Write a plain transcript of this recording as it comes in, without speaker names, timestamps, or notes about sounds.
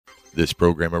This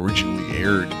program originally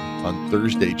aired on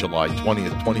Thursday, July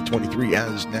 20th, 2023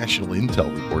 as National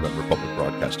Intel Report on Republic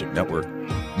Broadcasting Network.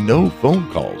 No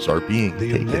phone calls are being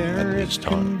taken at this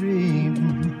time.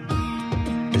 Dream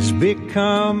has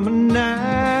become a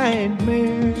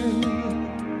nightmare.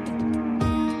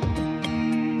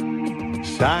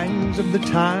 Signs of the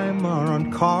time are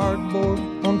on cardboard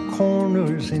on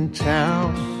corners in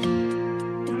town.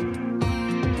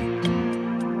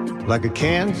 Like a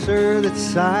cancer that's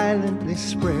silently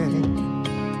spreading,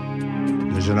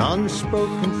 there's an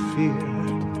unspoken fear.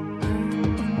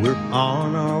 We're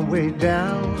on our way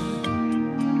down.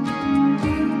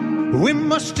 We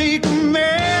must take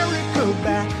America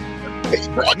back. It's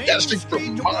broadcasting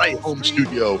from my home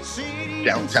studio,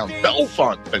 downtown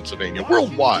Bellefonte, Pennsylvania.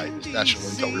 Worldwide is National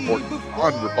Intel Report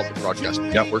on Republic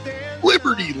Broadcasting Network,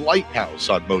 Liberty Lighthouse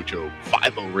on Mojo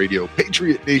 50 Radio,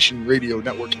 Patriot Nation Radio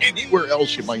Network, anywhere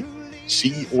else you might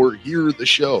see or hear the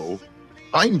show.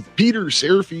 I'm Peter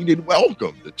Serafine, and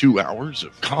welcome to 2 hours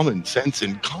of common sense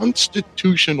and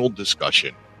constitutional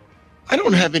discussion. I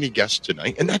don't have any guests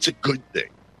tonight, and that's a good thing,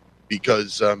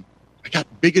 because I got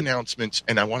big announcements,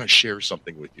 and I want to share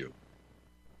something with you,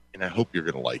 and I hope you're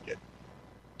going to like it.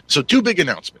 So 2 big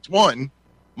announcements. One,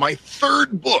 my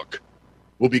 3rd book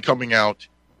will be coming out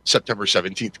September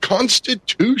 17th,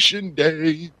 Constitution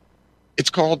Day. It's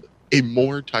called A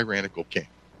More Tyrannical King.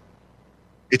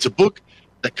 It's a book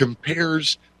that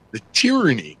compares the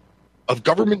tyranny of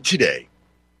government today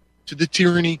to the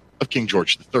tyranny of King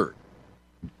George III.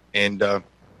 And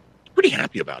pretty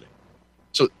happy about it.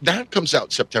 So that comes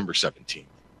out September 17th.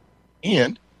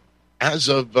 And as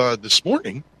of this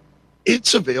morning,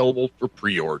 it's available for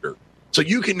pre-order. So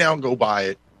you can now go buy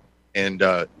it, and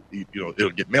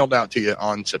it'll get mailed out to you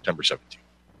on September 17th.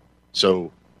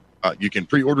 So you can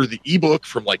pre-order the ebook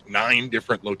from like 9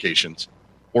 different locations,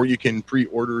 or you can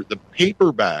pre-order the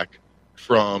paperback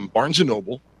from Barnes &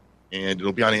 Noble, and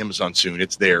it'll be on Amazon soon.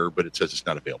 It's there, but it says it's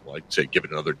not available. I'd say give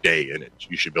it another day, and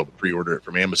you should be able to pre-order it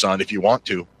from Amazon if you want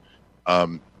to.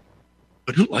 But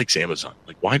who likes Amazon?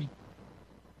 Like, why? I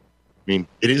mean,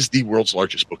 it is the world's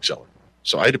largest bookseller.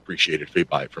 So I'd appreciate it if they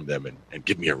buy it from them and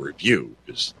give me a review,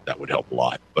 because that would help a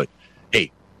lot. But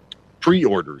hey,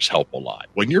 pre-orders help a lot.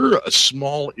 When you're a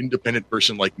small independent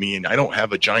person like me, and I don't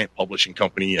have a giant publishing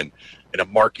company and a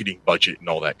marketing budget and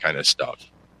all that kind of stuff,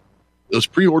 those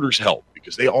pre-orders help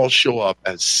because they all show up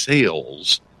as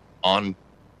sales on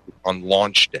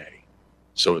launch day.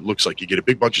 So it looks like you get a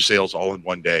big bunch of sales all in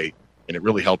one day, and it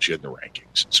really helps you in the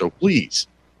rankings. So please,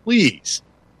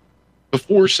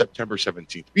 before September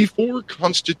 17th, before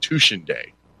Constitution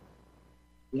Day,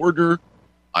 order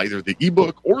either the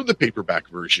ebook or the paperback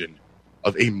version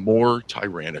of A More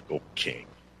Tyrannical King.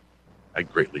 I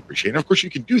greatly appreciate it. And of course, you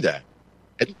can do that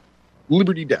at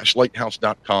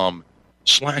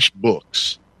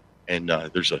liberty-lighthouse.com/books. And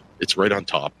it's right on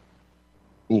top.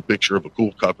 Cool picture of a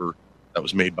cool cover that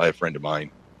was made by a friend of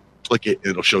mine. Click it, and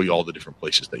it'll show you all the different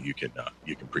places that you can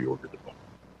pre-order the book.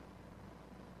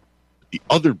 The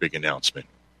other big announcement,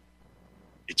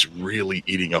 it's really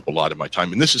eating up a lot of my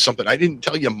time. And this is something I didn't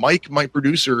tell you. Mike, my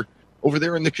producer over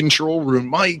there in the control room,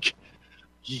 Mike,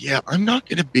 yeah, I'm not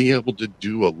going to be able to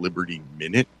do a Liberty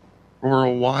Minute for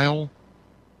a while.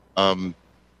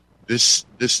 This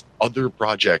other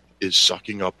project is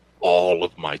sucking up all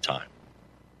of my time,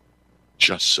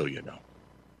 just so you know.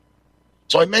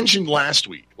 So I mentioned last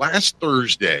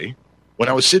Thursday, when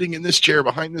I was sitting in this chair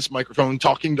behind this microphone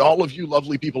talking to all of you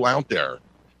lovely people out there,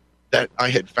 that I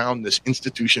had found this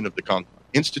institution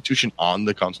on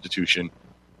the Constitution,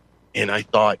 and I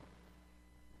thought,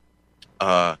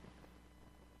 I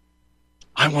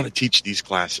want to teach these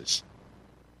classes.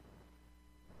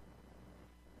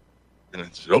 And I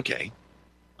said, okay,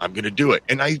 I'm going to do it.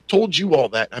 And I told you all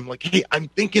that. I'm like, hey, I'm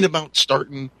thinking about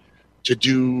starting to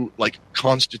do like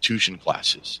Constitution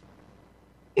classes.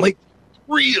 Like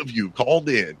 3 of you called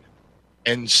in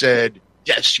and said,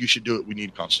 yes, you should do it. We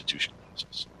need Constitution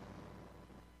classes.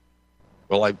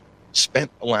 Well, I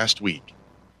spent the last week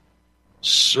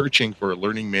searching for a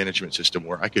learning management system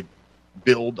where I could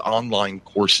build online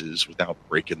courses without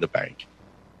breaking the bank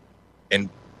and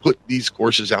put these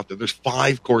courses out there. There's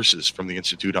 5 courses from the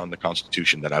Institute on the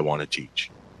Constitution that I want to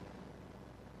teach.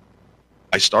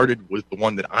 I started with the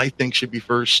one that I think should be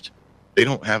first. They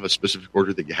don't have a specific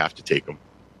order that you have to take them.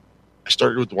 I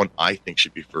started with the one I think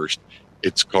should be first.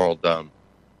 It's called The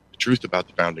Truth About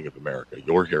the Founding of America,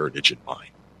 Your Heritage and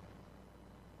Mine.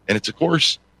 And it's a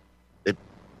course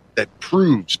that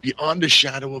proves beyond a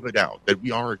shadow of a doubt that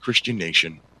we are a Christian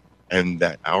nation and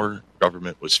that our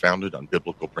government was founded on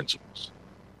biblical principles.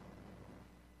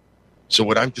 So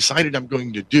what I've decided I'm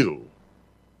going to do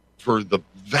for the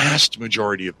vast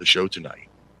majority of the show tonight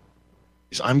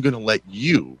is I'm going to let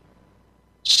you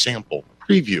sample,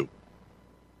 preview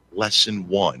lesson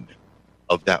 1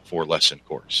 of that 4-lesson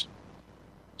course.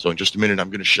 So in just a minute, I'm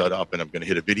going to shut up and I'm going to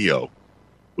hit a video,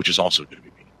 which is also going to be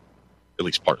me, at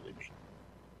least partly me,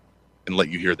 and let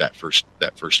you hear that first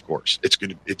course.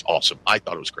 It's awesome. I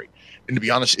thought it was great. And to be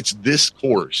honest, it's this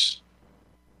course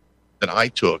that I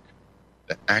took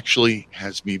that actually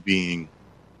has me being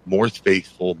more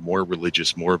faithful, more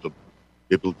religious, more of a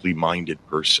biblically minded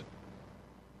person.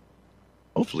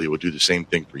 Hopefully it will do the same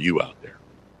thing for you out there.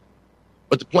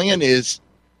 But the plan is,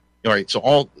 all right, so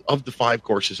all of the 5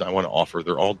 courses I want to offer,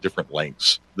 they're all different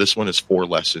lengths. This one is 4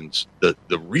 lessons. The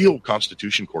real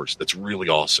Constitution course that's really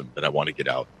awesome that I want to get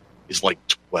out is like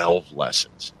 12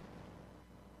 lessons.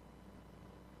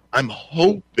 I'm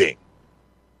hoping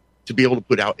to be able to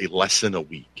put out a lesson a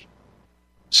week.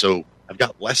 So I've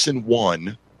got lesson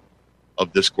 1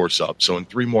 of this course up. So in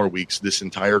 3 more weeks, this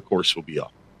entire course will be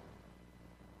up.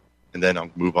 And then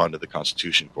I'll move on to the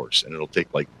Constitution course, and it'll take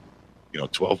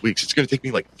 12 weeks. It's going to take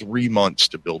me 3 months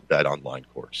to build that online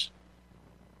course.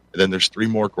 And then there's 3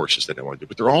 more courses that I want to do,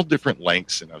 but they're all different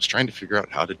lengths. And I was trying to figure out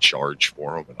how to charge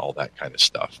for them and all that kind of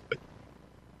stuff. But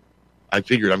I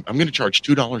figured I'm going to charge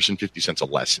 $2.50 a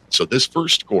lesson. So this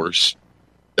first course,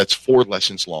 that's 4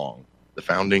 lessons long,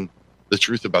 the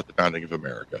truth about the founding of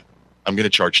America, I'm going to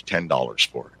charge $10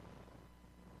 for it.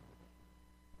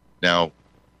 Now,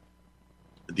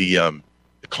 the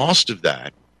cost of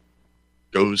that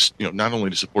goes, not only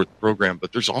to support the program,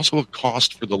 but there's also a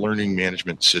cost for the learning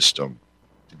management system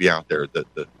to be out there,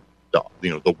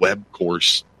 the web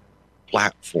course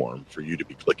platform for you to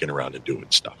be clicking around and doing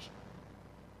stuff.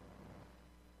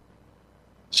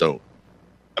 So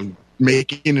I'm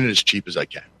making it as cheap as I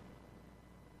can.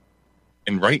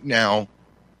 And right now,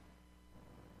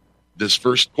 this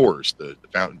first course, the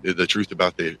truth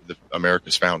about the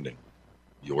America's founding,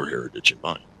 your heritage and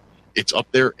mine, it's up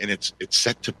there and it's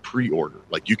set to pre-order.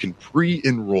 You can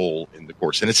pre-enroll in the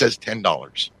course, and it says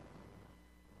 $10.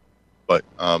 But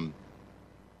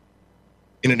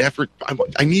in an effort,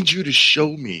 I need you to show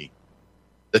me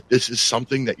that this is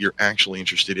something that you're actually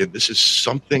interested in. This is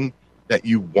something that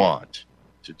you want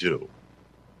to do.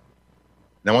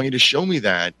 And I want you to show me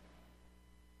that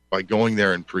by going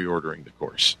there and pre-ordering the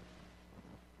course.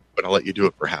 But I'll let you do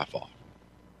it for half off.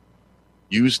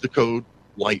 Use the code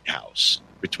Lighthouse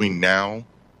between now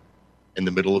and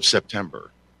the middle of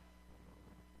September,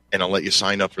 and I'll let you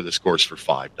sign up for this course for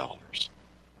 $5.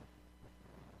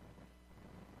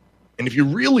 And if you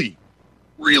really,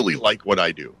 really like what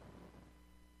I do,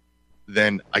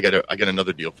 then I got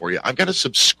another deal for you. I've got a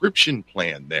subscription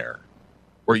plan there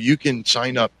where you can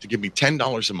sign up to give me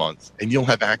 $10 a month, and you'll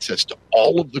have access to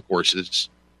all of the courses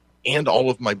and all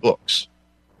of my books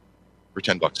for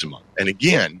 $10 a month. And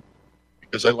again,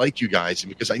 because I like you guys and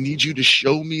because I need you to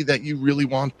show me that you really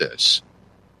want this,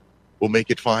 we'll make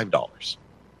it $5.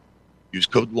 Use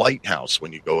code Lighthouse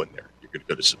when you go in there. You're going to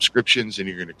go to subscriptions and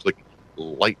you're going to click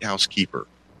Lighthouse Keeper.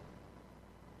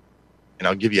 And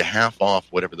I'll give you half off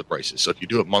whatever the price is. So if you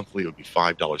do it monthly, it would be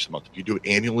 $5 a month. If you do it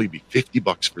annually, it would be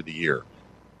 $50 for the year.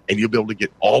 And you'll be able to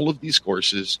get all of these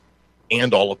courses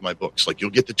and all of my books. You'll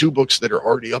get the 2 books that are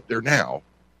already up there now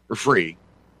for free,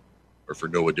 or for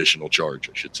no additional charge,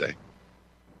 I should say.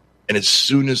 And as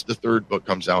soon as the 3rd book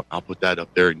comes out, I'll put that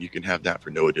up there, and you can have that for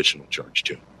no additional charge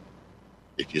too,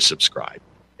 if you subscribe.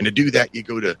 And to do that, you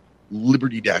go to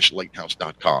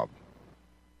liberty-lighthouse.com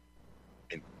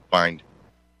and find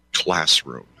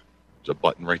Classroom. There's a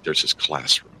button right there that says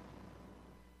Classroom.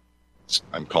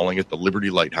 I'm calling it the Liberty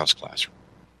Lighthouse Classroom.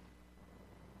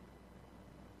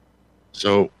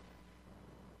 So,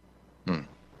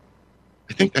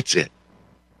 I think that's it.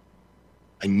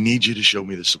 I need you to show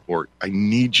me the support. I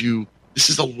need you. This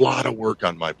is a lot of work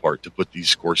on my part to put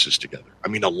these courses together. I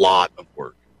mean, a lot of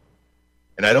work.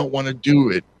 And I don't want to do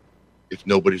it if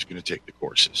nobody's going to take the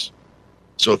courses.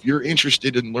 So if you're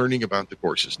interested in learning about the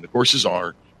courses, and the courses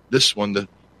are this one, the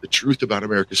truth about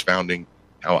America's founding,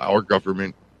 how our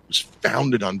government was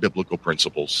founded on biblical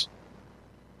principles,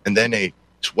 and then a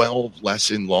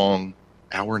 12-lesson long,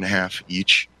 hour and a half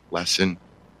each lesson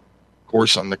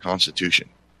course on the Constitution.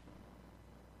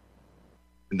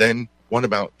 And then one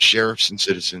about sheriffs and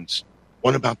citizens,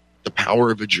 one about the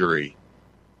power of a jury,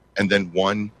 and then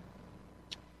one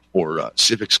for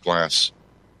civics class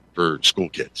for school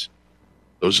kids.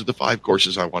 Those are the 5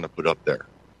 courses I want to put up there.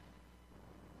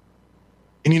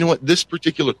 And you know what? This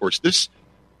particular course, the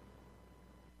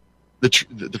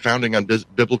founding on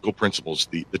biblical principles,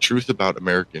 the truth about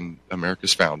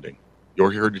America's founding,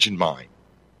 your heritage and mine.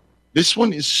 This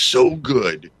one is so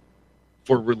good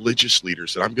for religious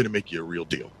leaders, and I'm going to make you a real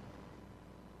deal.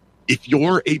 If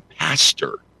you're a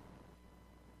pastor,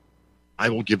 I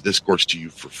will give this course to you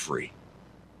for free.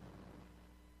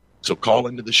 So call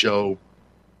into the show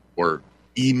or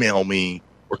email me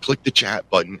or click the chat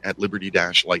button at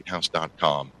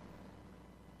liberty-lighthouse.com.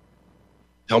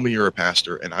 Tell me you're a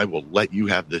pastor, and I will let you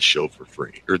have this show for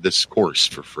free, or this course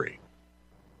for free.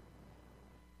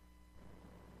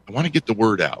 I want to get the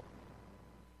word out.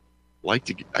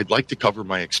 I'd like to cover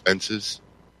my expenses,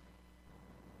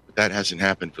 but that hasn't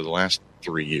happened for the last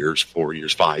 3 years, 4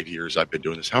 years, 5 years. I've been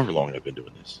doing this, however long I've been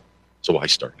doing this. So why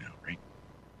start now, right?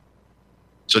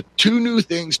 So 2 new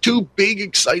things, 2 big,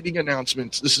 exciting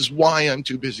announcements. This is why I'm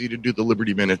too busy to do the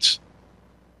Liberty Minutes.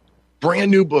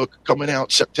 Brand new book coming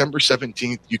out September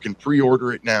 17th. You can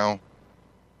pre-order it now.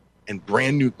 And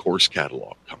brand new course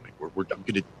catalog coming. I'm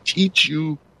going to teach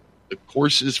you the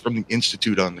courses from the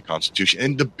Institute on the Constitution.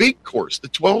 And the big course, the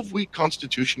 12-week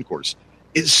Constitution course,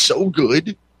 is so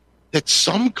good that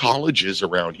some colleges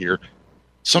around here,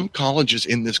 some colleges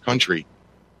in this country,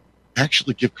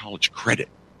 actually give college credit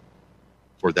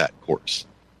for that course.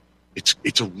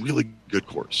 It's a really good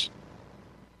course.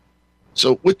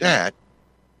 So with that,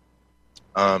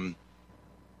 I'm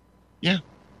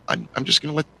just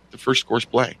going to let the first course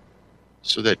play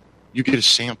so that you get a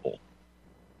sample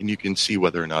and you can see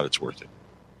whether or not it's worth it.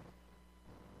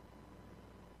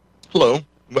 Hello,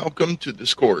 welcome to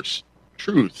this course,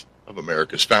 Truth of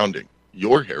America's Founding,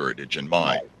 Your Heritage and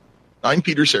Mine. I'm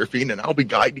Peter Serafine, and I'll be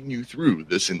guiding you through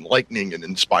this enlightening and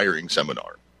inspiring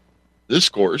seminar. This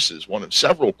course is one of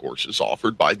several courses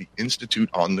offered by the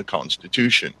Institute on the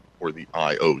Constitution, or the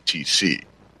IOTC.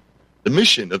 The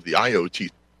mission of the IOTC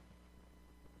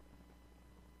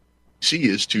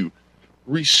is to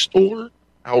restore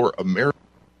our American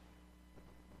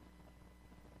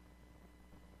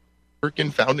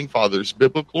founding fathers'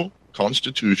 biblical,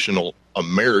 constitutional,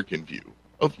 American view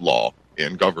of law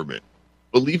and government,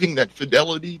 believing that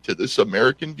fidelity to this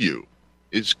American view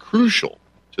is crucial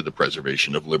to the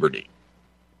preservation of liberty.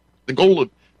 The goal of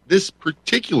this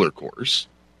particular course,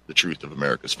 The Truth of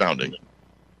America's Founding,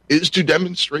 is to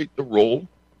demonstrate the role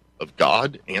of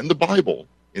God and the Bible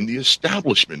in the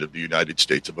establishment of the United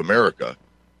States of America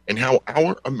and how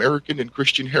our American and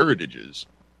Christian heritages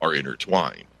are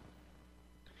intertwined.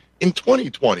 In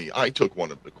 2020, I took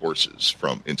one of the courses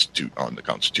from Institute on the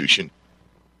Constitution,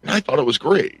 and I thought it was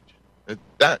great. At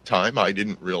that time, I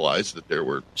didn't realize that there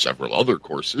were several other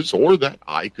courses or that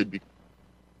I could become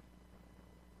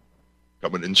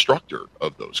an instructor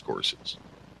of those courses.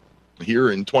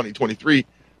 Here in 2023,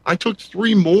 I took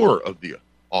 3 more of the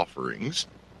offerings,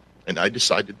 and I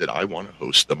decided that I want to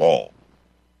host them all.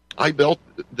 I built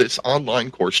this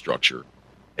online course structure,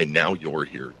 and now you're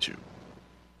here too.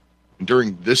 And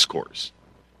during this course,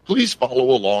 please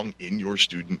follow along in your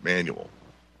student manual.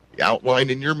 The outline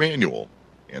in your manual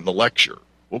and the lecture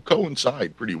will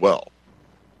coincide pretty well.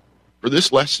 For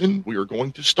this lesson, we are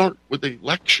going to start with a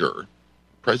lecture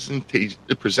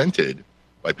presented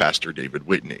by Pastor David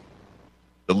Whitney,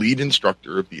 the lead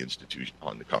instructor of the Institute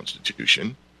on the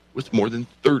Constitution with more than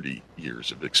 30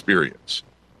 years of experience.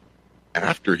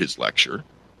 After his lecture,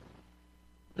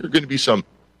 there are going to be some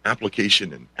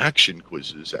application and action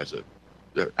questions as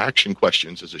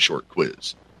a short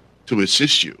quiz to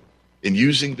assist you in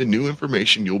using the new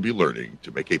information you'll be learning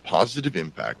to make a positive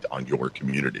impact on your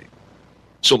community.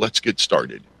 So let's get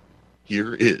started.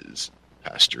 Here is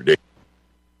Pastor David.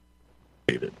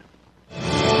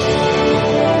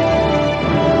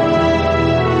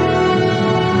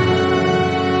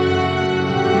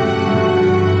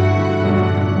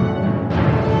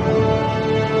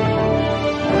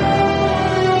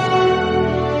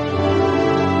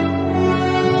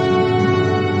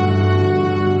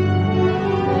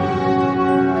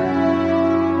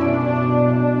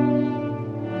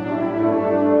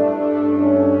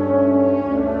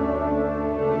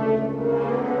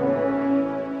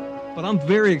 I'm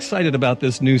very excited about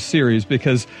this new series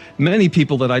because many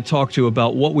people that I talk to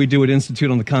about what we do at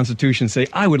Institute on the Constitution say,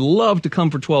 I would love to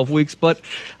come for 12 weeks, but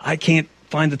I can't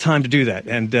find the time to do that.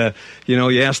 And,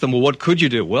 you ask them, well, what could you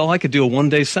do? Well, I could do a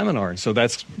one-day seminar. And so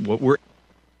that's what we're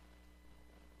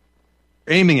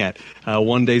aiming at, a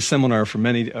one-day seminar for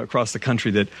many across the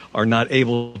country that are not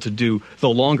able to do the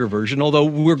longer version, although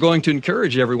we're going to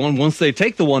encourage everyone, once they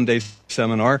take the one-day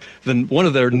seminar, then one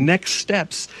of their next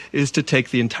steps is to take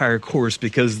the entire course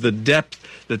because the depth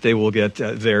that they will get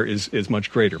there is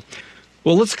much greater.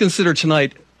 Well, let's consider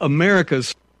tonight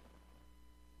America's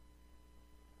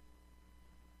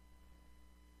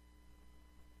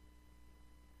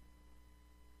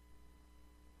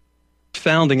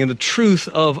founding and the truth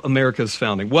of America's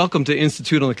founding. Welcome to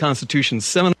Institute on the Constitution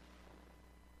seminar.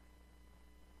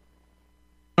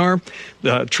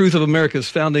 The truth of America's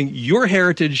founding, your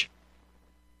heritage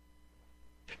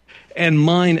and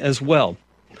mine as well.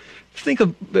 Think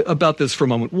about this for a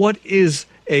moment. What is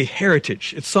a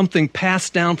heritage? It's something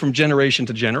passed down from generation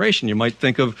to generation. You might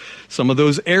think of some of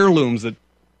those heirlooms that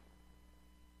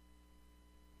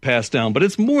passed down, but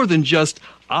it's more than just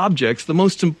objects. The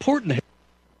most important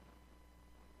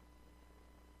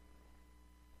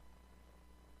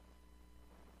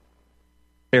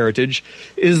heritage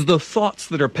is the thoughts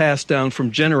that are passed down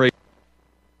from generation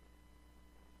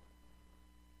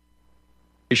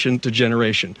to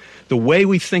generation. The way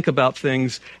we think about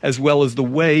things as well as the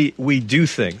way we do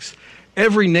things.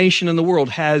 Every nation in the world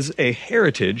has a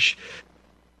heritage,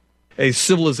 a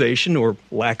civilization or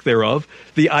lack thereof,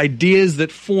 the ideas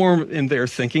that form in their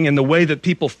thinking and the way that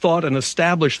people thought and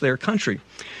established their country.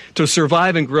 To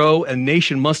survive and grow, a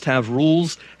nation must have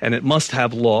rules and it must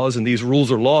have laws, and these rules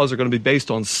or laws are going to be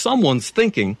based on someone's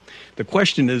thinking. The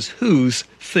question is whose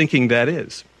thinking that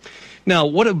is. Now,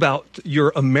 what about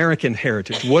your American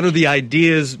heritage? What are the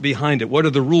ideas behind it? What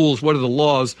are the rules? What are the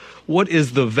laws? What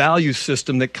is the value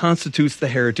system that constitutes the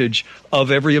heritage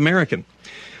of every American?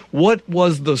 What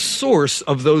was the source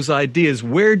of those ideas?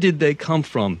 Where did they come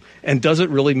from? And does it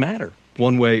really matter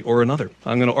one way or another?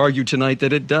 I'm going to argue tonight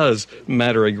that it does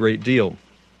matter a great deal.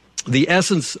 The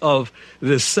essence of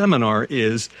this seminar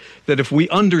is that if we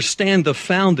understand the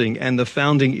founding and the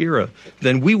founding era,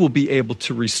 then we will be able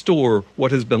to restore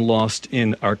what has been lost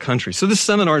in our country. So this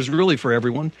seminar is really for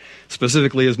everyone,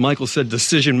 specifically, as Michael said,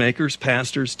 decision makers,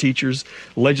 pastors, teachers,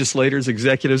 legislators,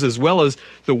 executives, as well as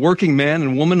the working man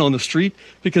and woman on the street,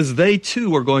 because they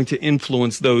too are going to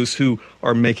influence those who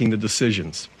are making the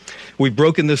decisions. We've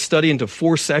broken this study into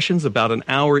 4 sessions, about an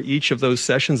hour each of those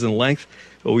sessions in length.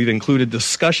 We've included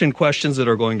discussion questions that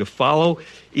are going to follow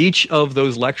each of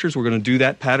those lectures. We're going to do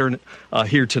that pattern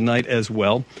here tonight as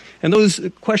well. And those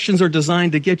questions are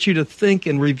designed to get you to think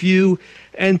and review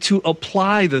and to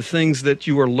apply the things that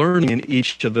you are learning in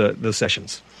each of the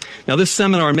sessions. Now, this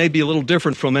seminar may be a little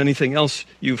different from anything else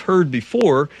you've heard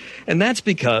before, and that's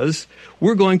because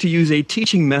we're going to use a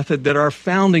teaching method that our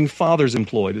founding fathers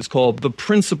employed. It's called the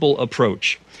principle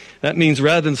approach. That means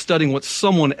rather than studying what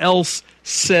someone else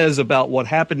says about what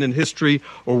happened in history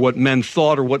or what men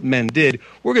thought or what men did,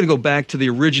 we're going to go back to the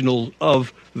original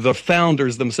of the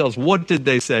founders themselves. What did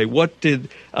they say? What did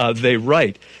they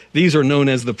write? These are known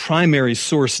as the primary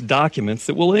source documents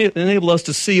that will enable us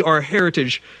to see our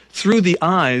heritage through the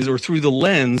eyes or through the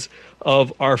lens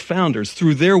of our founders,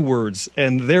 through their words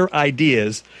and their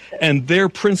ideas and their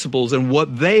principles and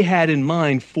what they had in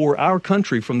mind for our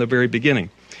country from the very beginning.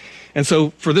 And so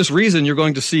for this reason, you're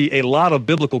going to see a lot of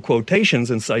biblical quotations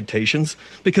and citations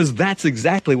because that's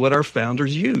exactly what our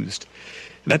founders used.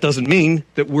 That doesn't mean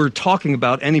that we're talking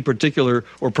about any particular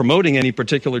or promoting any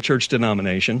particular church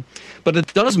denomination, but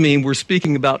it does mean we're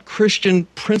speaking about Christian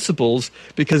principles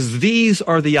because these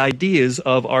are the ideas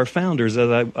of our founders,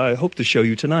 as I hope to show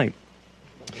you tonight.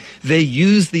 They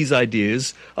used these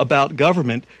ideas about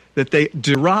government that they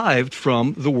derived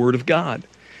from the Word of God.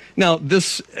 Now,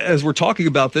 this, as we're talking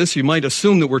about this, you might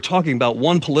assume that we're talking about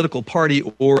one political party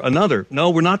or another. No,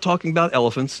 we're not talking about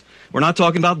elephants. We're not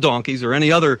talking about donkeys or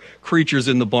any other creatures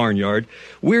in the barnyard.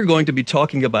 We're going to be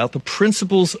talking about the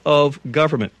principles of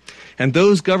government. And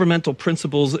those governmental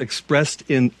principles expressed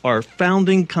in our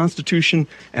founding Constitution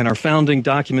and our founding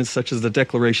documents, such as the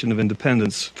Declaration of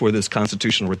Independence for this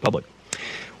constitutional republic.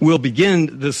 We'll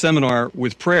begin this seminar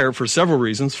with prayer for several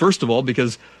reasons. First of all,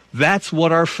 because that's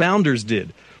what our founders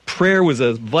did. Prayer was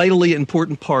a vitally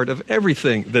important part of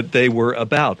everything that they were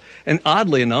about. And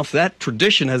oddly enough, that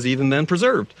tradition has even been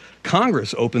preserved.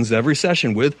 Congress opens every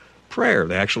session with prayer.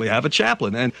 They actually have a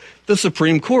chaplain. And the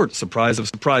Supreme Court, surprise of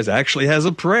surprise, actually has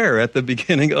a prayer at the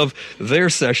beginning of their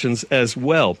sessions as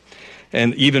well.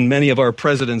 And even many of our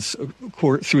presidents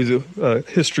through the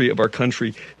history of our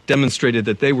country demonstrated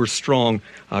that they were strong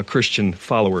Christian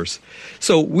followers.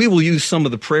 So we will use some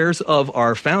of the prayers of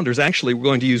our founders. Actually, we're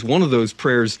going to use one of those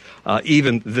prayers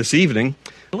even this evening.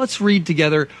 Let's read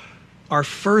together our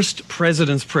first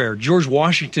president's prayer. George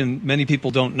Washington, many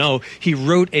people don't know, he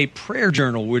wrote a prayer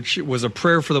journal, which was a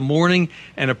prayer for the morning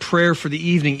and a prayer for the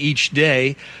evening each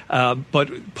day.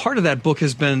 But part of that book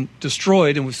has been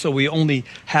destroyed, and so we only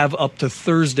have up to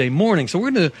Thursday morning. So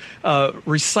we're going to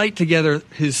recite together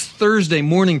his Thursday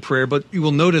morning prayer, but you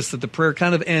will notice that the prayer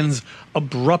kind of ends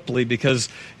abruptly because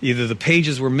either the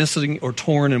pages were missing or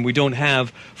torn, and we don't have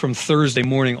from Thursday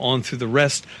morning on through the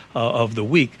rest of the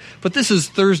week. But this is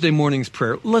Thursday morning's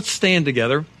prayer. Let's stand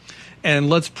together and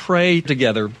let's pray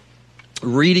together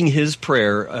reading his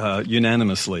prayer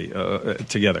unanimously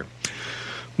together.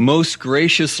 Most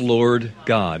gracious Lord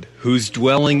God, whose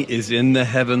dwelling is in the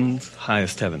heavens,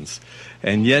 highest heavens,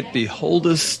 and yet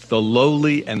beholdest the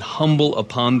lowly and humble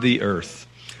upon the earth,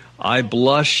 I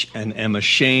blush and am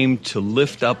ashamed to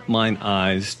lift up mine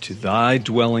eyes to thy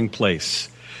dwelling place,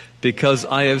 because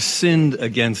I have sinned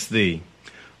against thee.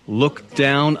 Look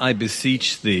down, I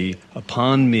beseech thee,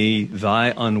 upon me,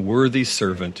 thy unworthy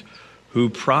servant, who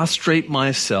prostrate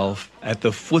myself at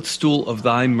the footstool of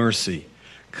thy mercy,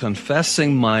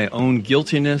 confessing my own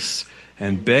guiltiness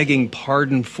and begging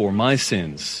pardon for my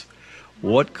sins.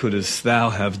 What couldst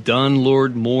thou have done,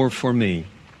 Lord, more for me?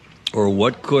 Or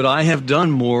what could I have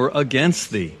done more against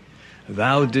thee?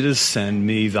 Thou didst send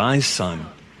me thy Son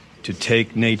to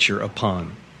take nature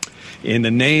upon. In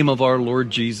the name of our Lord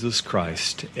Jesus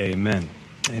Christ, amen.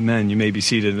 Amen. You may be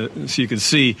seated. So you can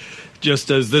see,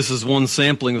 just as this is one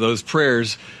sampling of those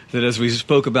prayers, that as we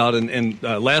spoke about in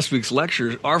last week's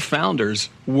lecture, our founders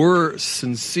were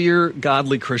sincere,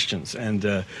 godly Christians,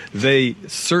 and they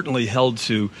certainly held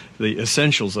to the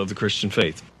essentials of the Christian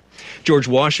faith. George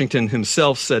Washington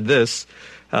himself said this,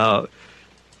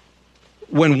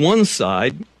 when one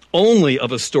side only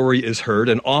of a story is heard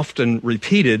and often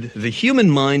repeated, the human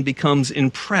mind becomes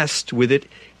impressed with it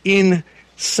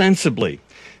insensibly.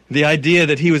 The idea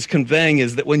that he was conveying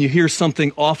is that when you hear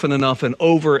something often enough and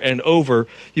over,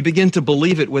 you begin to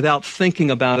believe it without thinking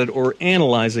about it or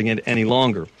analyzing it any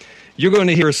longer. You're going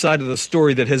to hear a side of the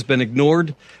story that has been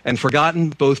ignored and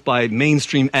forgotten both by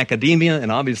mainstream academia and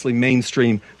obviously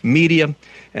mainstream media,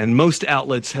 and most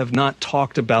outlets have not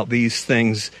talked about these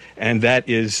things, and that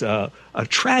is a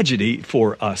tragedy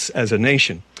for us as a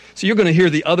nation. So you're going to hear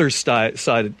the other side,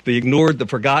 the ignored, the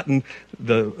forgotten,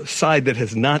 the side that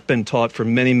has not been taught for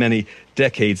many, many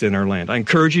decades in our land. I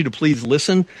encourage you to please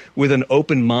listen with an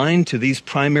open mind to these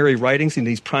primary writings and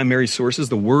these primary sources,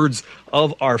 the words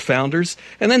of our founders,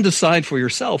 and then decide for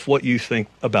yourself what you think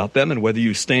about them and whether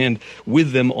you stand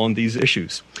with them on these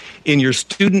issues. In your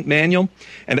student manual,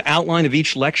 an outline of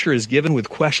each lecture is given with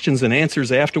questions and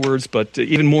answers afterwards, but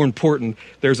even more important,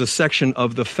 there's a section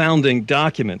of the founding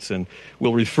documents, and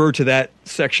we'll refer to that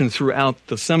section throughout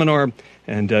the seminar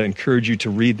and encourage you to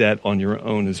read that on your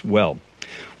own as well.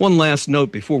 One last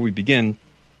note before we begin.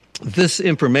 This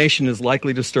information is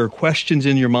likely to stir questions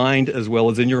in your mind as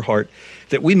well as in your heart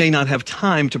that we may not have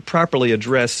time to properly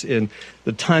address in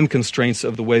the time constraints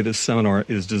of the way this seminar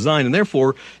is designed. And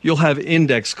therefore, you'll have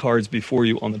index cards before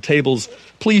you on the tables.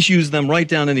 Please use them. Write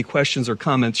down any questions or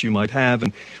comments you might have,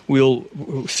 and we'll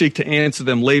seek to answer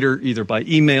them later, either by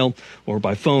email or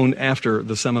by phone after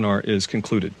the seminar is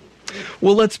concluded.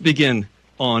 Well, let's begin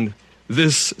on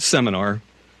this seminar,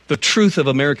 the truth of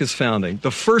America's founding.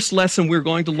 The first lesson we're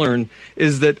going to learn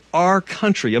is that our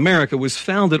country, America, was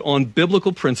founded on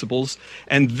biblical principles,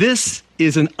 and this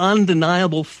is an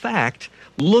undeniable fact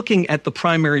looking at the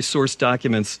primary source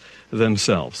documents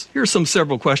themselves. Here are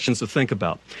several questions to think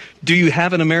about. Do you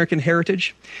have an American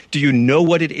heritage? Do you know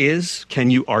what it is?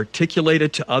 Can you articulate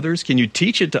it to others? Can you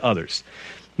teach it to others?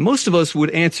 Most of us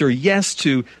would answer yes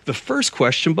to the first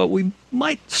question, but we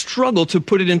might struggle to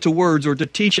put it into words or to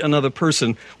teach another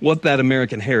person what that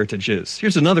American heritage is.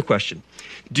 Here's another question.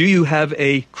 Do you have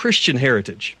a Christian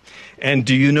heritage? And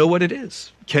do you know what it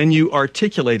is? Can you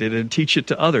articulate it and teach it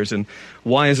to others? And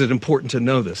why is it important to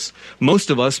know this?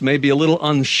 Most of us may be a little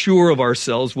unsure of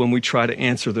ourselves when we try to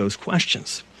answer those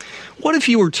questions. What if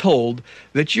you were told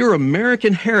that your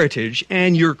American heritage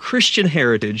and your Christian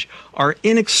heritage are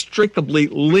inextricably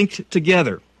linked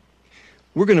together?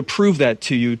 We're going to prove that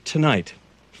to you tonight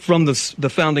from the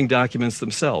founding documents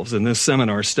themselves in this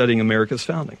seminar studying America's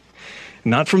founding.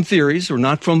 Not from theories or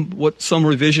not from what some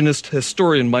revisionist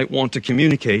historian might want to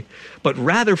communicate, but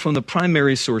rather from the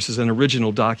primary sources and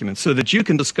original documents so that you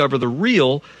can discover the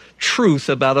real truth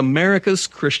about America's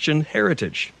Christian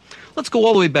heritage. Let's go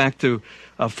all the way back to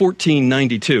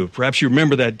 1492. Perhaps you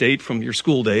remember that date from your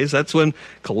school days. That's when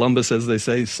Columbus, as they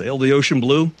say, sailed the ocean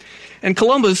blue. And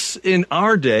Columbus, in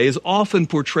our day, is often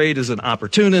portrayed as an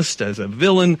opportunist, as a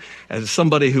villain, as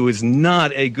somebody who is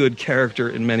not a good character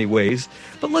in many ways.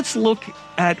 But let's look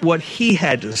at what he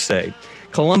had to say.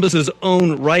 Columbus's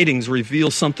own writings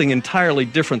reveal something entirely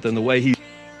different than the way he...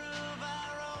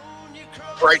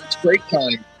 All right, it's break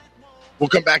time. We'll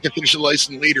come back and finish the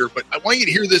lesson later, but I want you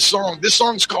to hear this song. This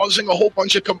song's causing a whole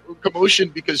bunch of commotion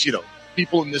because, you know,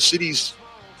 people in the cities,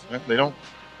 they don't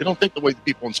think the way the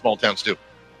people in small towns do.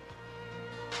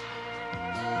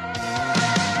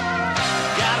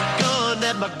 Got a gun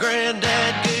that my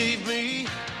granddad gave me.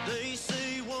 They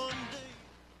say one day.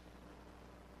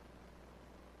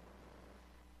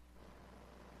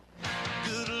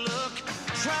 Good luck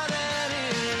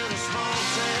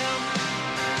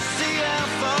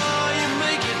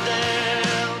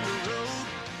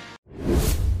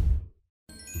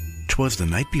 'Twas the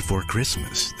night before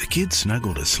Christmas. The kids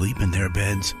snuggled asleep in their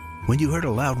beds when you heard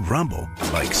a loud rumble,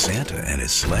 like Santa and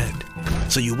his sled.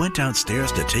 So you went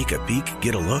downstairs to take a peek,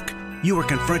 get a look. You were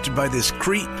confronted by this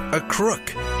creep, a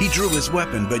crook. He drew his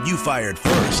weapon, but you fired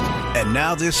first. And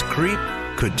now this creep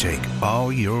could take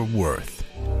all your worth.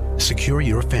 Secure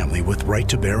your family with Right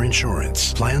to Bear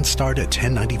Insurance. Plans start at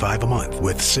 $10.95 a month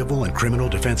with civil and criminal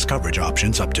defense coverage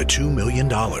options up to $2 million.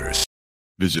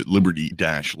 Visit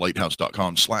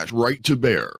liberty-lighthouse.com/right to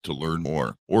bear to learn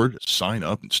more or to sign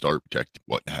up and start protecting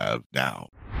what you have now.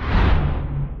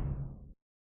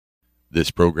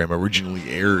 This program originally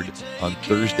aired on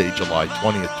Thursday, July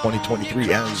 20th,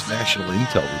 2023 as National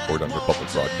Intel Report on Republic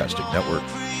Broadcasting Network.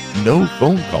 No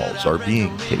phone calls are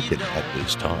being taken at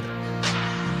this time.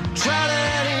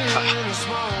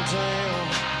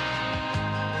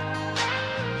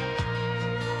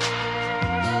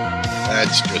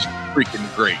 That's just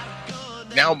freaking great.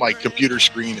 Now my computer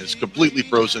screen is completely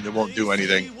frozen. It won't do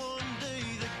anything.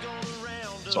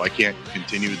 So I can't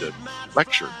continue the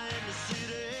lecture.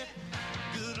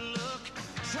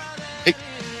 Hey,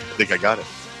 I think I got it.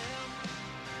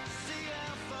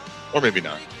 Or maybe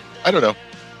not. I don't know.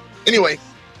 Anyway,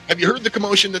 have you heard the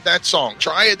commotion that song,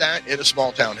 Try That in a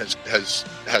Small Town, has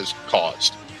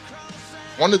caused?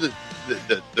 One of the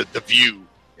View,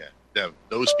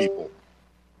 those people,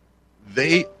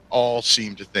 they all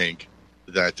seem to think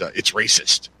that it's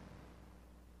racist,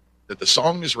 that the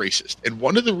song is racist. And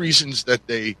one of the reasons that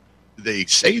they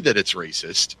say that it's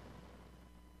racist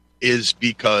is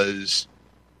because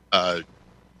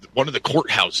one of the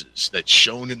courthouses that's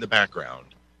shown in the background,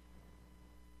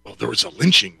 well, there was a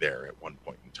lynching there at one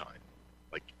point in time,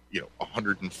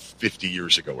 150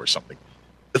 years ago or something.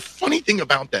 The funny thing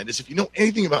about that is, if you know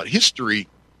anything about history,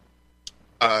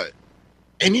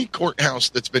 any courthouse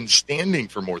that's been standing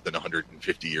for more than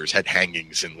 150 years had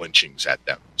hangings and lynchings at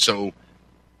them. So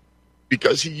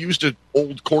because he used an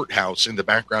old courthouse in the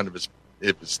background of his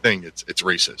thing, it's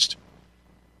racist.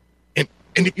 And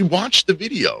if you watch the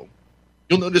video,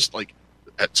 you'll notice,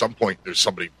 at some point there's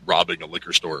somebody robbing a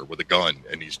liquor store with a gun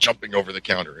and he's jumping over the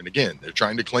counter. And again, they're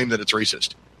trying to claim that it's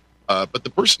racist. But the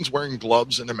person's wearing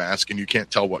gloves and a mask and you can't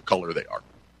tell what color they are.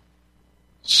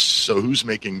 So who's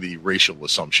making the racial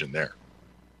assumption there?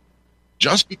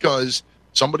 Just because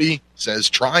somebody says,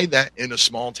 try that in a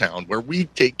small town where we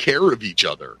take care of each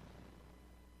other,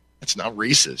 that's not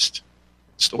racist.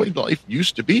 It's the way life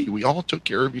used to be. We all took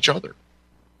care of each other.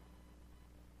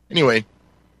 Anyway,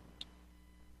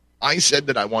 I said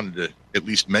that I wanted to at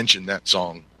least mention that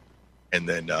song, and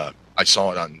then I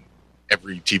saw it on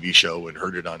every TV show and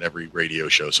heard it on every radio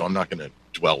show, so I'm not going to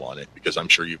dwell on it because I'm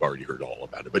sure you've already heard all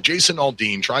about it. But Jason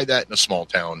Aldean, Try That in a Small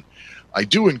Town. I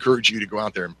do encourage you to go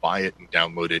out there and buy it and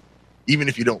download it, even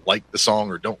if you don't like the song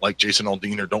or don't like Jason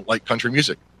Aldean or don't like country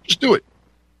music. Just do it,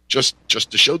 just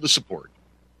to show the support.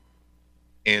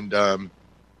 And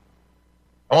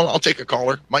I'll take a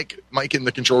caller. Mike in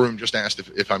the control room just asked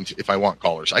if I want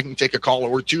callers. I can take a caller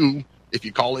or two if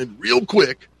you call in real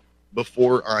quick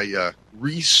before I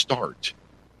restart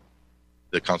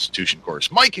the Constitution course.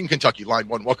 Mike in Kentucky, line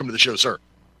 1. Welcome to the show, sir.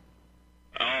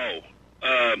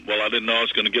 Well, I didn't know I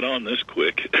was going to get on this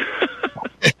quick.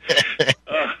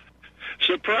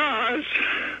 Surprise!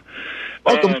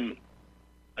 Welcome.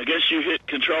 I guess you hit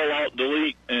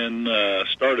Control-Alt-Delete and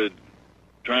started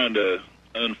trying to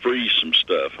unfreeze some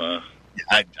stuff, huh?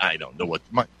 I don't know what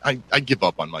I give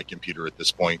up on my computer at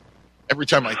this point. Every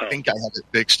time I think I have it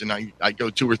fixed, and I go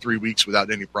 2 or 3 weeks without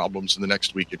any problems, and the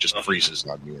next week it just freezes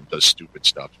on me and does stupid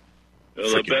stuff.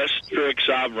 Well, the best tricks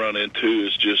I've run into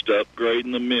is just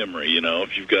upgrading the memory.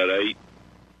 If you've got 8.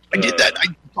 I did that.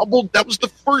 That was the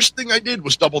first thing I did,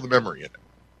 was double the memory in it.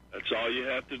 That's all you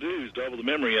have to do is double the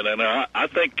memory in it. And I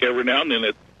think every now and then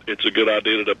it's a good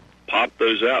idea to pop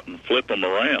those out and flip them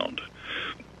around.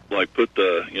 Like put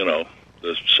the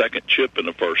second chip in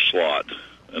the first slot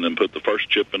and then put the first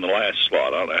chip in the last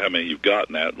slot. I don't know how many you've got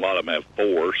in that. A lot of them have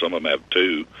 4. Some of them have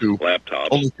 2 laptops.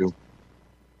 Only 2.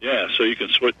 Yeah, so you can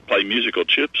play musical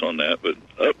chips on that, but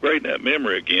upgrading that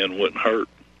memory again wouldn't hurt.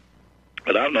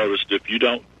 But I've noticed if you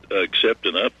don't accept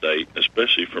an update,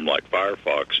 especially from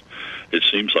Firefox, it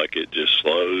seems like it just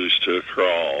slows to a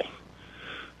crawl.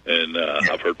 And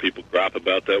I've heard people gripe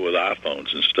about that with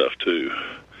iPhones and stuff too.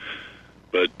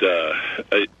 But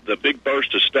the big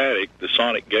burst of static, the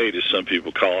sonic gate as some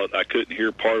people call it, I couldn't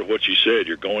hear part of what you said.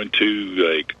 You're going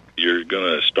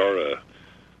to start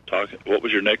what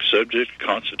was your next subject?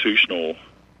 Constitutional.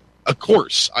 Of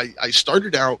course. I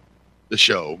started out the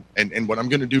show, and what I'm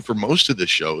going to do for most of this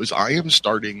show is I am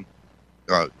starting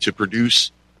to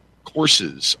produce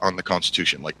courses on the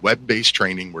Constitution, like web-based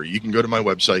training where you can go to my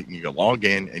website and you can log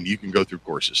in and you can go through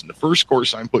courses. And the first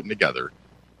course I'm putting together,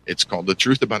 it's called The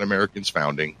Truth About Americans'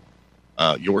 Founding,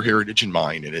 Your Heritage and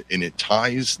Mine, and it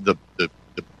ties the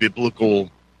biblical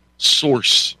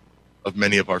source of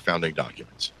many of our founding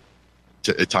documents.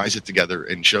 It ties it together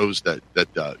and shows that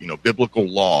biblical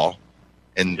law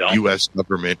and U.S.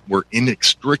 government were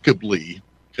inextricably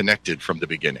connected from the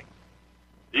beginning.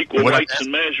 Equal weights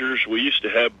and measures. We used to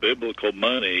have biblical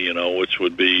money, which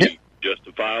would be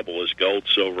justifiable as gold,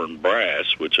 silver, and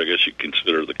brass, which I guess you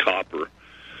consider the copper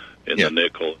and the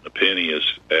nickel and the penny as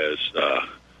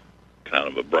kind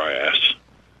of a brass.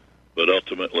 But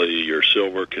ultimately, your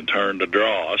silver can turn to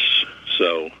dross.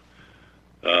 So,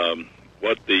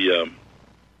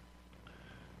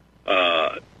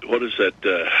 what is that?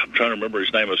 I'm trying to remember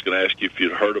his name. I was going to ask you if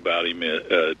you'd heard about him.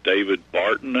 David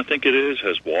Barton, I think it is,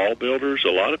 has Wall Builders.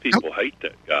 A lot of people hate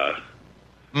that guy.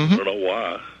 Mm-hmm. I don't know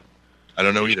why. I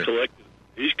don't know either.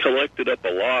 He's collected up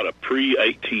a lot of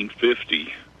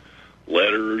pre-1850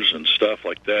 letters and stuff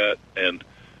like that. And,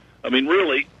 I mean,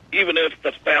 really, even if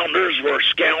the founders were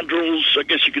scoundrels, I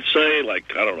guess you could say,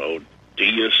 like, I don't know,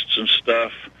 deists and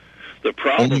stuff, the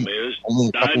problem is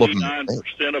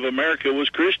 99% of America was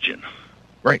Christian.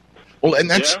 Right. Well, and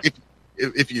that's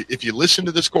if you listen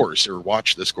to this course or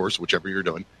watch this course, whichever you're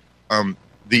doing,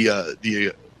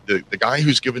 the guy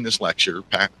who's given this lecture,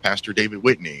 Pastor David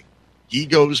Whitney, he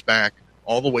goes back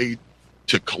all the way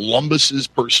to Columbus's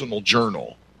personal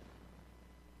journal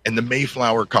and the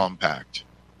Mayflower Compact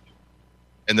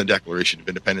and the Declaration of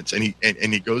Independence, and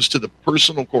he goes to the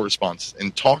personal correspondence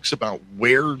and talks about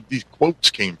where these quotes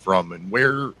came from and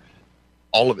where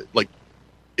all of it. Like,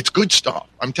 it's good stuff.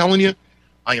 I'm telling you,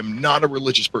 I am not a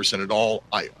religious person at all.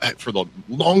 I for the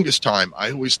longest time,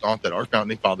 I always thought that our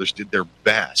founding fathers did their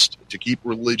best to keep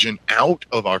religion out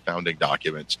of our founding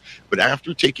documents. But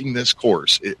after taking this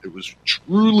course, it was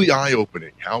truly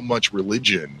eye-opening how much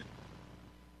religion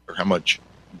or how much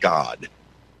God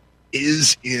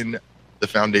is in the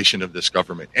foundation of this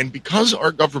government. And because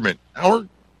our government, our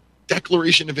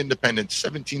Declaration of Independence,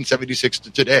 1776 to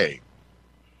today,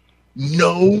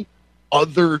 no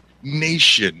other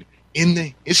nation in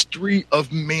the history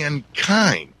of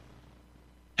mankind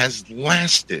has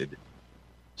lasted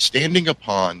standing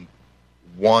upon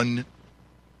one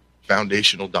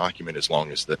foundational document as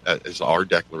long as as our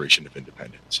Declaration of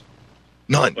Independence.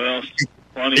 None. Well,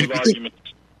 plenty of arguments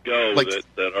go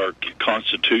that our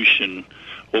Constitution.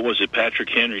 What was it? Patrick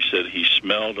Henry said he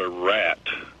smelled a rat,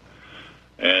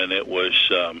 and it was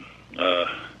a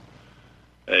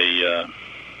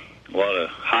lot of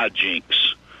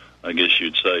hijinks, I guess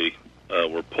you'd say,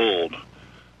 were pulled.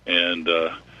 And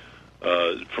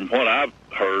from what I've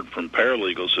heard from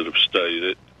paralegals that have studied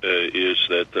it, is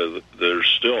that there's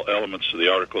still elements of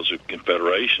the Articles of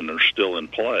Confederation that are still in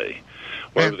play.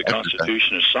 Wherever the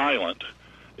Constitution is silent,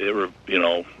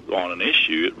 on an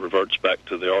issue, it reverts back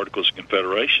to the Articles of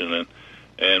Confederation.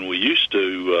 And we used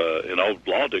to, in old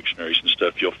law dictionaries and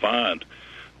stuff, you'll find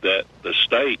that the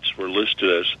states were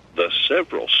listed as the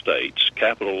several states,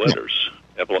 capital letters,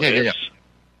 capital S.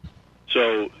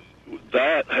 So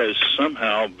that has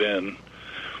somehow been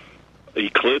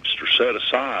eclipsed or set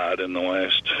aside in the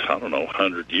last,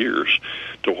 100 years,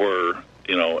 to where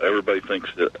everybody thinks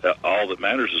that all that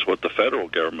matters is what the federal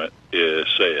government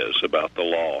says about the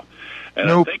law.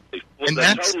 And I think they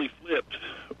totally flipped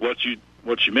what you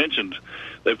mentioned.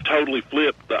 They've totally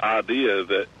flipped the idea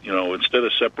that, instead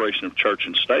of separation of church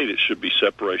and state, it should be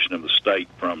separation of the state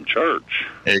from church.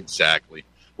 Exactly.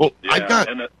 Well,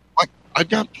 I've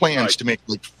got plans to make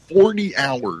like 40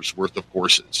 hours worth of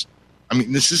courses. I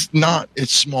mean, this is not a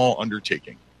small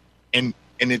undertaking. And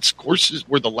it's courses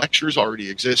where the lectures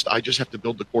already exist. I just have to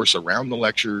build the course around the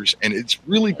lectures, and it's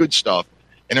really good stuff.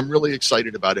 And I'm really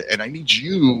excited about it. And I need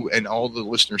you and all the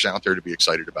listeners out there to be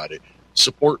excited about it.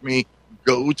 Support me.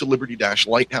 Go to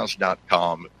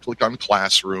liberty-lighthouse.com, click on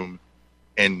Classroom,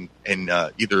 and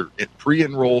either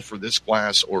pre-enroll for this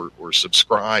class or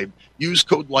subscribe. Use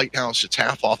code Lighthouse. It's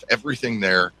half off everything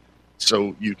there.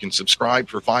 So you can subscribe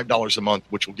for $5 a month,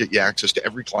 which will get you access to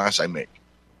every class I make.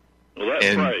 Well, that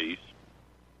phrase.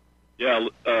 Yeah,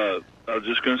 I was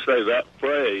just going to say that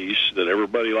phrase that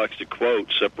everybody likes to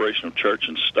quote, separation of church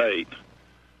and state,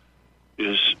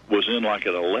 was in like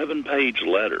an 11-page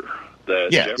letter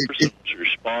that Jefferson was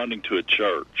responding to a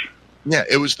church. Yeah,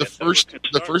 it was the first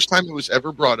time it was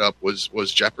ever brought up was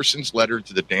Jefferson's letter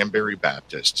to the Danbury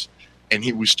Baptists, and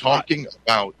he was talking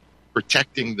about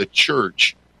protecting the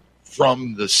church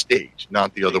from the state,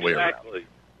 not the other way around. Exactly.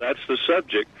 That's the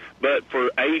subject. But for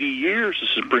 80 years, the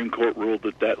Supreme Court ruled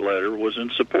that letter was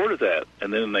in support of that.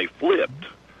 And then they flipped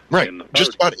Right. in the 30s,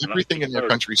 Just about the everything in their 1930s.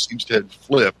 country seems to have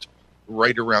flipped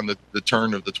right around the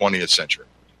turn of the 20th century.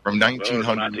 From Well,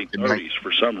 1900 the to 1930s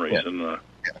for some reason. From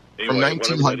Anyway,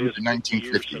 whatever 1900 that is, to 50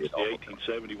 years 1950. since the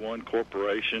 1871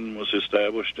 corporation was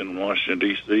established in Washington,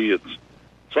 D.C.,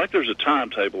 it's like there's a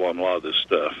timetable on a lot of this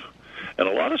stuff. And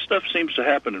a lot of stuff seems to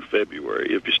happen in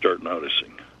February, if you start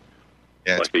noticing.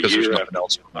 Yeah, it's like a because there's year nothing after-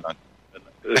 else going on.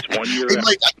 It's 1 year Hey, after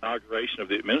Mike, the inauguration of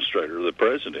the administrator, or the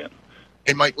president.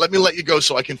 Hey, Mike, let me let you go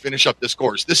so I can finish up this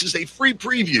course. This is a free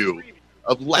preview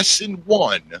of Lesson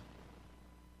 1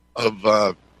 of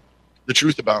The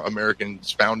Truth About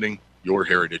Americans Founding Your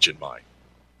Heritage and Mine.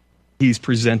 He's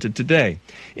presented today.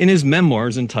 In his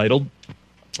memoirs entitled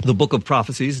The Book of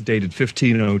Prophecies, dated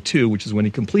 1502, which is when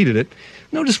he completed it,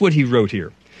 notice what he wrote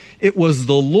here. It was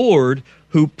the Lord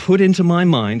who put into my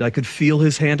mind, I could feel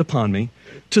his hand upon me,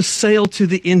 to sail to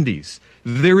the Indies.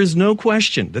 There is no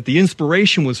question that the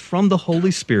inspiration was from the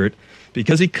Holy Spirit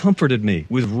because he comforted me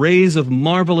with rays of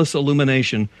marvelous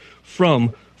illumination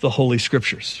from the Holy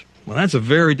Scriptures. Well, that's a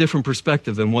very different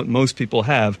perspective than what most people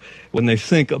have when they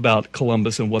think about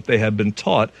Columbus and what they have been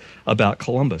taught about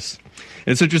Columbus.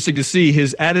 And it's interesting to see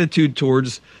his attitude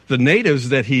towards the natives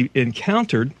that he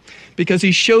encountered because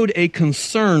he showed a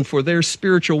concern for their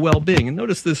spiritual well-being. And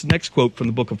notice this next quote from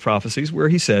the Book of Prophecies where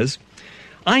he says,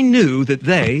 I knew that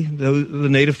they, the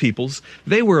native peoples,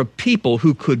 they were a people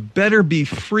who could better be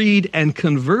freed and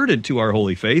converted to our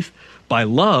holy faith by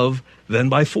love than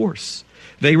by force.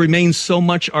 They remain so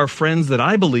much our friends that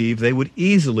I believe they would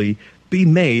easily be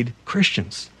made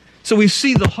Christians. So we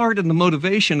see the heart and the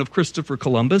motivation of Christopher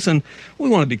Columbus, and we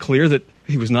want to be clear that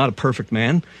he was not a perfect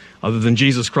man. Other than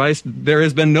Jesus Christ, there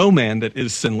has been no man that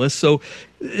is sinless. So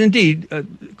indeed,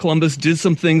 Columbus did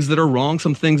some things that are wrong,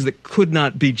 some things that could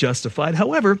not be justified.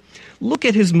 However, look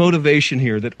at his motivation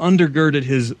here that undergirded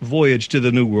his voyage to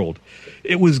the New World.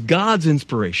 It was God's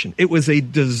inspiration. It was a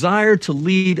desire to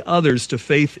lead others to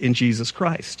faith in Jesus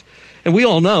Christ. And we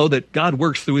all know that God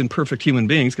works through imperfect human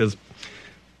beings because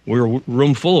we're a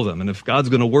room full of them. And if God's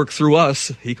going to work through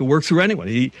us, he can work through anyone.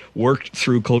 He worked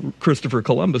through Christopher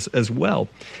Columbus as well.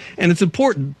 And it's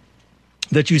important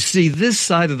that you see this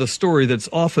side of the story that's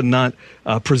often not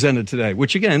presented today,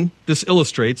 which again, this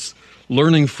illustrates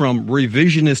learning from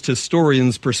revisionist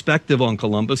historians' perspective on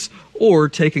Columbus or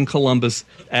taking Columbus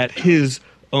at his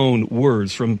own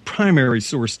words from primary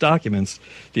source documents,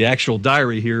 the actual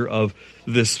diary here of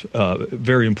this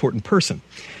very important person.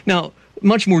 Now,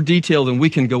 much more detail than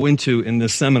we can go into in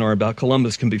this seminar about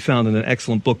Columbus can be found in an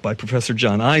excellent book by Professor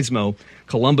John Eismo,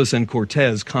 Columbus and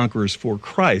Cortez, Conquerors for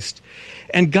Christ.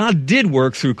 And God did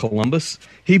work through Columbus.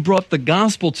 He brought the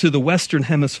gospel to the Western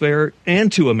Hemisphere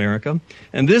and to America.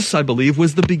 And this, I believe,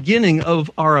 was the beginning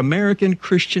of our American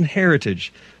Christian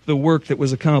heritage, the work that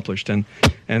was accomplished. And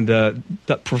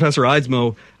Professor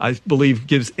Eismo, I believe,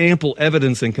 gives ample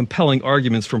evidence and compelling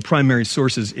arguments from primary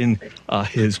sources in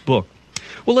his book.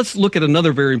 Well, let's look at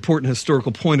another very important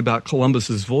historical point about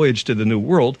Columbus's voyage to the New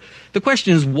World. The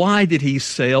question is, why did he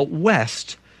sail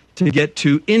west to get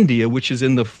to India, which is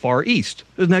in the Far East?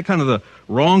 Isn't that kind of the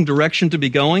wrong direction to be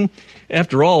going?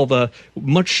 After all, the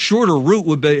much shorter route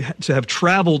would be to have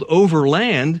traveled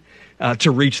overland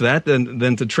to reach that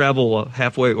than to travel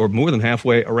halfway or more than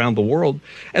halfway around the world.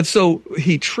 And so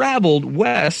he traveled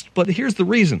west, but here's the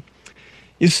reason.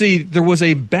 You see, there was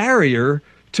a barrier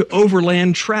to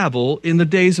overland travel in the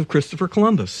days of Christopher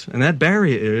Columbus, and that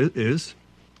barrier is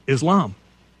Islam.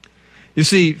 You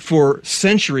see, for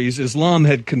centuries, Islam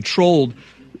had controlled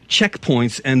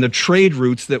checkpoints and the trade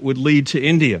routes that would lead to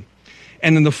India.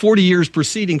 And in the 40 years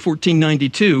preceding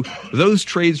 1492, those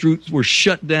trade routes were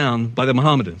shut down by the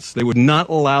Mohammedans. They would not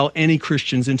allow any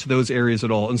Christians into those areas at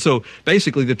all. And so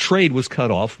basically the trade was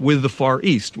cut off with the Far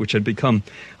East, which had become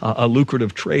a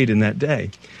lucrative trade in that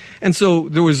day. And so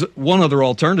there was one other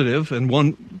alternative, and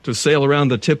one to sail around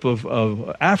the tip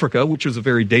of Africa, which was a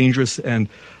very dangerous and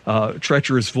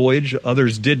treacherous voyage.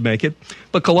 Others did make it.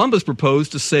 But Columbus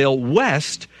proposed to sail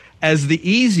west as the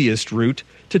easiest route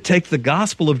to take the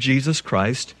gospel of Jesus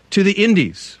Christ to the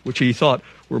Indies, which he thought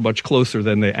were much closer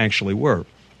than they actually were.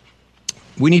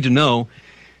 We need to know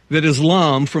that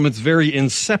Islam, from its very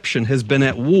inception, has been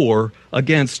at war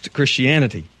against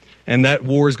Christianity. And that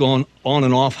war has gone on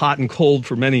and off, hot and cold,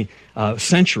 for many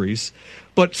centuries.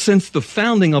 But since the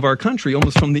founding of our country,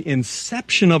 almost from the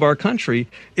inception of our country,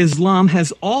 Islam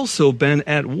has also been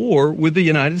at war with the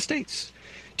United States.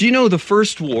 Do you know the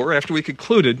first war, after we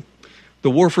concluded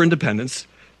the War for Independence,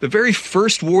 the very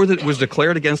first war that was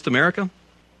declared against America?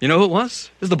 You know who it was?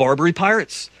 It was the Barbary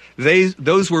Pirates.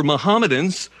 Those were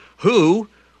Mohammedans who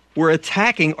were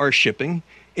attacking our shipping,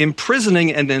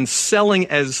 imprisoning and then selling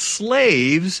as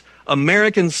slaves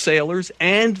American sailors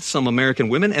and some American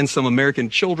women and some American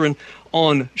children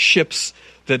on ships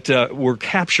that were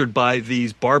captured by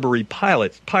these Barbary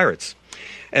pirates.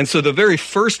 And so the very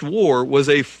first war was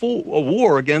a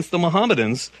war against the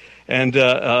Mohammedans, and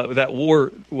that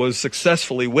war was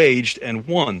successfully waged and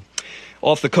won.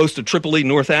 Off the coast of Tripoli,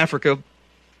 North Africa,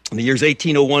 in the years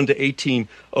 1801 to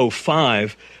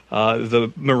 1805,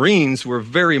 the Marines were a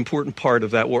very important part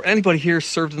of that war. Anybody here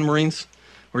served in the Marines?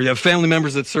 Or you have family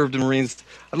members that served in the Marines?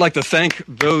 I'd like to thank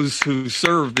those who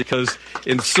served, because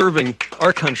in serving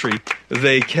our country,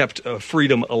 they kept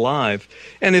freedom alive.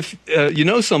 And if you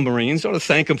know some Marines, you ought to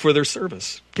thank them for their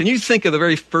service. Can you think of the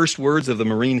very first words of the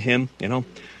Marine hymn? You know,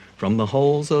 from the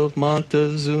halls of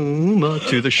Montezuma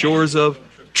to the shores of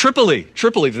Tripoli.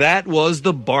 Tripoli, that was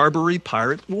the Barbary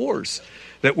pirate wars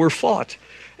that were fought.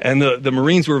 And the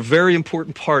Marines were a very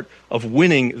important part of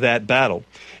winning that battle.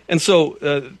 And so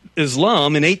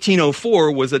Islam in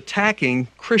 1804 was attacking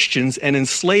Christians and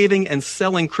enslaving and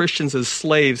selling Christians as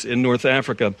slaves in North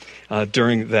Africa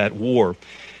during that war.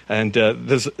 And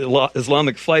this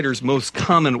Islamic fighters' most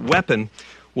common weapon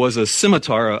was a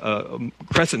scimitar, a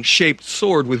crescent-shaped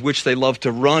sword with which they loved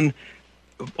to run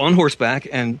on horseback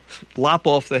and lop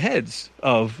off the heads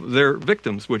of their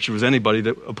victims, which was anybody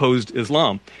that opposed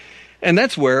Islam. And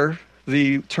that's where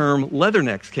the term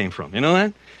leathernecks came from. You know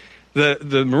that?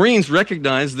 The Marines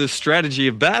recognized this strategy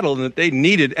of battle and that they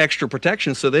needed extra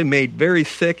protection, so they made very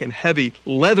thick and heavy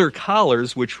leather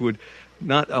collars, which would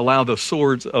not allow the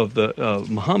swords of the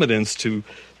Mohammedans to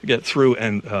get through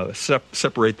and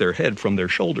separate their head from their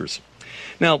shoulders.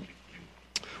 Now,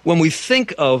 when we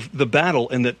think of the battle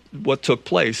and what took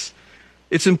place,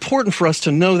 it's important for us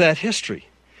to know that history,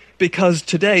 because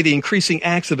today the increasing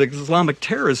acts of Islamic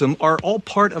terrorism are all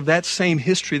part of that same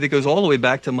history that goes all the way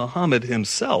back to Muhammad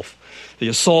himself. The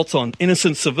assaults on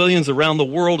innocent civilians around the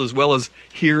world, as well as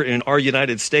here in our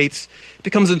United States, it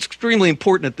becomes extremely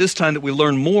important at this time that we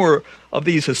learn more of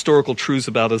these historical truths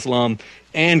about Islam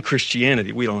and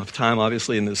Christianity. We don't have time,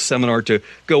 obviously, in this seminar to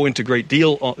go into great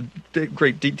detail on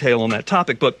that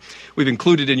topic, but we've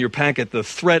included in your packet The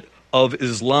Threat of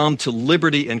Islam to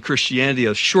Liberty and Christianity,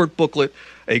 a short booklet,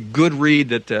 a good read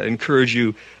that I encourage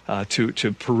you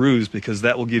to peruse, because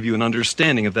that will give you an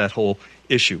understanding of that whole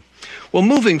issue. Well,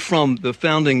 moving from the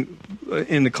founding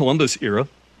in the Columbus era,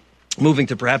 moving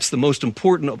to perhaps the most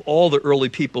important of all the early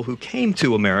people who came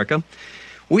to America,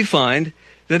 we find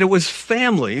that it was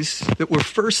families that were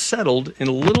first settled in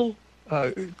a little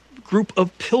group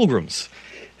of pilgrims.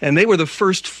 And they were the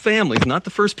first families, not the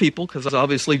first people, because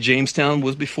obviously Jamestown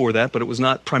was before that, but it was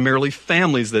not primarily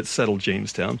families that settled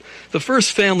Jamestown. The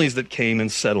first families that came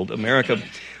and settled America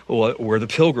were the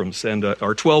Pilgrims. And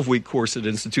our 12-week course at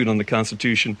Institute on the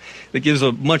Constitution that gives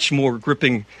a much more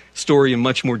gripping story and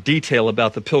much more detail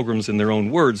about the Pilgrims in their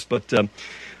own words. But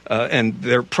and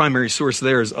their primary source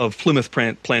there is of Plymouth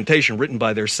Plantation, written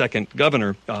by their second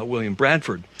governor, William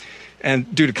Bradford.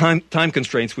 And due to time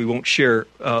constraints, we won't share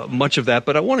much of that,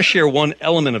 but I want to share one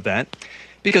element of that,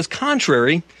 because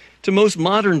contrary to most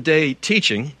modern-day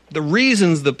teaching, the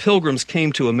reasons the Pilgrims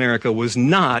came to America was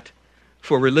not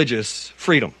for religious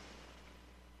freedom.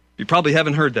 You probably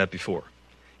haven't heard that before.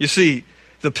 You see,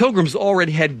 the Pilgrims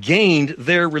already had gained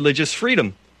their religious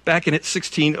freedom back in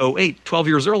 1608, 12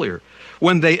 years earlier,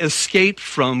 when they escaped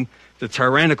from the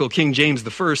tyrannical King James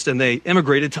I and they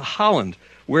immigrated to Holland,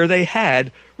 where they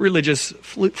had religious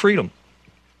freedom.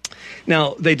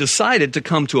 Now, they decided to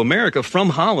come to America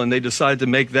from Holland. They decided to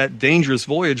make that dangerous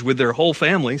voyage with their whole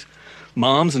families,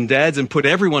 moms and dads, and put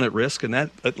everyone at risk. And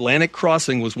that Atlantic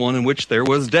crossing was one in which there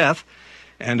was death.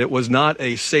 And it was not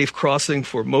a safe crossing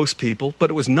for most people.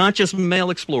 But it was not just male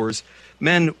explorers.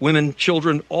 Men, women,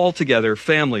 children, all together,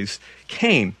 families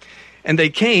came. And they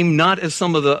came not as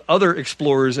some of the other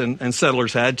explorers and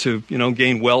settlers had to,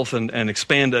 gain wealth and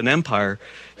expand an empire.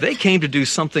 They came to do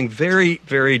something very,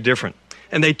 very different.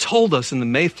 And they told us in the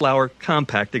Mayflower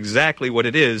Compact exactly what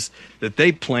it is that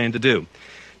they planned to do.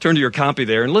 Turn to your copy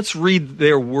there, and let's read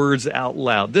their words out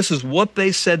loud. This is what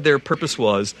they said their purpose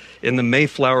was in the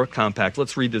Mayflower Compact.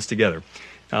 Let's read this together.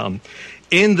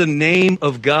 In the name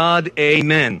of God,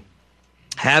 amen.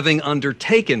 Having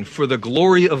undertaken for the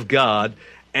glory of God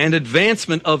and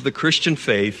advancement of the Christian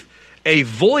faith, a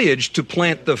voyage to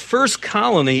plant the first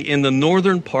colony in the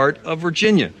northern part of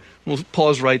Virginia. We'll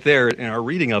pause right there in our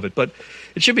reading of it. But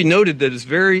it should be noted that it's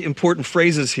very important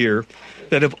phrases here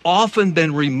that have often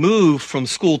been removed from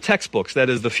school textbooks, that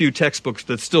is, the few textbooks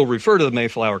that still refer to the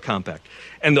Mayflower Compact.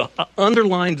 And the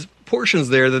underlined portions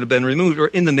there that have been removed are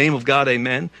in the name of God,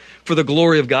 amen, for the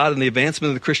glory of God and the advancement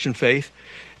of the Christian faith.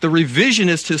 The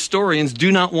revisionist historians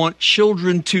do not want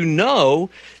children to know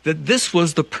that this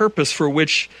was the purpose for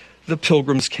which the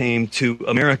Pilgrims came to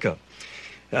America.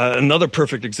 Another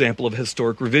perfect example of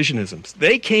historic revisionism.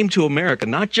 They came to America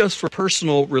not just for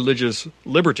personal religious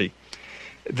liberty.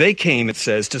 They came, it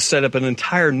says, to set up an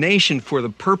entire nation for the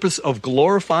purpose of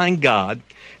glorifying God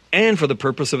and for the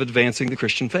purpose of advancing the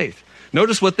Christian faith.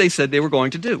 Notice what they said they were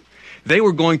going to do. They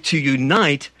were going to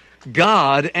unite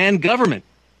God and government.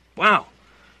 Wow.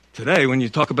 Today, when you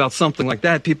talk about something like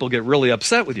that, people get really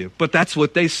upset with you. But that's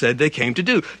what they said they came to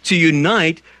do, to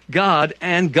unite God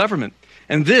and government.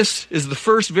 And this is the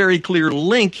first very clear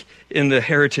link in the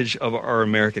heritage of our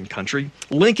American country,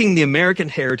 linking the American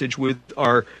heritage with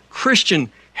our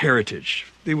Christian heritage.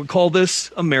 They would call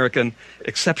this American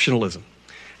exceptionalism.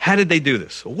 How did they do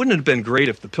this? Well, wouldn't it have been great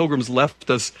if the Pilgrims left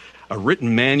us a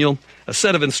written manual, a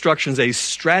set of instructions, a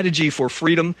strategy for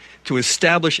freedom to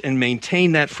establish and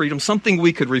maintain that freedom, something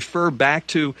we could refer back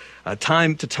to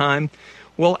time to time?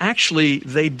 Well, actually,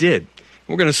 they did.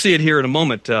 We're going to see it here in a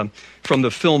moment from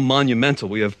the film Monumental.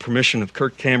 We have permission of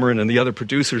Kirk Cameron and the other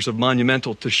producers of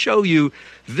Monumental to show you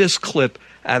this clip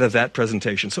out of that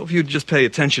presentation. So if you'd just pay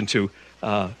attention to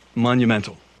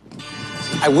Monumental.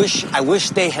 I wish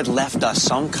they had left us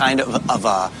some kind of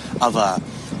a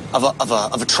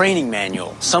training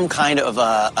manual, some kind of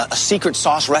a secret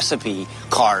sauce recipe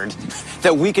card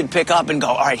that we could pick up and go,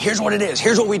 all right, here's what it is.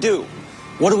 Here's what we do.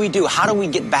 What do we do? How do we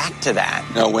get back to that?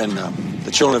 Now, when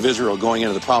the children of Israel going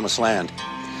into the promised land,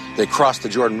 they crossed the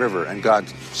Jordan River, and God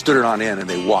stood it on end, and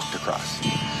they walked across.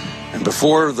 And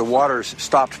before the waters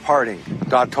stopped parting,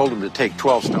 God told them to take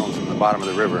 12 stones from the bottom of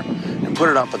the river and put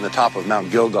it up on the top of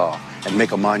Mount Gilgal and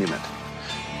make a monument.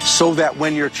 So that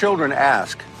when your children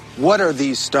ask, what are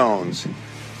these stones?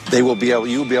 You'll be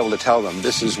able to tell them,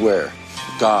 this is where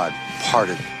God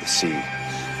parted the sea.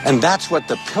 And that's what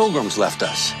the Pilgrims left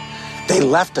us. They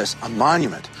left us a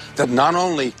monument that not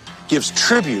only gives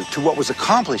tribute to what was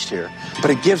accomplished here, but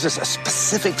it gives us a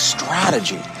specific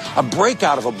strategy, a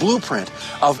breakout of a blueprint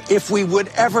of if we would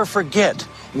ever forget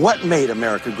what made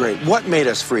America great, what made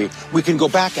us free, we can go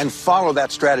back and follow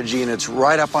that strategy, and it's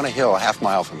right up on a hill a half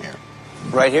mile from here.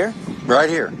 Right here? Right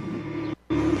here.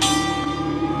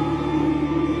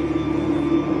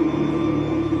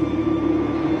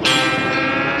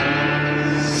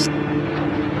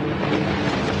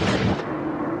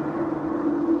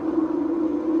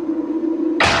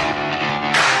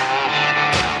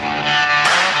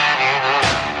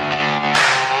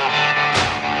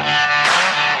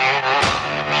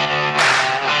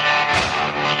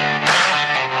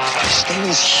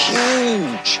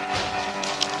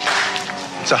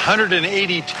 It's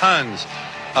 180 tons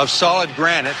of solid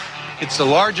granite. It's the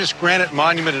largest granite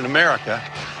monument in America,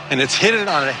 and it's hidden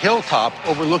on a hilltop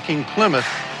overlooking Plymouth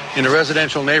in a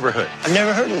residential neighborhood. I've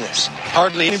never heard of this.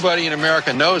 Hardly anybody in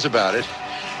America knows about it,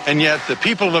 and yet the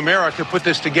people of America put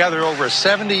this together over a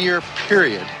 70-year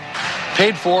period,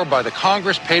 paid for by the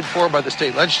Congress, paid for by the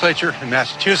state legislature in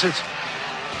Massachusetts,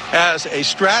 as a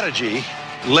strategy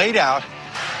laid out.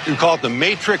 We call it the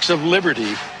Matrix of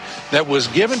Liberty, that was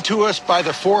given to us by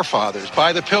the forefathers,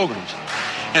 by the Pilgrims.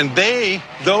 And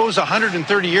those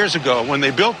 130 years ago, when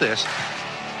they built this,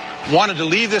 wanted to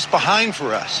leave this behind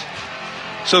for us,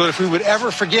 so that if we would ever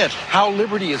forget how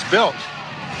liberty is built,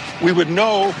 we would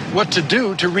know what to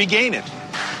do to regain it.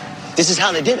 This is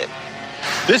how they did it.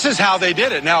 This is how they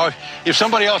did it. Now, if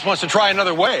somebody else wants to try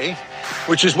another way,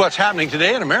 which is what's happening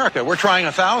today in America, we're trying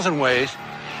 1,000 ways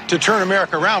to turn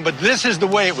America around, but this is the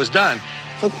way it was done.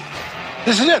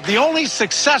 This is it. The only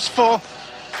successful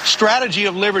strategy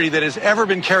of liberty that has ever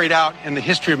been carried out in the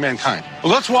history of mankind.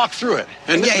 Well, let's walk through it.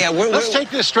 And let's take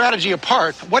this strategy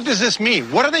apart. What does this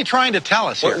mean? What are they trying to tell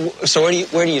us here? So where do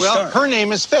you start? Well, her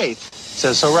name is Faith. It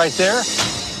says so right there.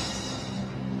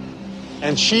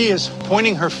 And she is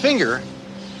pointing her finger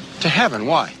to heaven.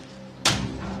 Why?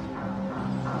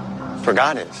 For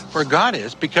God is. For God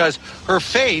is, because her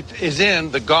faith is in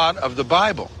the God of the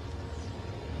Bible,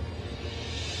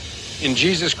 in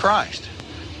Jesus Christ.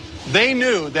 They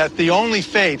knew that the only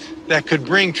faith that could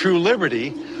bring true liberty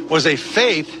was a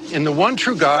faith in the one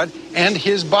true God and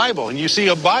his Bible. And you see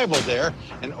a Bible there,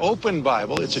 an open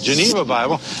Bible. It's a Geneva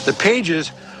Bible. The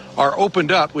pages are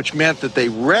opened up, which meant that they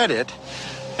read it.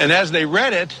 And as they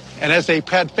read it, and as they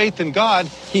had faith in God,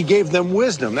 he gave them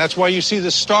wisdom. That's why you see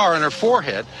the star on her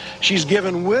forehead. She's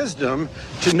given wisdom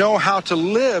to know how to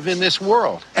live in this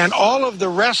world. And all of the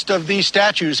rest of these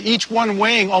statues, each one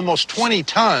weighing almost 20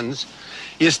 tons,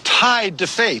 is tied to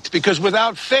faith, because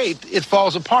without faith, it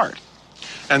falls apart.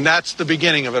 And that's the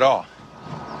beginning of it all.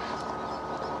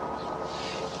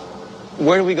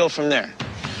 Where do we go from there?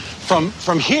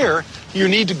 From here, you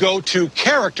need to go to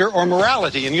character or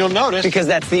morality. And you'll notice... Because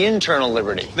that's the internal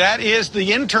liberty. That is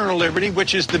the internal liberty,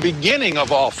 which is the beginning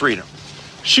of all freedom.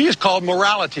 She is called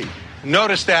morality.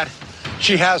 Notice that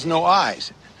she has no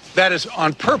eyes. That is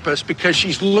on purpose because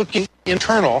she's looking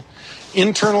internal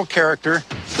character,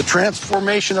 the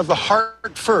transformation of the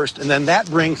heart first, and then that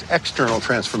brings external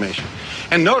transformation.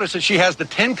 And notice that she has the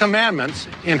 10 Commandments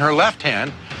in her left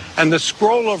hand and the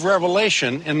scroll of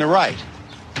Revelation in the right.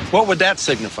 What would that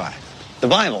signify? The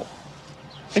Bible.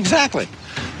 Exactly.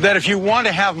 That if you want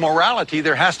to have morality,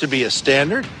 there has to be a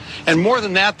standard, and more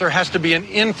than that, there has to be an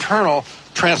internal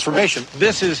transformation.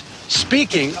 This is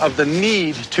speaking of the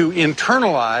need to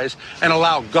internalize and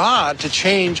allow God to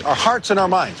change our hearts and our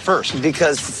minds first.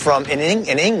 Because in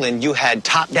England, you had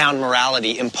top-down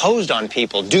morality imposed on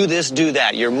people. Do this, do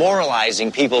that. You're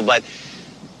moralizing people, but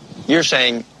you're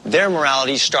saying their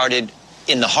morality started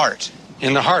in the heart.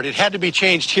 In the heart. It had to be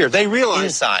changed here. They realized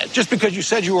inside. Just because you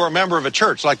said you were a member of a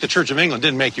church like the Church of England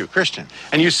didn't make you a Christian.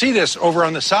 And you see this over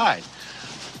on the side.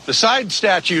 The side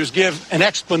statues give an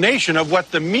explanation of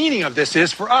what the meaning of this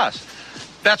is for us.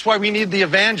 That's why we need the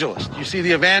evangelist. You see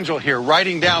the evangel here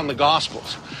writing down the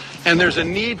Gospels. And there's a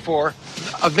need for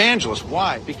evangelists.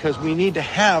 Why? Because we need to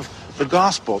have the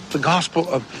gospel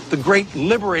of the great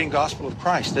liberating gospel of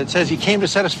Christ that says he came to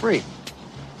set us free.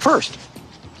 First.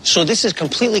 So this is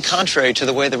completely contrary to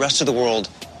the way the rest of the world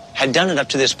had done it up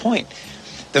to this point.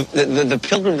 The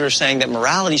pilgrims are saying that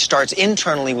morality starts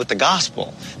internally with the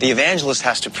gospel. The evangelist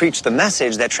has to preach the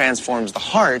message that transforms the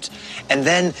heart, and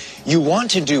then you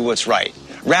want to do what's right,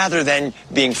 rather than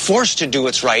being forced to do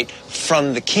what's right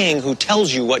from the king who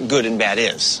tells you what good and bad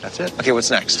is. That's it. Okay,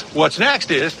 what's next? What's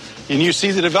next is, and you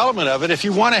see the development of it, if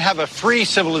you want to have a free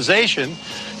civilization,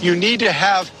 you need to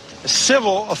have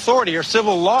civil authority or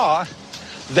civil law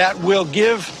that will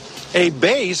give a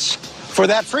base for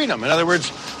that freedom. In other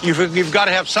words, you've got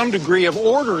to have some degree of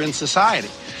order in society.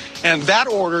 And that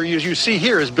order, as you see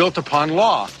here, is built upon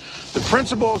law. The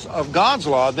principles of God's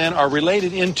law then are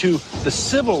related into the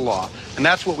civil law. And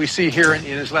that's what we see here in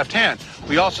his left hand.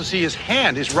 We also see his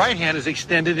right hand is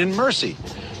extended in mercy.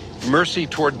 Mercy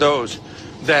toward those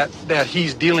that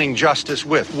he's dealing justice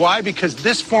with. Why? Because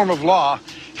this form of law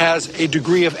has a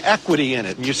degree of equity in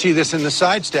it. And you see this in the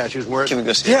side statues where... Can we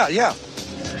go see? Yeah.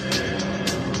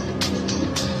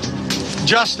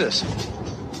 Justice.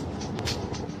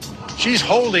 She's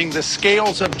holding the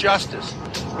scales of justice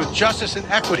with justice and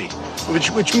equity,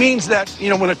 which means that,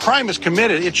 when a crime is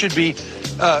committed, it should be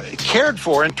cared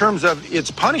for in terms of its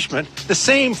punishment, the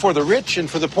same for the rich and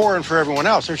for the poor and for everyone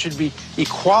else. There should be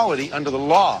equality under the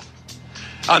law.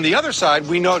 On the other side,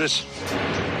 we notice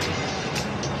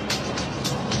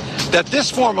that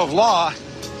this form of law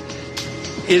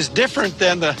is different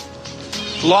than the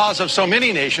laws of so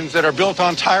many nations that are built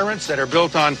on tyrants, that are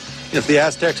built on, if the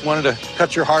Aztecs wanted to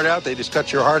cut your heart out, they just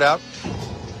cut your heart out.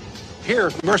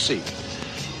 Here, mercy.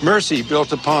 Mercy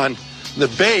built upon the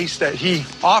base that he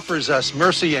offers us,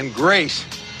 mercy and grace,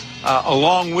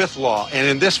 along with law. And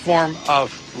in this form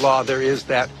of law, there is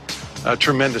that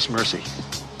tremendous mercy.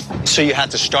 So you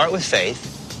have to start with faith.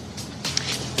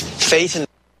 Faith in...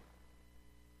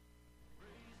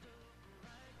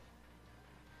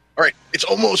 All right, it's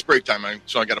almost break time,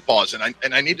 so I got to pause, and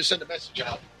I need to send a message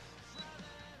out.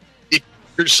 If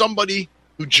there's somebody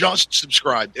who just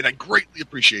subscribed, and I greatly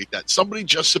appreciate that. Somebody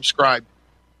just subscribed,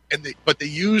 but they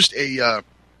used an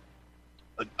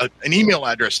email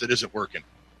address that isn't working.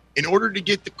 In order to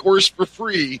get the course for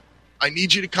free, I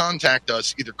need you to contact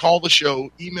us. Either call the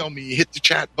show, email me, hit the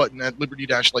chat button at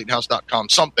liberty-lighthouse.com,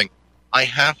 something. I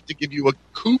have to give you a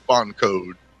coupon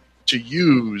code to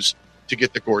use to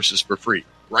get the courses for free.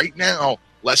 Right now,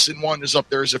 lesson 1 is up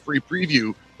there as a free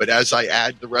preview, but as I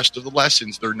add the rest of the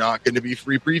lessons, they're not going to be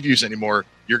free previews anymore.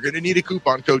 You're going to need a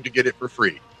coupon code to get it for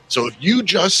free. So if you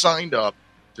just signed up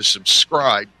to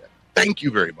subscribe, thank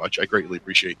you very much. I greatly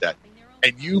appreciate that.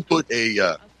 And you put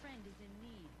a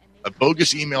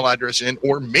bogus email address in,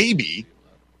 or maybe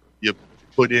you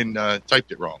put in,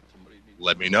 typed it wrong.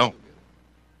 Let me know.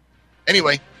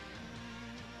 Anyway,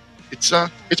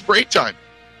 it's break time.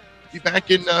 Be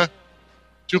back in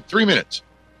 3 minutes.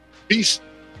 Peace.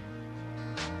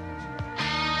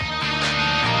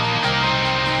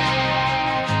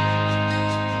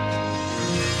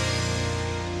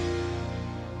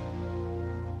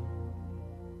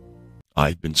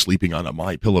 I've been sleeping on a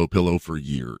MyPillow pillow for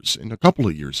years, and a couple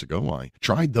of years ago, I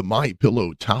tried the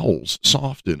MyPillow towels,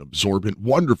 soft and absorbent,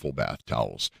 wonderful bath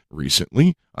towels.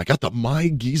 Recently, I got the My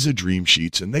Giza Dream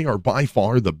Sheets, and they are by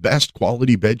far the best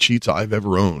quality bed sheets I've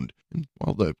ever owned. And,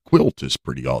 well, the quilt is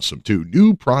pretty awesome, too.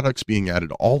 New products being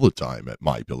added all the time at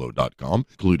MyPillow.com,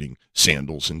 including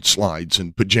sandals and slides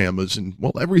and pajamas and,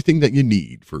 well, everything that you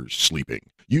need for sleeping.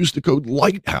 Use the code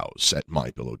LIGHTHOUSE at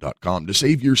MyPillow.com to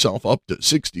save yourself up to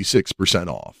 66%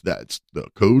 off. That's the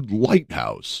code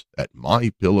LIGHTHOUSE at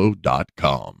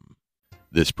MyPillow.com.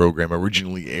 This program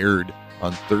originally aired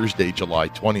on Thursday, July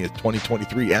 20th,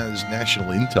 2023 as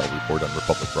National Intel Report on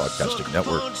Republic Broadcasting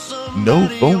Network. No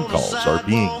phone calls are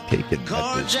being taken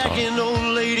at this time.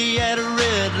 Old lady at a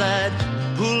red light,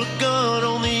 pull a gun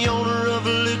on the owner of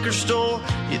a liquor store.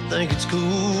 You think it's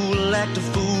cool, act a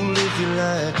fool if you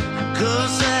like.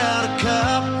 Cuss out a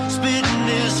cop, spit in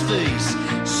his face,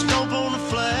 stomp on the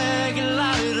flag and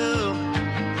light it up.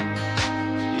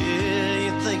 Yeah,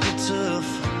 you think you're tough.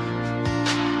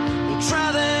 Well,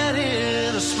 try that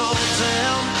in a small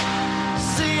town.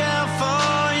 See how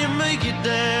far you make it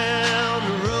down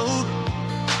the road.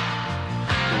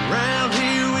 Around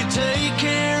here we take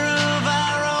care of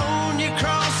our own. You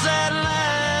cross that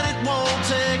line, it won't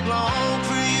take long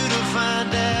for you to find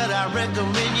out. I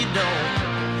recommend you don't.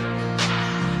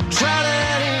 Try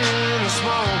that in a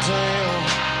small town.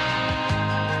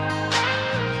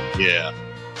 Yeah.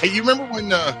 Hey, you remember when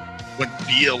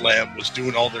BLM was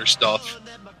doing all their stuff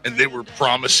and they were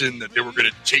promising that they were going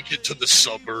to take it to the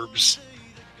suburbs?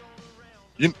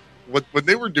 When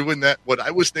they were doing that, what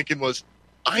I was thinking was,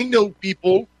 I know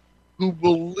people who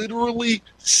will literally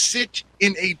sit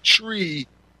in a tree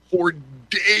for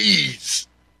days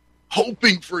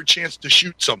hoping for a chance to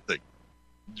shoot something.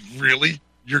 Really?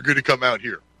 You're going to come out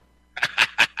here?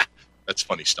 That's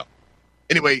funny stuff.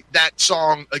 Anyway, that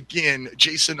song, again,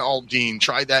 Jason Aldean,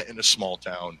 Try That in a Small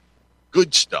Town.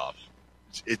 Good stuff.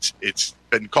 It's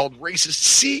been called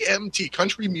racist. CMT,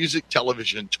 Country Music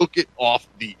Television, took it off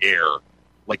the air.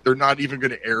 Like, they're not even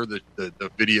going to air the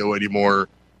video anymore.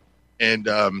 And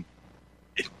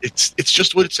it's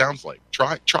just what it sounds like.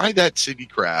 Try that city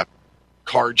crap,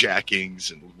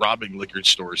 carjackings and robbing liquor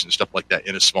stores and stuff like that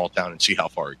in a small town and see how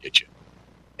far it gets you.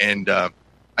 And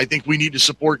I think we need to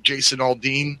support Jason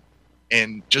Aldean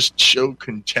and just show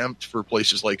contempt for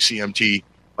places like CMT,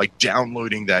 like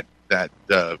downloading that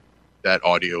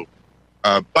audio.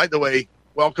 By the way,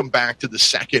 welcome back to the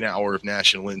second hour of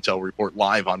National Intel Report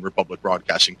live on Republic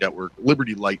Broadcasting Network,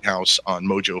 Liberty Lighthouse on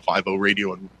Mojo 50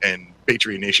 Radio and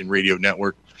Patriot Nation Radio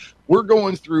Network. We're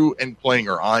going through and playing,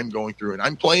 or I'm going through, and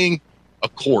I'm playing a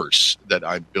course that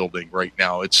I'm building right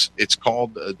now. It's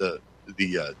called the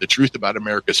Truth About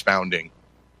America's Founding,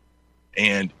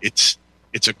 and it's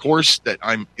a course that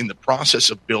I'm in the process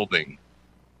of building,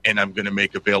 and I'm going to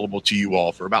make available to you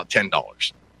all for about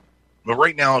 $10. But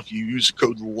right now, if you use the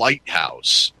code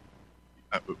Lighthouse,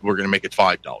 we're going to make it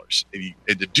 $5. And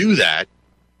to do that,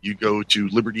 you go to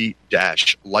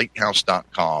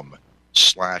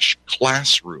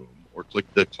liberty-lighthouse.com/classroom or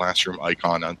click the classroom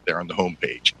icon on there on the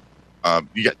homepage.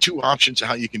 You got two options of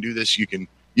how you can do this. You can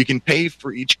pay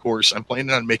for each course. I'm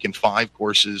planning on making 5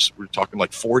 courses. We're talking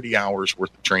like 40 hours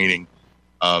worth of training.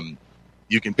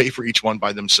 You can pay for each one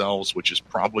by themselves, which is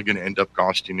probably going to end up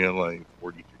costing you like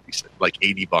 40, 50, like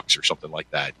 $80 or something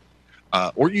like that.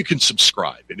 Or you can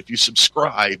subscribe. And if you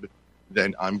subscribe,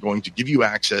 then I'm going to give you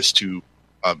access to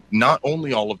not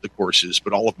only all of the courses,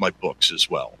 but all of my books as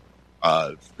well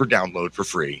for download for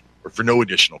free or for no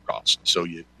additional cost. So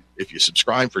if you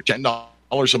subscribe for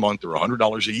 $10 a month or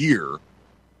 $100 a year,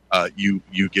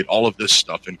 you get all of this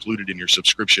stuff included in your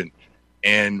subscription.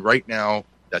 And right now,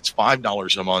 that's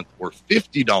 $5 a month or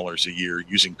 $50 a year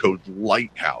using code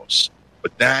Lighthouse.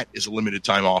 But that is a limited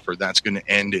time offer. That's going to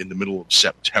end in the middle of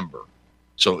September.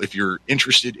 So if you're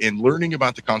interested in learning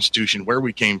about the Constitution, where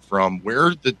we came from,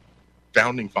 where the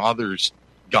founding fathers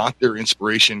got their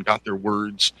inspiration, got their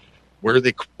words, what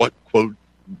they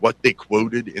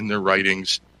quoted in their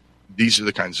writings, these are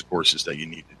the kinds of courses that you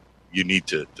need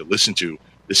to listen to.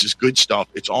 This is good stuff.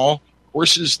 It's all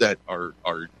courses that are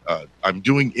I'm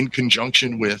doing in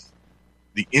conjunction with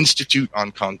the Institute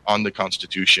on the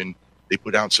Constitution. They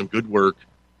put out some good work.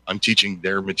 I'm teaching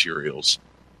their materials.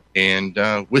 And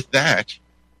with that,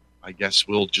 I guess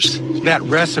we'll just... That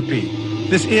recipe,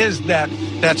 this is that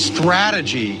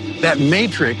strategy, that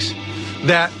matrix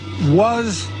that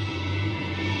was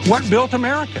what built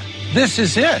America. This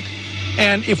is it.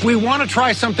 And if we want to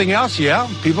try something else, yeah,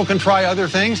 people can try other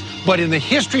things. But in the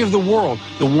history of the world,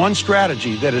 the one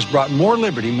strategy that has brought more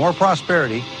liberty, more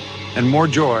prosperity, and more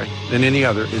joy than any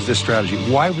other is this strategy.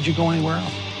 Why would you go anywhere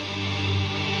else?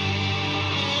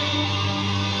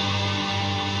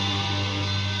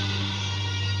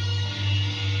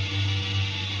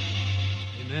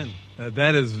 Amen.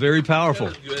 That is very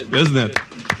powerful, isn't it?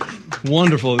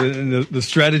 Wonderful. And the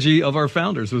strategy of our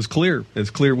founders was clear. It's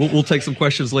clear. We'll take some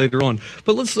questions later on.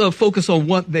 But let's focus on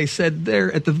what they said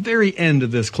there at the very end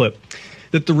of this clip.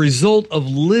 That the result of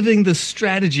living the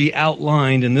strategy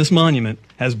outlined in this monument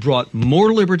has brought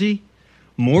more liberty,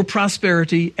 more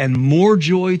prosperity, and more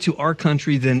joy to our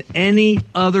country than any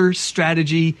other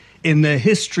strategy in the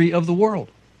history of the world.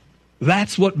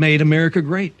 That's what made America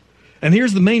great. And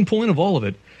here's the main point of all of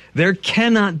it. There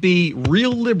cannot be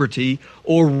real liberty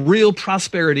or real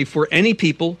prosperity for any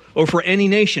people or for any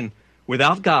nation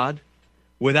without God,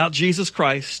 without Jesus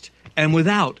Christ, and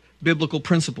without biblical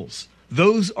principles.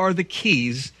 Those are the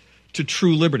keys to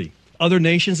true liberty. Other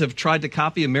nations have tried to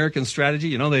copy American strategy.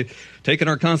 You know, they've taken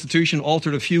our Constitution,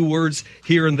 altered a few words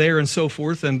here and there and so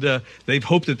forth, and they've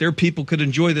hoped that their people could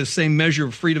enjoy the same measure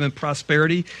of freedom and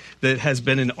prosperity that has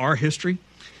been in our history.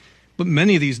 But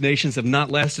many of these nations have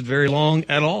not lasted very long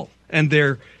at all, and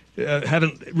they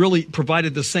haven't really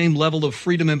provided the same level of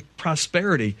freedom and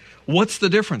prosperity. What's the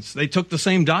difference? They took the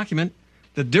same document.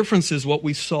 The difference is what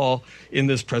we saw in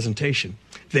this presentation.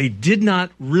 They did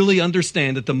not really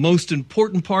understand that the most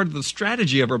important part of the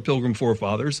strategy of our Pilgrim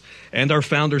forefathers and our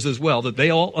founders as well, that they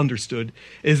all understood,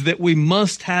 is that we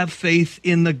must have faith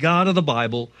in the God of the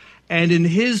Bible and in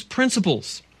His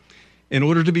principles in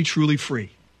order to be truly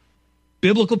free.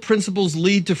 Biblical principles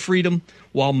lead to freedom,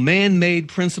 while man-made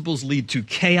principles lead to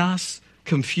chaos,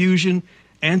 confusion,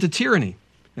 and to tyranny.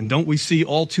 And don't we see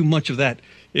all too much of that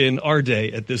in our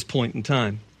day at this point in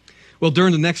time? Well,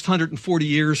 during the next 140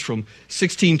 years, from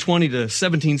 1620 to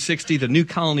 1760, the new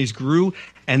colonies grew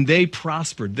and they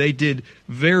prospered. They did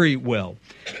very well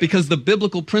because the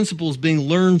biblical principles being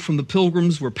learned from the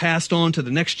Pilgrims were passed on to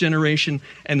the next generation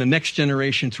and the next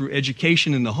generation through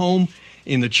education in the home,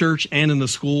 in the church, and in the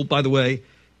school. By the way,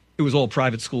 it was all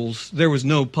private schools. There was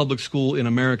no public school in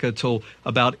America till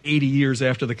about 80 years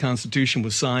after the Constitution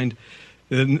was signed.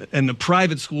 And the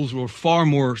private schools were far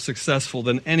more successful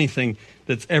than anything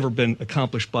that's ever been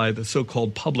accomplished by the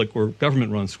so-called public or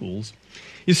government-run schools.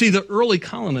 You see, the early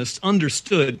colonists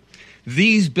understood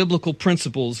these biblical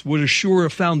principles would assure a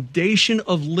foundation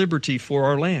of liberty for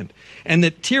our land, and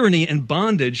that tyranny and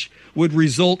bondage would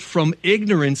result from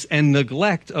ignorance and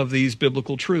neglect of these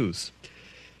biblical truths.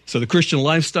 So the Christian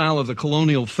lifestyle of the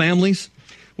colonial families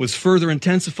was further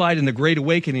intensified in the Great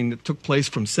Awakening that took place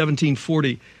from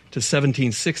 1740 to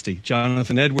 1760.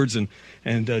 Jonathan Edwards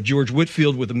and George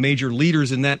Whitefield were the major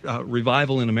leaders in that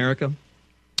revival in America.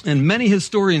 And many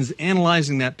historians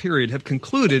analyzing that period have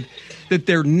concluded that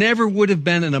there never would have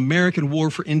been an American war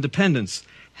for independence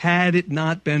had it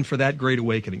not been for that Great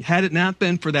Awakening, had it not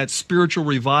been for that spiritual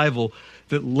revival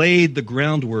that laid the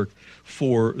groundwork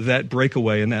for that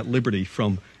breakaway and that liberty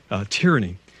from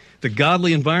tyranny. The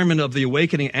godly environment of the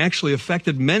awakening actually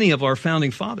affected many of our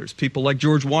founding fathers, people like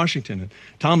George Washington and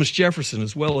Thomas Jefferson,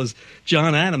 as well as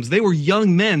John Adams. They were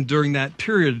young men during that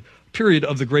period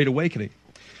of the Great Awakening.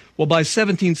 Well, by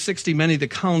 1760, many of the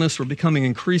colonists were becoming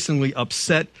increasingly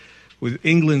upset with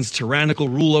England's tyrannical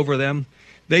rule over them.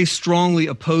 They strongly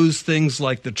opposed things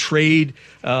like the trade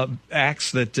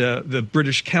acts that the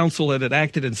British Council had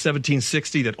enacted in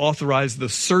 1760 that authorized the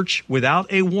search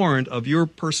without a warrant of your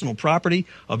personal property,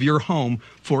 of your home,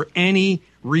 for any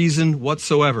reason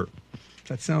whatsoever. Does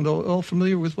that sound all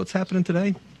familiar with what's happening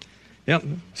today? Yep,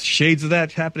 shades of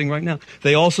that happening right now.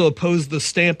 They also opposed the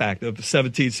Stamp Act of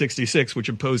 1766, which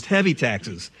imposed heavy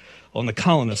taxes on the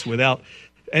colonists without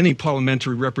any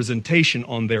parliamentary representation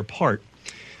on their part.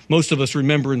 Most of us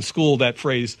remember in school that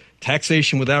phrase,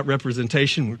 taxation without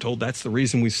representation. We're told that's the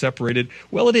reason we separated.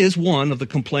 Well, it is one of the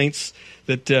complaints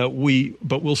that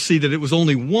but we'll see that it was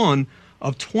only one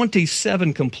of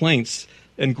 27 complaints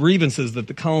and grievances that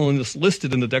the colonists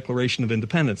listed in the Declaration of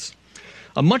Independence.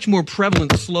 A much more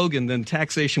prevalent slogan than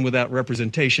taxation without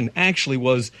representation actually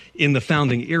was in the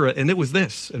founding era, and it was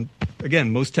this. And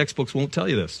again, most textbooks won't tell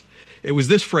you this. It was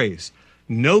this phrase,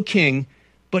 no king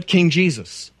but King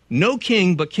Jesus. No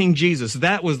king but King Jesus.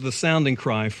 That was the sounding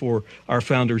cry for our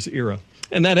founders' era.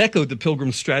 And that echoed the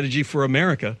Pilgrim strategy for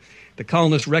America. The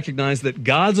colonists recognized that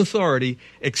God's authority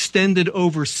extended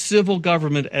over civil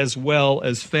government as well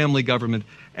as family government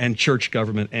and church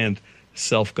government and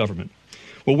self-government.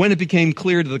 Well, when it became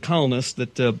clear to the colonists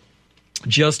that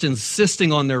just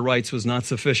insisting on their rights was not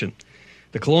sufficient,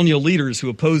 the colonial leaders who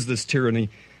opposed this tyranny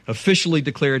officially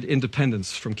declared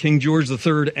independence from King George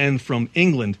III and from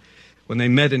England when they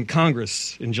met in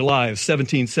Congress in July of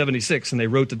 1776 and they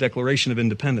wrote the Declaration of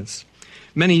Independence.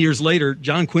 Many years later,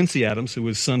 John Quincy Adams, who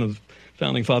was son of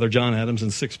founding father John Adams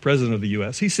and sixth president of the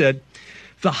U.S., he said,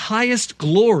 "The highest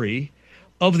glory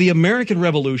of the American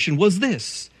Revolution was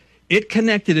this. It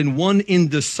connected in one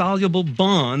indissoluble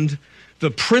bond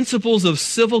the principles of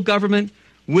civil government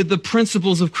with the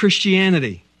principles of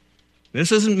Christianity.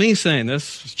 This isn't me saying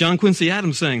this. It's John Quincy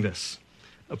Adams saying this.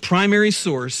 A primary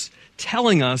source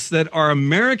telling us that our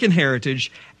American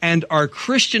heritage and our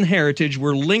Christian heritage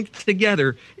were linked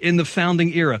together in the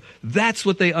founding era. That's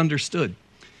what they understood.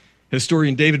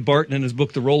 Historian David Barton, in his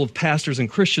book, The Role of Pastors and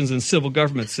Christians in Civil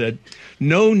Government, said,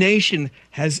 "No nation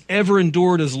has ever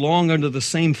endured as long under the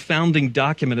same founding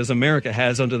document as America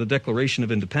has under the Declaration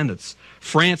of Independence.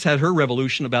 France had her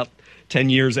revolution about 10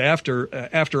 years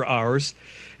after ours,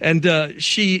 and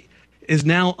she is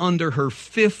now under her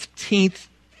 15th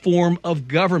form of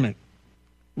government.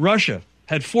 Russia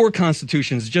had 4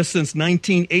 constitutions just since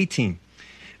 1918.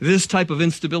 This type of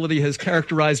instability has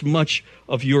characterized much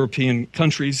of European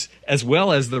countries as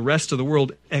well as the rest of the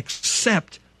world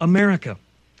except America."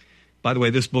 By the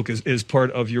way, this book is part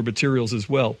of your materials as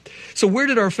well. So where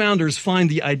did our founders find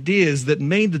the ideas that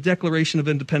made the Declaration of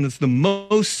Independence the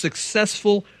most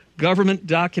successful government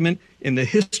document in the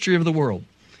history of the world?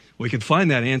 We could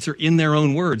find that answer in their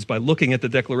own words by looking at the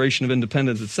Declaration of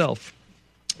Independence itself.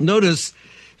 Notice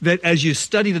that as you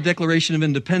study the Declaration of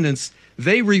Independence,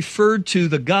 they referred to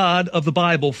the God of the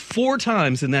Bible 4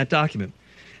 times in that document.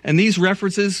 And these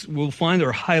references we'll find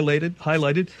are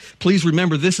highlighted. Please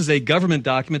remember, this is a government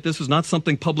document. This was not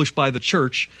something published by the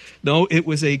church. No, it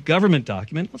was a government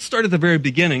document. Let's start at the very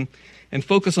beginning and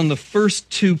focus on the first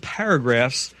 2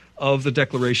 paragraphs of the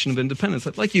Declaration of Independence.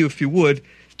 I'd like you, if you would,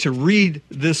 to read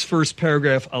this first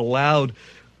paragraph aloud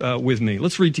with me.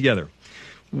 Let's read together.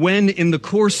 "When in the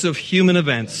course of human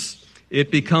events it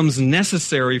becomes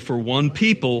necessary for one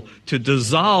people to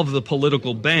dissolve the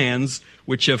political bands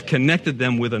which have connected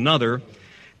them with another,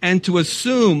 and to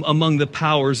assume among the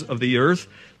powers of the earth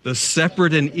the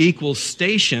separate and equal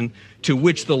station to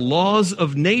which the laws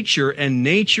of nature and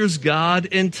nature's God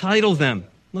entitle them."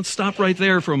 Let's stop right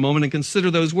there for a moment and consider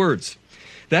those words.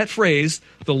 That phrase,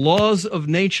 the laws of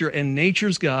nature and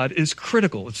nature's God, is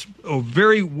critical. It's a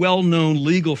very well-known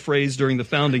legal phrase during the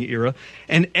founding era,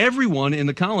 and everyone in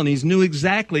the colonies knew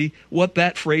exactly what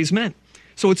that phrase meant.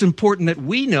 So it's important that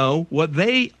we know what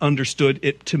they understood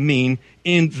it to mean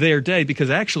in their day, because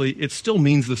actually it still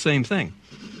means the same thing.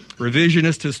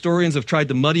 Revisionist historians have tried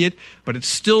to muddy it, but it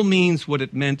still means what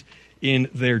it meant in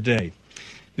their day.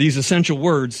 These essential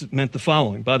words meant the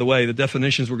following. By the way, the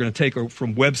definitions we're going to take are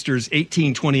from Webster's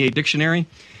 1828 dictionary.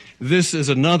 This is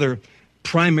another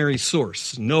primary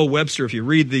source. Noah Webster, if you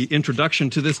read the introduction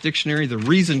to this dictionary, the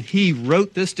reason he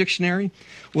wrote this dictionary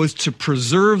was to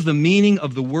preserve the meaning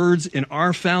of the words in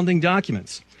our founding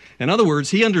documents. In other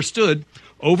words, he understood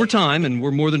over time, and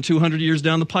we're more than 200 years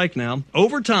down the pike now,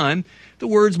 over time, the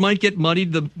words might get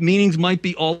muddied, the meanings might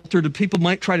be altered, and people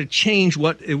might try to change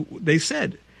what they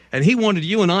said. And he wanted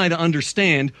you and I to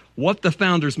understand what the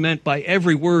founders meant by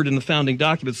every word in the founding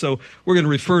document. So we're going to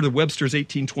refer to Webster's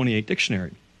 1828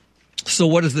 dictionary. So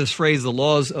what does this phrase, the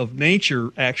laws of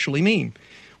nature, actually mean?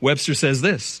 Webster says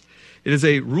this: "It is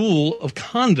a rule of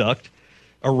conduct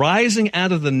arising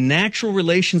out of the natural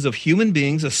relations of human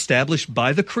beings established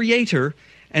by the Creator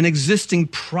and existing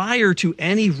prior to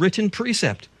any written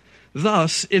precept.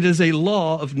 Thus, it is a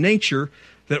law of nature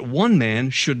that one man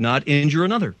should not injure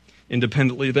another,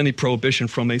 independently of any prohibition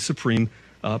from a supreme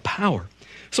power."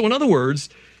 So in other words,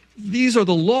 these are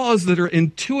the laws that are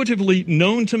intuitively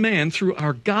known to man through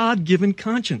our God-given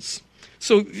conscience.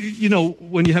 So, you know,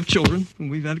 when you have children,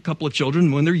 and we've had a couple of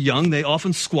children, when they're young, they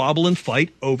often squabble and fight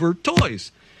over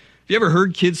toys. Have you ever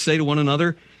heard kids say to one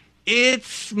another,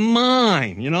 "It's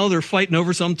mine"? You know, they're fighting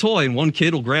over some toy, and one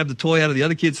kid will grab the toy out of the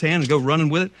other kid's hand and go running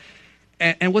with it.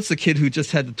 And what's the kid who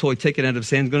just had the toy taken out of his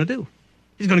hand going to do?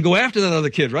 He's going to go after that other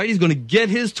kid, right? He's going to get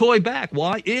his toy back.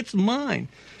 Why? It's mine.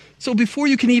 So before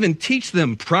you can even teach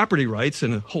them property rights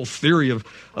and a whole theory of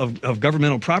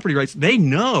governmental property rights, they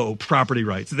know property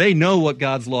rights. They know what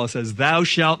God's law says. Thou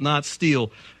shalt not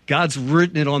steal. God's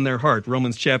written it on their heart.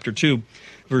 Romans chapter 2,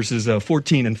 verses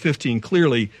 14 and 15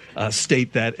 clearly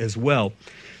state that as well.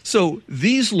 So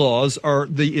these laws are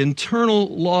the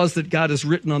internal laws that God has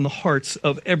written on the hearts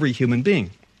of every human being.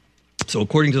 So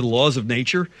according to the laws of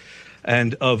nature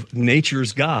and of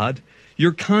nature's God,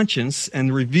 your conscience and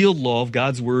the revealed law of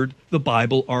God's word, the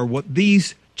Bible, are what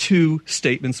these 2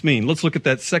 statements mean. Let's look at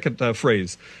that second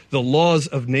phrase, the laws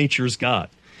of nature's God.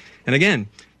 And again,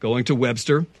 going to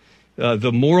Webster,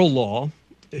 the moral law,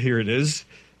 here it is,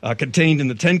 contained in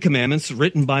the 10 Commandments,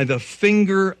 written by the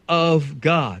finger of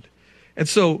God. And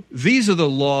so these are the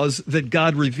laws that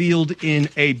God revealed in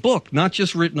a book, not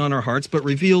just written on our hearts, but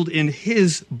revealed in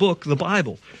his book, the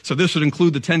Bible. So this would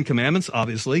include the 10 Commandments,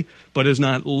 obviously, but is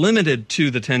not limited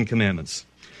to the 10 Commandments.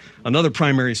 Another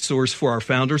primary source for our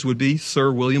founders would be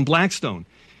Sir William Blackstone.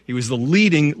 He was the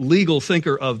leading legal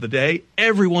thinker of the day.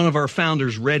 Every one of our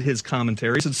founders read his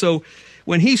commentaries. And so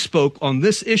when he spoke on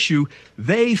this issue,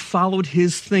 they followed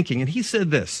his thinking. And he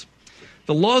said this: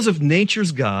 the laws of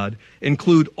nature's God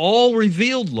include all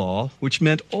revealed law, which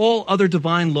meant all other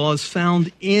divine laws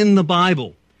found in the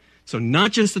Bible. So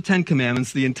not just the Ten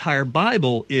Commandments, the entire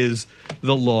Bible is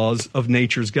the laws of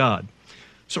nature's God.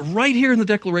 So right here in the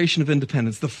Declaration of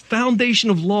Independence, the foundation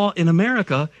of law in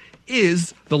America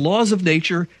is the laws of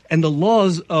nature and the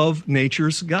laws of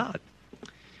nature's God.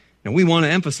 Now, we want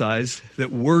to emphasize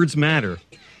that words matter,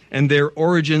 and their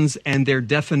origins and their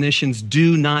definitions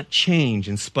do not change,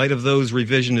 in spite of those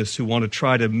revisionists who want to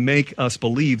try to make us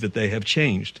believe that they have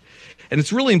changed. And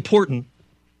it's really important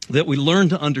that we learn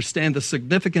to understand the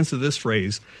significance of this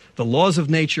phrase, the laws of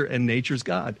nature and nature's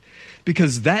God,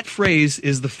 because that phrase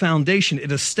is the foundation.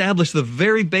 It established the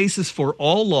very basis for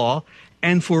all law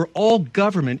and for all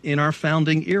government in our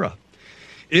founding era.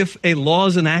 If a law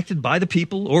is enacted by the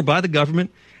people or by the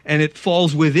government, and it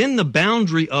falls within the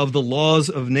boundary of the laws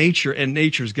of nature and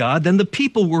nature's God, then the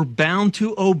people were bound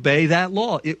to obey that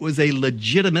law. It was a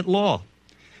legitimate law.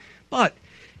 But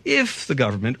if the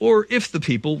government or if the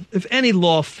people, if any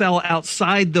law fell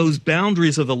outside those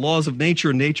boundaries of the laws of nature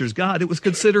and nature's God, it was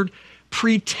considered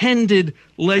pretended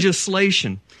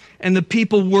legislation. And the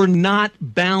people were not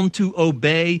bound to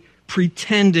obey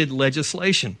pretended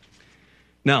legislation.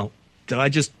 Now, did I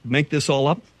just make this all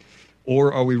up?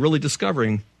 Or are we really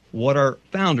discovering what our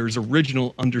founders'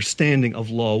 original understanding of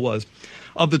law was?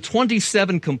 Of the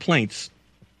 27 complaints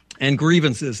and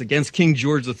grievances against King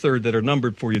George III that are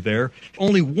numbered for you there,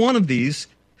 only one of these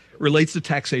relates to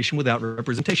taxation without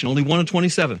representation, only one of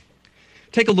 27.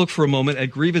 Take a look for a moment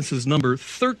at grievances number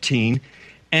 13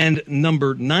 and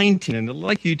number 19. And I'd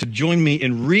like you to join me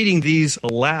in reading these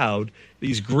aloud,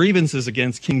 these grievances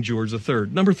against King George III.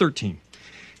 Number 13.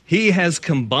 He has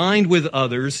combined with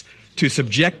others to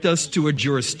subject us to a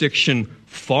jurisdiction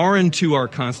foreign to our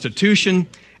Constitution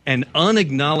and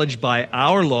unacknowledged by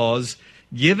our laws,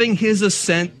 giving his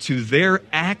assent to their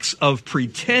acts of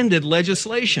pretended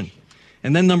legislation.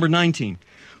 And then number 19,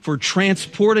 for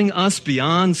transporting us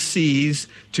beyond seas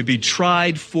to be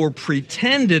tried for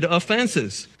pretended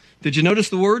offenses. Did you notice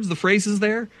the words, the phrases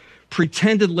there?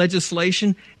 Pretended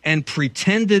legislation and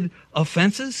pretended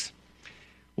offenses?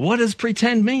 What does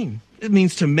pretend mean? It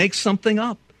means to make something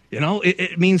up.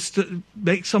 It means to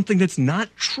make something that's not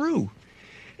true.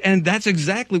 And that's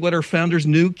exactly what our founders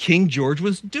knew King George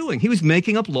was doing. He was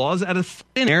making up laws out of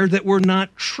thin air that were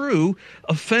not true,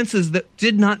 offenses that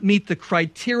did not meet the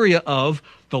criteria of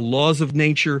the laws of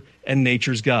nature and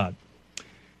nature's God.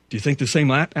 Do you think the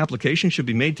same application should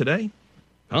be made today?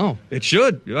 Oh, it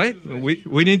should, right?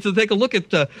 We need to take a look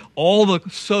at all the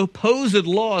supposed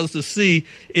laws to see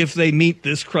if they meet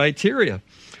this criteria.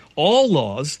 All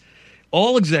laws,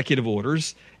 all executive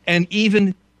orders, and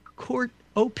even court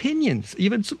opinions,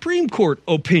 even Supreme Court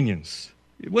opinions,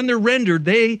 when they're rendered,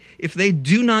 if they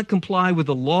do not comply with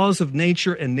the laws of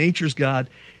nature and nature's God,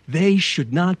 they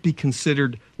should not be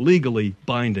considered legally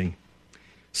binding.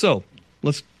 So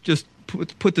let's just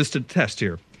put this to the test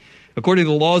here. According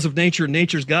to the laws of nature and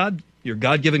nature's God, your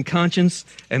God-given conscience,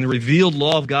 and the revealed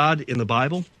law of God in the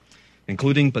Bible,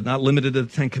 including but not limited to the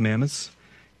Ten Commandments,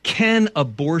 can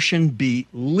abortion be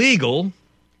legal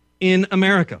in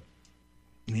America?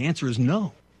 And the answer is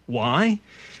no. Why?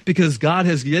 Because God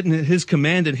has given his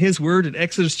command in his word in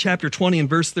Exodus chapter 20 and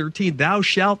verse 13, thou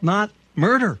shalt not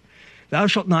murder. Thou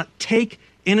shalt not take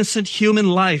innocent human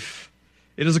life.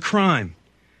 It is a crime.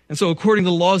 And so according to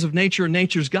the laws of nature and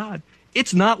nature's God,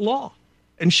 it's not law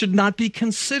and should not be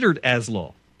considered as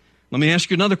law. Let me ask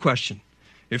you another question.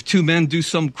 If two men do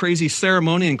some crazy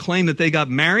ceremony and claim that they got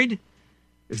married,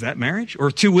 is that marriage? Or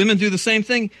if two women do the same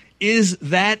thing, is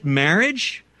that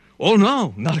marriage? Oh,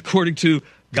 no, not according to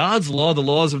God's law, the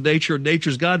laws of nature and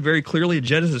nature's God. Very clearly in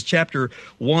Genesis chapter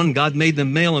 1, God made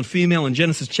them male and female. In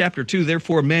Genesis chapter 2,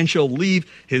 therefore a man shall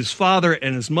leave his father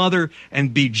and his mother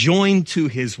and be joined to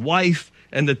his wife,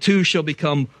 and the two shall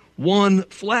become one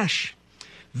flesh.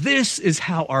 This is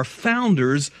how our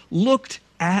founders looked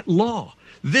at law.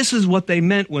 This is what they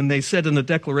meant when they said in the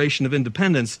Declaration of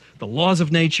Independence, the laws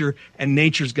of nature and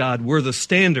nature's God were the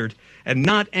standard, and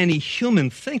not any human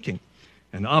thinking,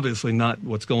 and obviously not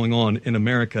what's going on in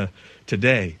America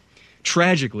today.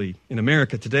 Tragically, in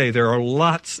America today, there are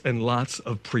lots and lots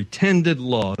of pretended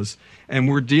laws, and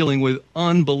we're dealing with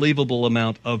unbelievable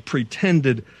amount of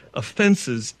pretended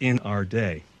offenses in our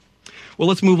day. Well,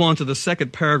 let's move on to the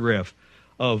second paragraph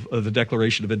of the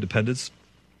Declaration of Independence.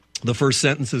 The first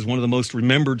sentence is one of the most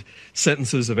remembered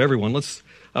sentences of everyone. Let's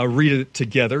read it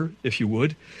together, if you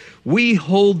would. We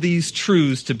hold these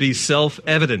truths to be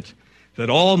self-evident, that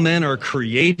all men are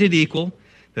created equal,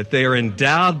 that they are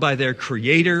endowed by their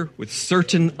Creator with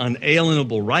certain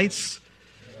unalienable rights,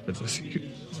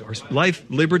 life,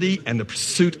 liberty, and the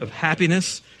pursuit of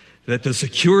happiness, that to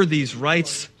secure these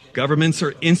rights, governments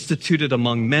are instituted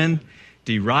among men,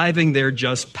 deriving their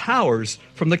just powers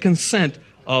from the consent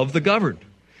of the governed.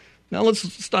 Now let's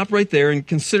stop right there and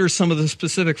consider some of the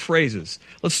specific phrases.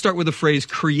 Let's start with the phrase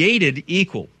created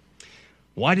equal.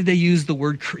 Why did they use the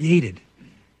word created?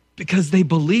 Because they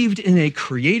believed in a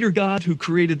creator God who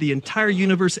created the entire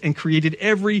universe and created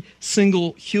every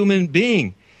single human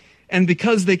being. And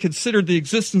because they considered the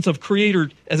existence of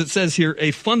creator, as it says here,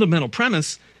 a fundamental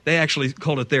premise, they actually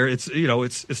called it there.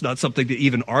 It's not something to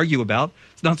even argue about.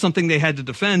 It's not something they had to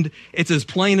defend. It's as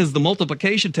plain as the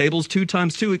multiplication tables. 2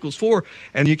 times 2 equals 4,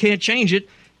 and you can't change it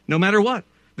no matter what.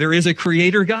 There is a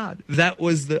creator God. That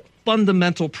was the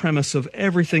fundamental premise of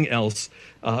everything else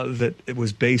that it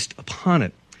was based upon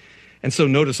it. And so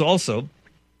notice also,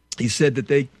 he said that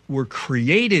they were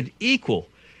created equal.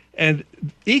 And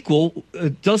equal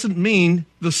doesn't mean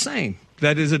the same.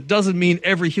 That is, it doesn't mean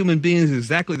every human being is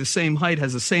exactly the same height,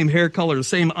 has the same hair color, the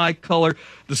same eye color,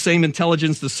 the same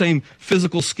intelligence, the same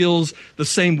physical skills, the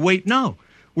same weight. No,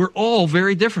 we're all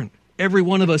very different. Every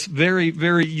one of us very,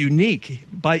 very unique.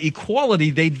 By equality,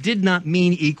 they did not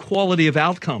mean equality of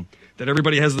outcome, that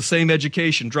everybody has the same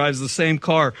education, drives the same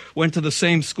car, went to the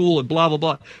same school, and blah, blah,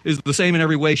 blah, is the same in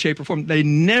every way, shape, or form. They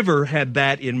never had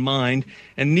that in mind,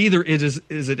 and neither is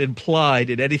it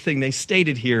implied in anything they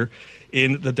stated here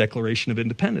in the Declaration of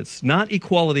Independence. Not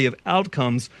equality of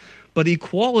outcomes, but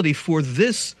equality for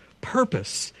this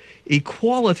purpose.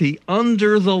 Equality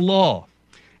under the law.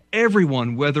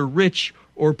 Everyone, whether rich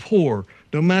or poor,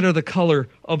 no matter the color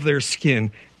of their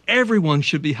skin, everyone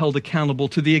should be held accountable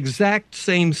to the exact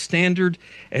same standard,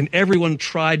 and everyone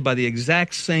tried by the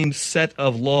exact same set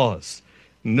of laws.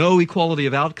 No equality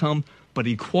of outcome, but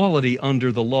equality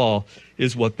under the law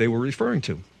is what they were referring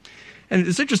to. And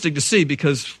it's interesting to see,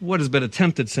 because what has been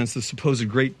attempted since the supposed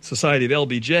great society of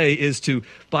LBJ is to,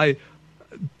 by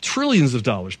trillions of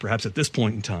dollars, perhaps at this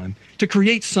point in time, to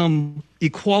create some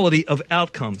equality of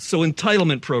outcomes. So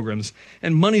entitlement programs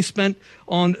and money spent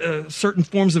on certain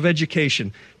forms of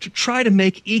education to try to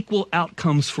make equal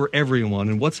outcomes for everyone.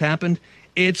 And what's happened?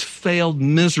 It's failed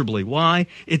miserably. Why?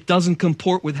 It doesn't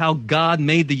comport with how God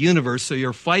made the universe, so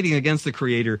you're fighting against the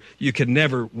Creator. You can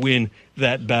never win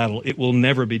that battle. It will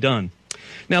never be done.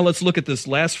 Now let's look at this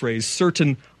last phrase,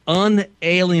 certain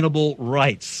unalienable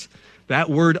rights. That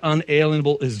word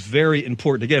unalienable is very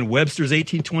important. Again, Webster's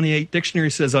 1828 dictionary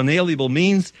says unalienable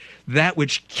means that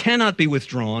which cannot be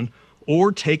withdrawn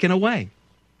or taken away.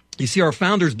 You see, our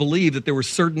founders believed that there were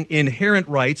certain inherent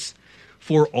rights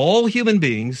for all human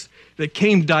beings that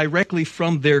came directly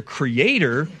from their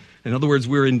Creator. In other words,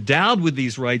 we're endowed with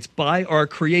these rights by our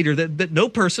Creator, that no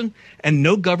person and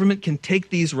no government can take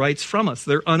these rights from us.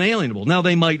 They're unalienable. Now,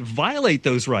 they might violate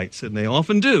those rights, and they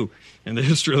often do. In the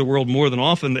history of the world, more than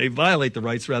often, they violate the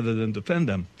rights rather than defend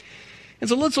them. And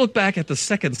so let's look back at the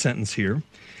second sentence here,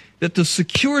 that to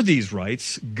secure these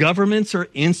rights, governments are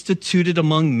instituted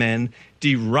among men,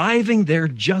 deriving their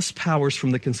just powers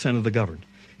from the consent of the governed.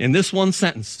 In this one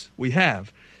sentence, we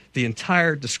have the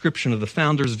entire description of the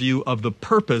founders' view of the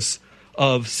purpose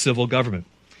of civil government.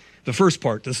 The first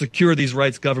part, to secure these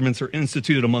rights, governments are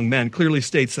instituted among men, clearly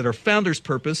states that our founders'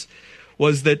 purpose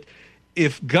was that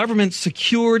if government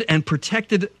secured and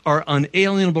protected our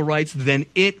unalienable rights, then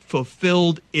it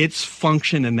fulfilled its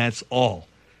function, and that's all.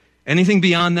 Anything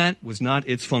beyond that was not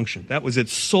its function. That was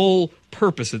its sole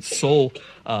purpose, its sole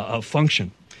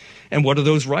function. And what are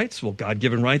those rights? Well,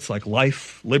 God-given rights like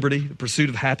life, liberty, the pursuit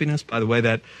of happiness. By the way,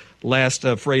 that last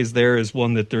phrase there is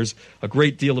one that there's a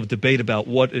great deal of debate about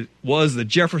what it was that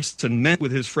Jefferson meant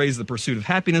with his phrase, the pursuit of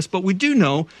happiness. But we do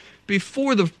know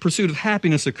before the pursuit of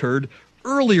happiness occurred,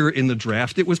 earlier in the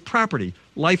draft, it was property,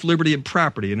 life, liberty, and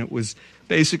property. And it was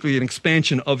basically an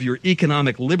expansion of your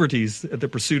economic liberties. The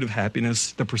pursuit of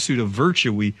happiness, the pursuit of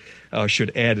virtue, we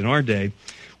should add in our day,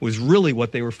 was really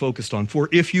what they were focused on. For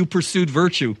if you pursued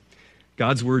virtue,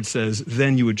 God's word says,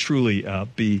 then you would truly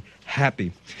be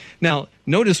happy. Now,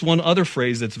 notice one other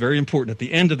phrase that's very important at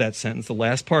the end of that sentence, the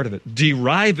last part of it,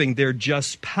 deriving their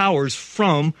just powers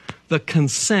from the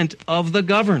consent of the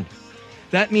governed.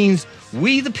 That means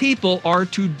we, the people, are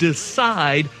to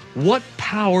decide what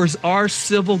powers our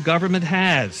civil government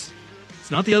has. It's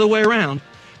not the other way around.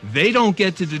 They don't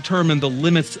get to determine the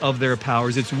limits of their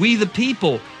powers. It's we, the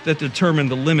people, that determine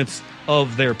the limits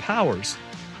of their powers.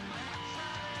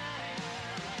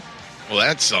 Well,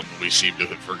 that's something we seem to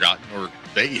have forgotten, or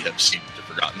they have seemed to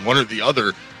forgotten, one or the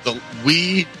other.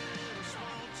 We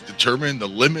determine the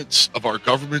limits of our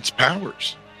government's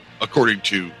powers according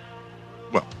to,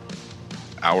 well,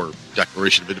 our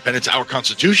Declaration of Independence, our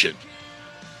Constitution.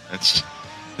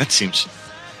 That seems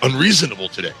unreasonable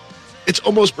today. It's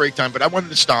almost break time, but I wanted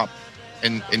to stop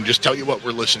and just tell you what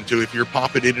we're listening to. If you're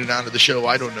popping in and out of the show,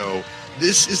 I don't know.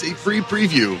 This is a free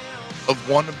preview of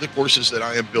one of the courses that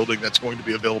I am building that's going to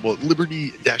be available at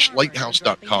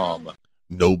liberty-lighthouse.com.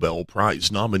 Nobel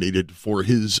Prize nominated for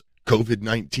his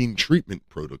COVID-19 treatment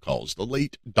protocols, the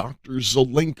late Dr.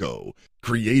 Zelenko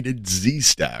created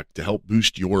Z-Stack to help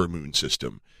boost your immune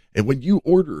system. And when you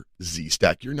order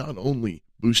Z-Stack, you're not only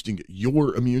boosting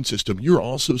your immune system, you're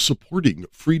also supporting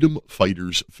Freedom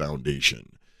Fighters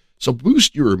Foundation. So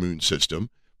boost your immune system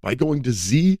by going to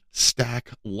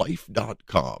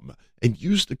zstacklife.com and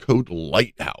use the code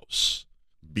Lighthouse.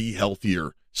 Be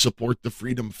healthier. Support the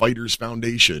Freedom Fighters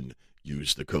Foundation.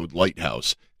 Use the code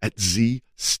Lighthouse at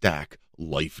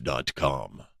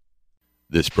zstacklife.com.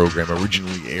 This program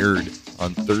originally aired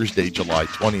on Thursday, July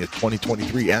 20th,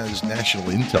 2023 as National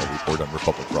Intel Report on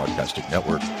Republic Broadcasting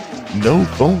Network. No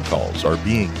phone calls are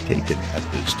being taken at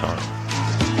this time.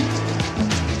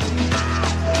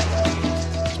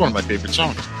 It's one of my favorite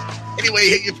songs. Anyway,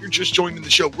 hey, if you're just joining the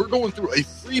show, we're going through a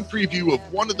free preview of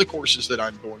one of the courses that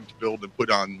I'm going to build and put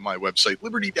on my website,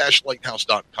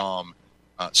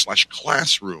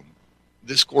 liberty-lighthouse.com/classroom.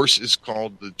 This course is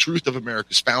called The Truth of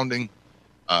America's Founding,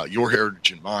 Your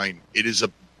Heritage and Mine.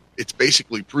 It's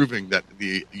basically proving that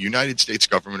the United States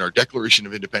government, our Declaration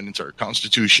of Independence, our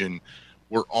Constitution,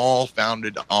 were all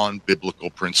founded on biblical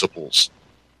principles.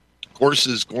 The course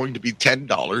is going to be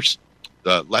 $10.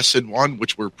 The lesson 1,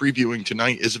 which we're previewing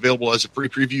tonight, is available as a free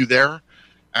preview there.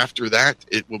 After that,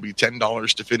 it will be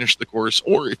 $10 to finish the course.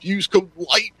 Or if you use code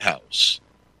Lighthouse,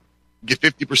 get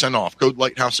 50% off. Code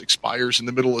Lighthouse expires in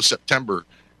the middle of September,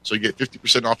 so you get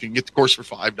 50% off. You can get the course for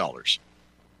 $5.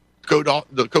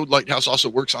 The code Lighthouse also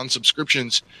works on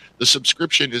subscriptions. The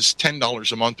subscription is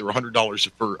 $10 a month or $100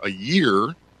 for a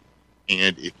year.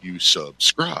 And if you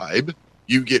subscribe,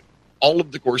 you get all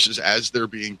of the courses as they're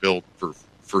being built for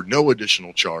no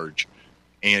additional charge.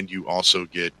 And you also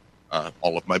get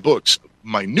all of my books.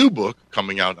 My new book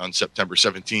coming out on September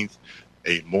 17th,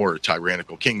 A More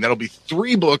Tyrannical King. That'll be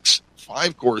 3 books,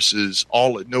 5 courses,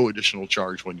 all at no additional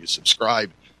charge when you subscribe.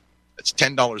 That's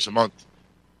 $10 a month,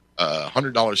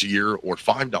 $100 a year, or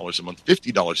 $5 a month,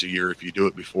 $50 a year if you do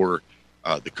it before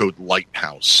the code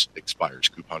Lighthouse expires.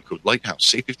 Coupon code Lighthouse.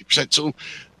 Save 50%. So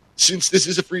since this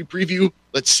is a free preview,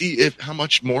 let's see how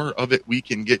much more of it we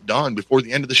can get done before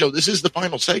the end of the show. This is the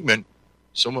final segment,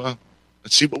 so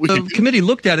let's see what we can do. The committee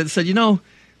looked at it and said,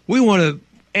 we want to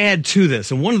add to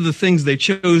this. And one of the things they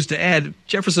chose to add,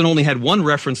 Jefferson only had one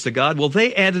reference to God. Well,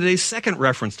 they added a second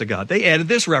reference to God. They added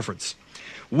this reference.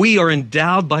 We are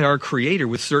endowed by our Creator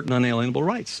with certain unalienable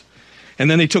rights. And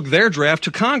then they took their draft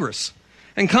to Congress.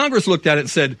 And Congress looked at it and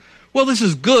said, well, this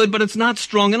is good, but it's not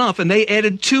strong enough. And they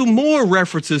added 2 more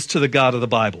references to the God of the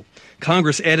Bible.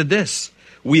 Congress added this.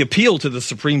 We appeal to the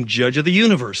supreme judge of the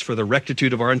universe for the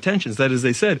rectitude of our intentions. That is,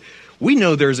 they said, we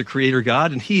know there's a creator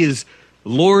God, and he is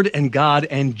Lord and God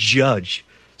and judge.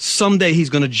 Someday he's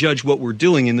going to judge what we're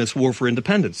doing in this war for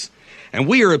independence. And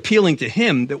we are appealing to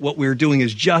him that what we're doing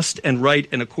is just and right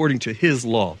and according to his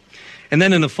law. And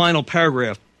then in the final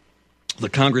paragraph, the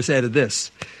Congress added this.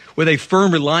 With a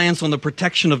firm reliance on the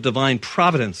protection of divine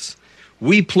providence,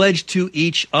 we pledge to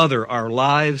each other our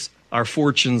lives, our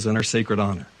fortunes, and our sacred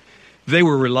honor. They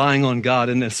were relying on God.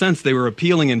 In a sense, they were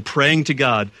appealing and praying to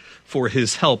God for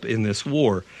his help in this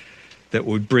war that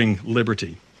would bring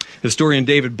liberty. Historian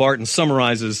David Barton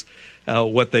summarizes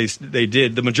what they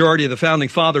did. The majority of the Founding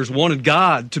Fathers wanted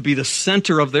God to be the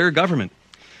center of their government.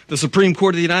 The Supreme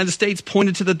Court of the United States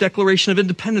pointed to the Declaration of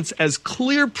Independence as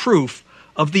clear proof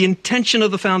of the intention of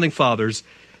the Founding Fathers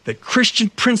that Christian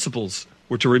principles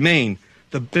were to remain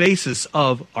the basis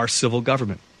of our civil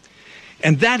government.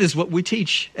 And that is what we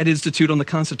teach at Institute on the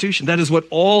Constitution. That is what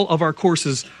all of our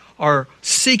courses are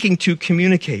seeking to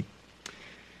communicate.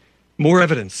 More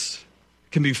evidence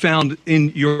can be found in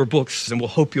your books, and we'll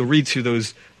hope you'll read through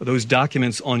those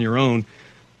documents on your own,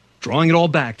 drawing it all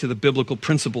back to the biblical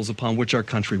principles upon which our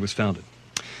country was founded.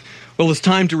 Well, it's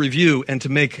time to review and to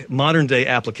make modern-day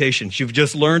applications. You've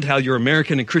just learned how your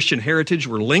American and Christian heritage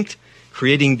were linked,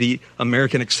 creating the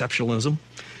American exceptionalism.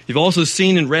 You've also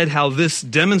seen and read how this is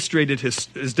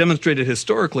demonstrated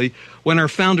historically when our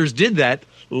founders did that,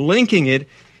 linking it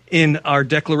in our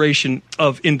Declaration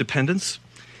of Independence.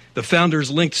 The founders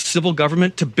linked civil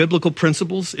government to biblical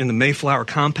principles in the Mayflower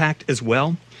Compact as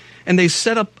well. And they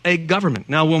set up a government.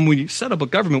 Now, when we set up a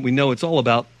government, we know it's all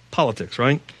about politics,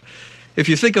 right? If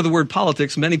you think of the word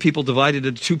politics, many people divide it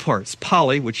into two parts.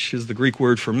 Poly, which is the Greek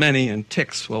word for many, and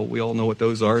ticks. Well, we all know what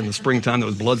those are in the springtime,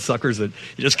 those bloodsuckers that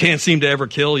you just can't seem to ever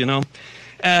kill, you know.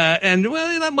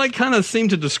 Well, that might kind of seem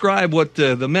to describe what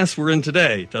the mess we're in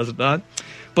today, does it not?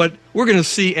 But we're going to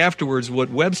see afterwards what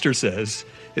Webster says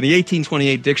in the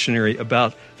 1828 dictionary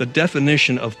about the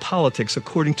definition of politics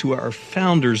according to our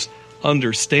founders'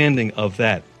 understanding of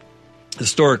that.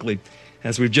 Historically,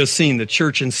 as we've just seen, the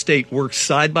church and state work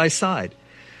side by side.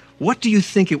 What do you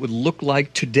think it would look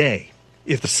like today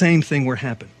if the same thing were to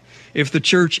happen? If the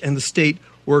church and the state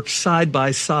work side by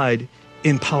side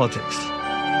in politics?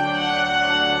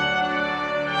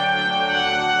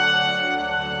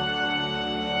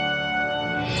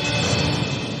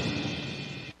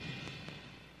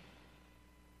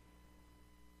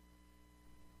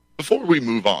 Before we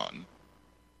move on,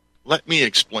 let me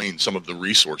explain some of the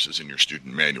resources in your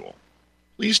student manual.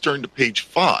 Please turn to page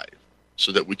 5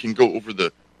 so that we can go over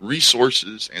the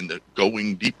resources and the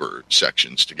going deeper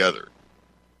sections together.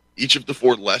 Each of the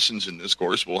 4 lessons in this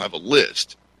course will have a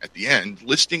list at the end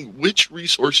listing which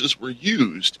resources were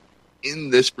used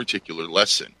in this particular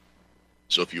lesson.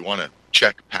 So if you want to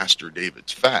check Pastor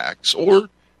David's facts, or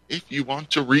if you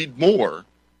want to read more,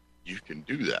 you can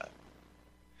do that.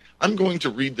 I'm going to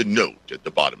read the note at the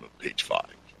bottom of page 5.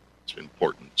 It's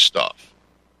important stuff.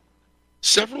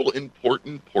 Several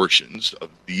important portions of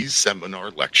these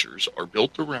seminar lectures are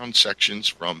built around sections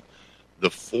from the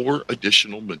 4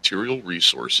 additional material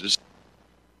resources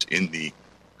in the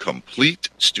Complete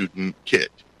Student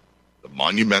Kit, the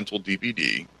Monumental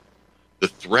DVD, the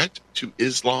Threat of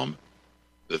Islam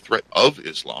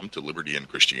to Liberty and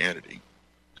Christianity,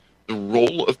 the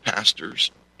Role of Pastors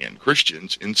and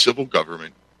Christians in Civil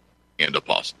Government, and a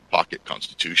pocket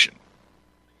constitution.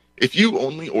 If you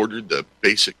only ordered the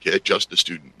basic kit, just the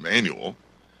student manual,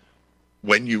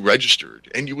 when you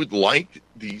registered, and you would like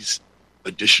these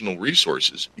additional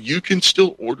resources, you can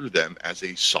still order them as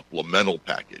a supplemental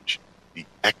package, the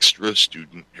extra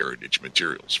student heritage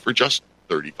materials, for just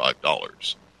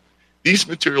 $35. These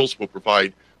materials will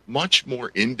provide much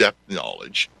more in-depth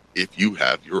knowledge if you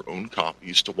have your own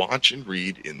copies to watch and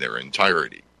read in their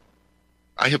entirety.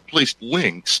 I have placed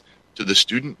links to the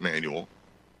student manual,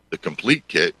 the complete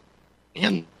kit,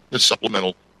 and the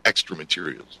supplemental extra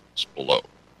materials below.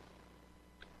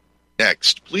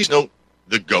 Next, please note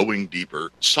the Going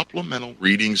Deeper supplemental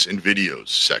readings and videos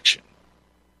section.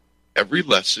 Every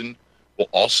lesson will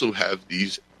also have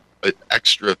these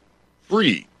extra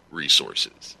free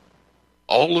resources,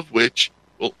 all of which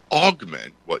will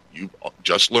augment what you've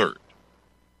just learned.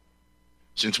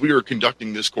 Since we are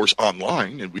conducting this course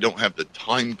online and we don't have the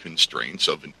time constraints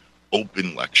of an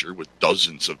open lecture with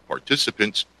dozens of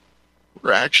participants,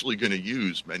 we're actually going to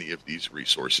use many of these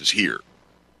resources here.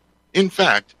 In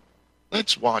fact,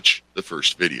 let's watch the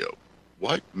first video.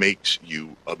 What makes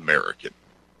you American?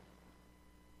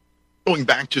 Going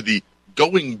back to the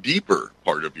Going Deeper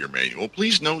part of your manual,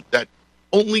 please note that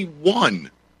only one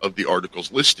of the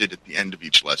articles listed at the end of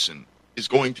each lesson is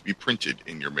going to be printed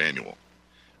in your manual.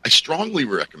 I strongly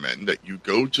recommend that you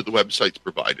go to the websites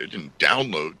provided and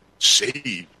download,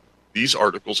 save these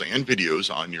articles and videos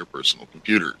on your personal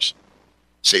computers.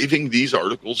 Saving these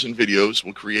articles and videos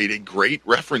will create a great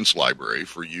reference library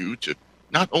for you to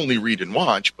not only read and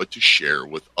watch, but to share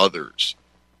with others.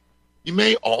 You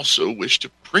may also wish to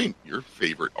print your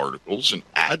favorite articles and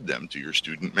add them to your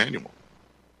student manual.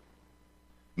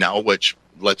 Now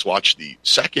let's watch the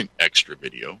second extra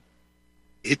video.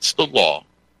 It's the law.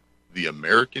 The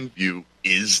American view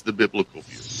is the biblical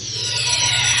view.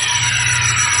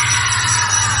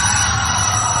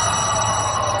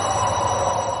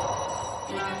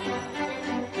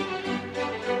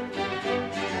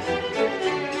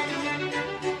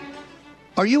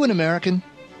 Are you an American?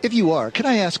 If you are, can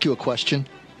I ask you a question?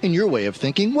 In your way of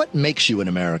thinking, what makes you an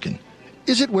American?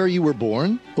 Is it where you were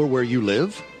born or where you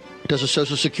live? Does a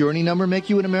social security number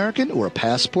make you an American, or a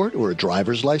passport, or a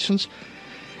driver's license?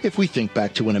 If we think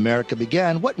back to when America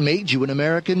began, what made you an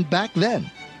American back then?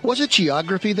 Was it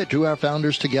geography that drew our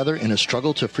founders together in a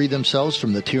struggle to free themselves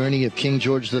from the tyranny of King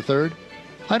George III?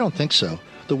 I don't think so.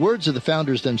 The words of the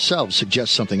founders themselves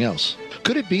suggest something else.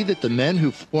 Could it be that the men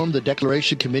who formed the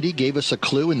Declaration Committee gave us a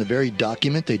clue in the very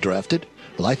document they drafted?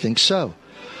 Well, I think so.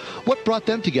 What brought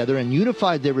them together and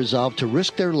unified their resolve to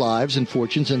risk their lives and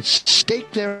fortunes and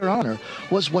stake their honor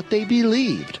was what they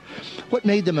believed. What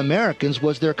made them Americans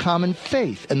was their common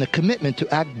faith and the commitment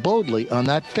to act boldly on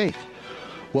that faith.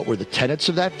 What were the tenets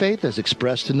of that faith as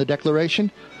expressed in the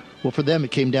Declaration? Well, for them,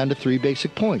 it came down to 3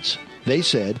 basic points. They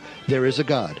said, there is a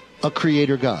God, a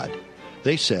creator God.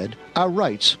 They said, our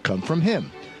rights come from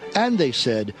him. And they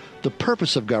said, the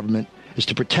purpose of government is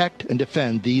to protect and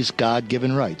defend these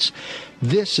God-given rights.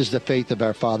 This is the faith of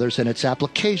our fathers and its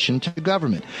application to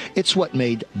government. It's what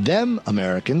made them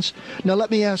Americans. Now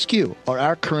let me ask you, are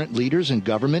our current leaders in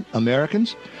government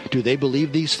Americans? Do they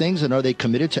believe these things, and are they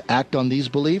committed to act on these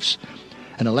beliefs?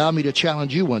 And allow me to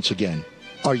challenge you once again.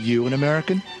 Are you an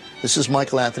American? This is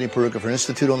Michael Anthony Peruka for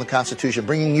Institute on the Constitution,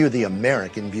 bringing you the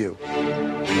American view.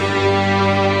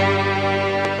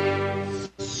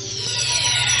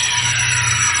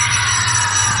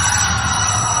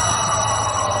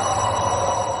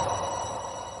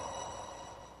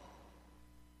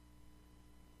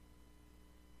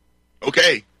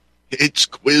 Okay, it's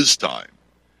quiz time.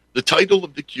 The title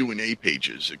of the Q&A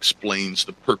pages explains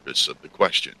the purpose of the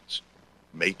questions.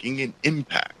 Making an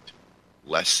impact.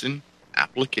 Lesson,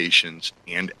 applications,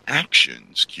 and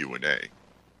actions Q&A.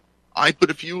 I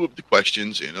put a few of the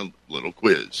questions in a little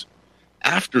quiz.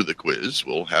 After the quiz,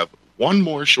 we'll have one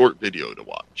more short video to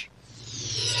watch.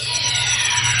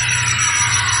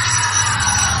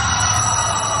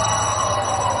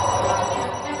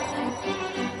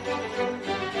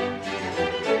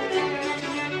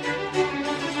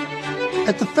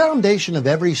 At the foundation of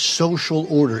every social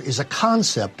order is a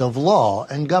concept of law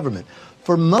and government.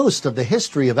 For most of the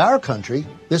history of our country,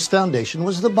 this foundation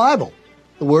was the Bible,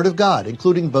 the Word of God,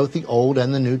 including both the Old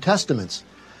and the New Testaments.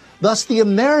 Thus, the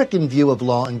American view of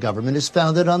law and government is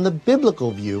founded on the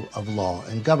biblical view of law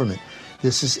and government.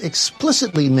 This is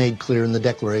explicitly made clear in the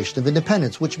Declaration of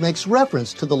Independence, which makes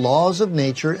reference to the laws of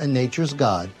nature and nature's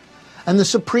God, and the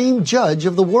supreme judge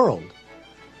of the world.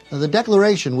 Now, the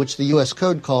Declaration, which the U.S.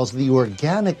 Code calls the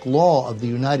organic law of the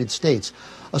United States,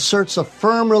 asserts a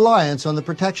firm reliance on the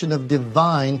protection of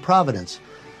divine providence.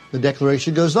 The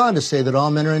Declaration goes on to say that all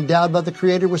men are endowed by the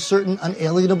Creator with certain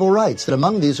unalienable rights, that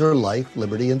among these are life,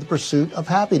 liberty, and the pursuit of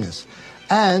happiness.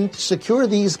 And to secure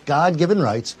these God-given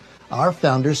rights, our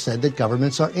founders said that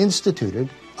governments are instituted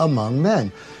among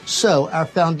men. So our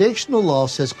foundational law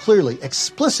says clearly,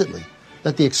 explicitly,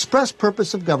 that the express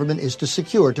purpose of government is to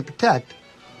secure, to protect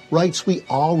rights we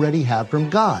already have from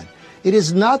God. It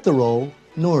is not the role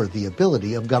nor the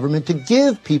ability of government to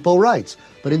give people rights,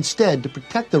 but instead to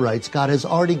protect the rights God has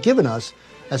already given us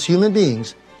as human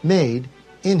beings made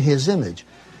in His image.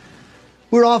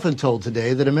 We're often told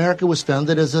today that America was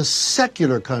founded as a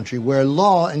secular country where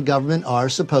law and government are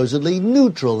supposedly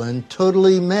neutral and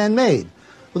totally man-made.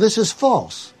 Well, this is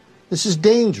false. This is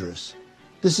dangerous.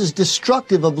 This is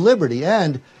destructive of liberty,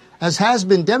 and as has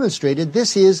been demonstrated,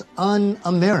 this is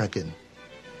un-American.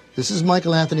 This is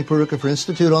Michael Anthony Peruka for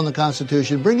Institute on the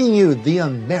Constitution, bringing you the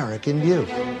American view.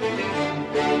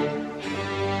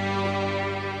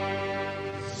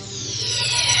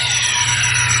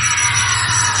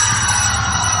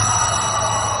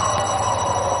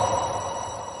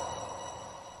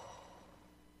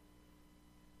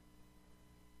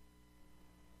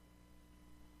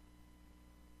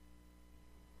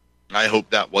 I hope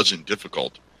that wasn't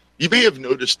difficult. You may have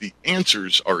noticed the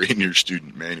answers are in your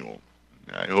student manual.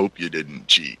 I hope you didn't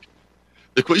cheat.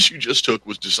 The quiz you just took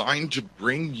was designed to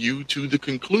bring you to the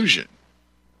conclusion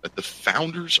that the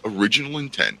founders' original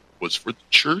intent was for the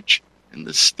church and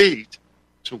the state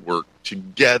to work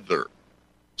together,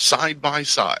 side by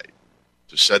side,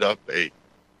 to set up a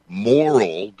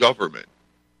moral government.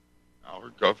 Our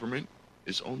government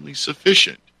is only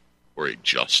sufficient for a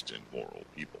just and moral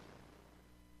people.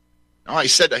 Now, I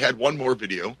said I had one more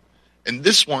video, and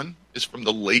this one is from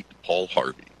the late Paul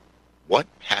Harvey. What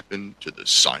happened to the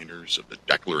signers of the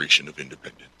Declaration of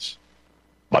Independence?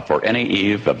 But for any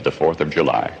eve of the 4th of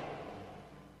July,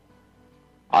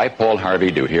 I, Paul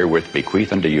Harvey, do herewith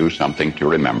bequeath unto you something to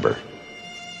remember.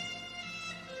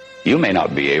 You may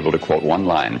not be able to quote one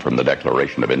line from the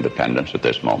Declaration of Independence at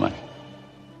this moment.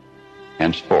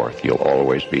 Henceforth, you'll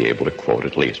always be able to quote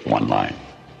at least one line.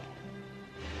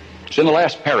 It's in the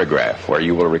last paragraph where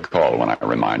you will recall when I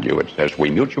remind you. It says, we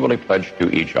mutually pledge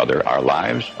to each other our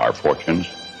lives, our fortunes,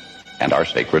 and our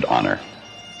sacred honor.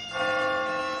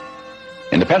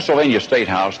 In the Pennsylvania State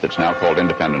House that's now called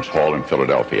Independence Hall in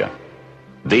Philadelphia,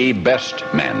 the best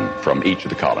men from each of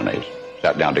the colonies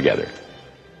sat down together.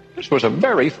 This was a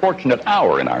very fortunate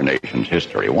hour in our nation's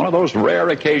history, one of those rare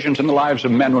occasions in the lives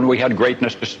of men when we had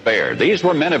greatness to spare. These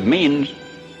were men of means,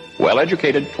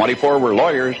 well-educated. 24 were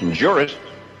lawyers and jurists.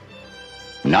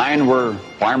 9 were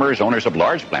farmers, owners of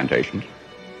large plantations.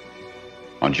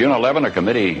 On June 11, a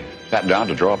committee sat down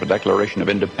to draw up a Declaration of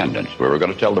Independence. We were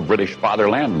going to tell the British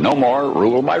fatherland no more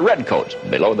rule by redcoats.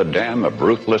 Below the dam of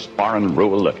ruthless foreign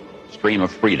rule, the stream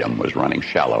of freedom was running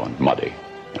shallow and muddy.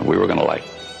 And we were going to light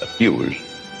a fuse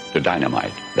to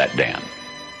dynamite that dam.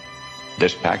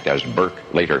 This pact, as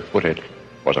Burke later put it,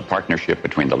 was a partnership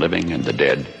between the living and the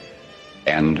dead,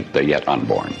 and the yet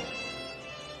unborn.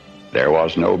 There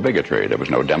was no bigotry, there was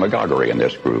no demagoguery in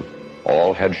this group.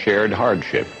 All had shared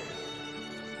hardship.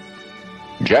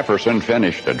 Jefferson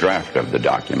finished a draft of the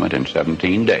document in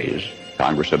 17 days.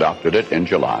 Congress adopted it in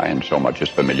July, and so much is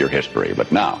familiar history.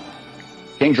 But now,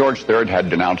 King George III had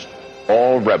denounced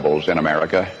all rebels in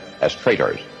America as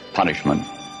traitors. Punishment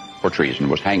for treason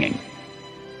was hanging.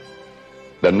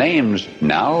 The names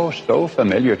now so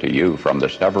familiar to you from the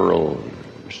several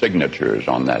signatures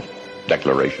on that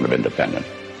Declaration of Independence,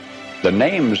 the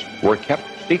names were kept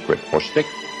secret for 6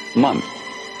 months,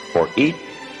 for each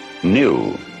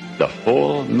knew the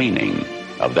full meaning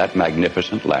of that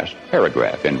magnificent last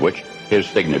paragraph in which his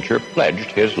signature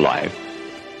pledged his life,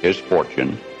 his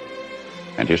fortune,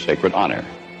 and his sacred honor.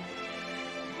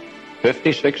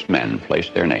 56 men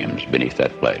placed their names beneath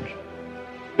that pledge.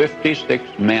 56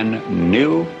 men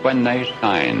knew when they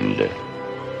signed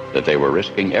that they were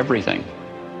risking everything.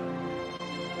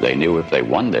 They knew if they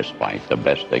won this fight, the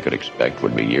best they could expect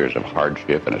would be years of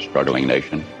hardship in a struggling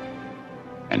nation.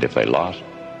 And if they lost,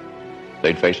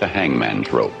 they'd face a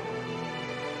hangman's rope.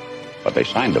 But they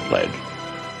signed the pledge.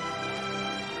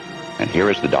 And here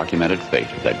is the documented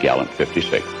fate of that gallant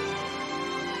 56.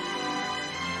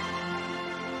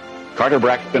 Carter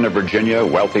Braxton of Virginia,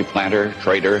 wealthy planter,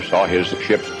 trader, saw his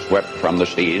ships swept from the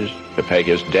seas. To pay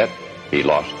his debt, he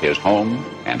lost his home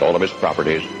and all of his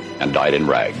properties and died in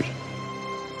rags.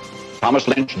 Thomas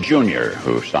Lynch, Jr.,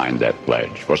 who signed that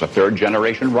pledge, was a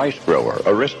third-generation rice grower,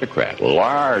 aristocrat,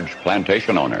 large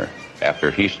plantation owner.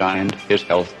 After he signed, his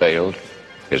health failed.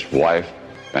 His wife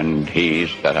and he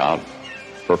set out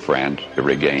for France to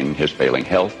regain his failing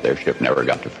health. Their ship never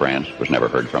got to France, was never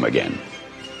heard from again.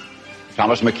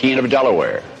 Thomas McKean of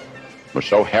Delaware was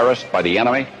so harassed by the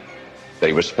enemy that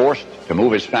he was forced to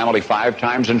move his family 5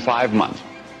 times in 5 months.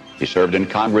 He served in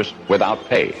Congress without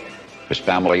pay, his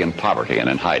family in poverty and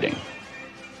in hiding.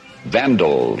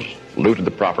 Vandals looted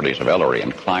the properties of Ellery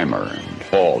and Clymer and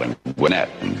Hall and Gwinnett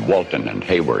and Walton and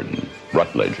Hayward and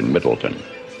Rutledge and Middleton.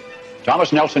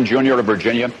 Thomas Nelson, Jr. of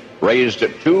Virginia raised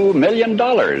 $2 million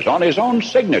on his own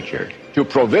signature to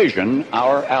provision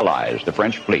our allies, the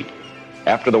French fleet.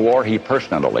 After the war, he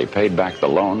personally paid back the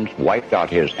loans, wiped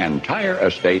out his entire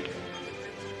estate,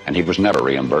 and he was never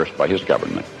reimbursed by his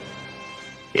government.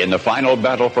 In the final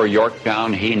battle for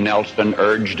Yorktown, he, Nelson,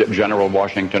 urged General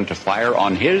Washington to fire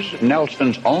on his,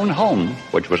 Nelson's, own home,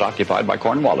 which was occupied by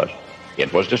Cornwallis.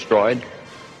 It was destroyed.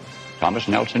 Thomas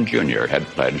Nelson, Jr. had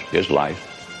pledged his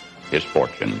life, his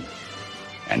fortune,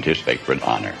 and his sacred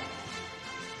honor.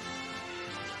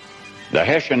 The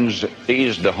Hessians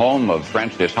seized the home of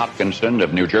Francis Hopkinson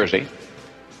of New Jersey.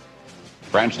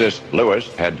 Francis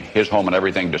Lewis had his home and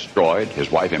everything destroyed, his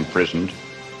wife imprisoned.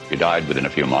 She died within a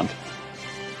few months.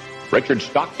 Richard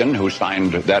Stockton, who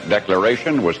signed that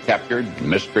declaration, was captured,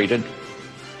 mistreated,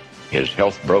 his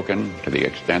health broken to the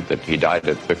extent that he died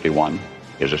at 51.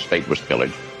 His estate was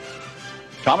pillaged.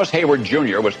 Thomas Hayward,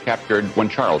 Jr. was captured when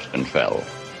Charleston fell.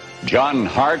 John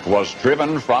Hart was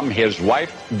driven from his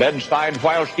wife's bedside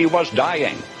while she was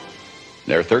dying.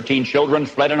 Their 13 children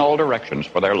fled in all directions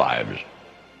for their lives.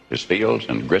 His fields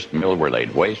and grist mill were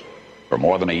laid waste. For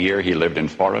more than a year, he lived in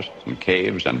forests and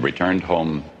caves and returned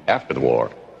home after the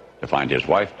war to find his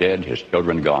wife dead, his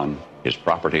children gone, his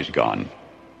properties gone,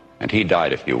 and he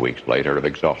died a few weeks later of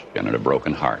exhaustion and a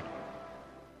broken heart.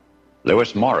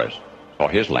 Lewis Morris saw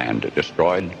his land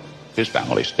destroyed, his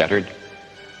family scattered.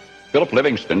 Philip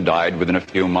Livingston died within a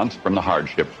few months from the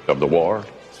hardships of the war.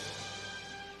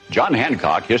 John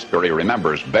Hancock, history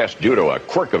remembers best due to a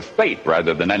quirk of fate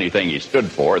rather than anything he stood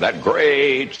for, that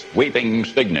great sweeping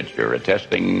signature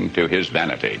attesting to his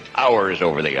vanity, towers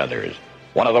over the others,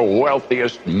 one of the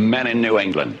wealthiest men in New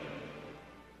England.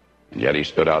 And yet he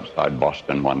stood outside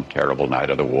Boston one terrible night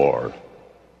of the war,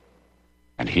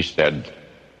 and he said,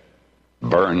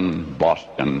 "Burn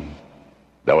Boston,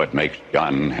 though it makes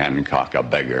John Hancock a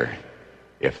beggar,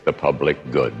 if the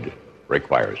public good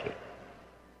requires it."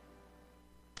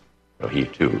 So he,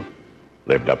 too,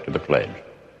 lived up to the pledge.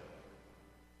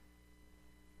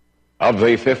 Of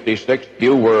the 56,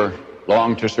 few were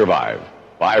long to survive.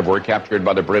 5 were captured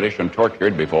by the British and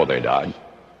tortured before they died.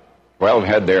 12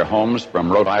 had their homes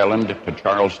from Rhode Island to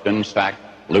Charleston sacked,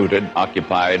 looted,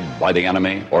 occupied by the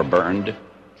enemy, or burned.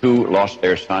 2 lost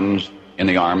their sons in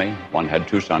the army. 1 had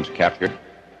 2 sons captured.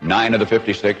 9 of the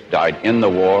 56 died in the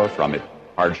war from its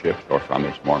hardships or from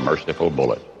its more merciful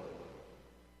bullets.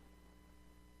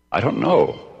 I don't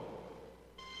know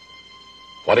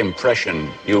what impression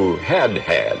you had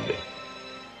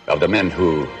of the men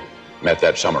who met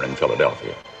that summer in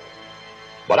Philadelphia.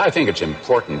 But I think it's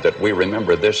important that we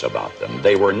remember this about them.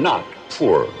 They were not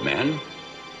poor men.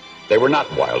 They were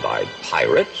not wild-eyed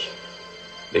pirates.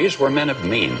 These were men of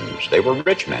means. They were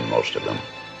rich men, most of them,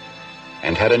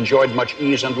 and had enjoyed much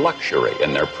ease and luxury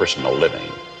in their personal living.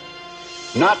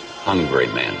 Not hungry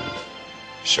men,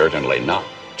 certainly not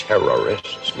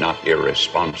terrorists, not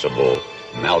irresponsible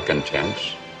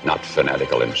malcontents, not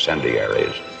fanatical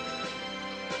incendiaries.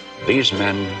 These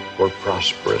men were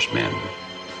prosperous men,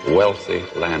 wealthy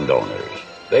landowners.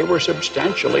 They were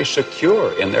substantially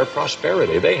secure in their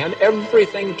prosperity. They had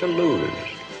everything to lose.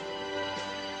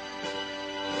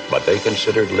 But they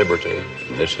considered liberty,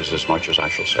 and this is as much as I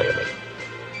shall say of it.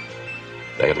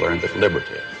 They had learned that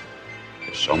liberty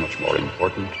is so much more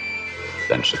important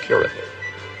than security,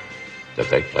 that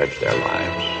they pledged their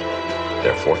lives,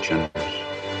 their fortunes,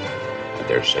 and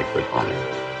their sacred honor.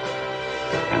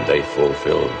 And they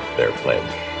fulfilled their pledge.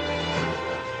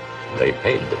 They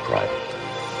paid the price.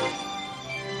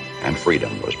 And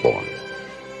freedom was born.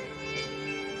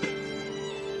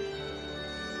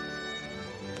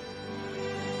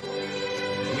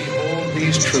 We hold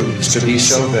these truths to be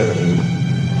self-evident,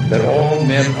 that all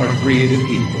men are created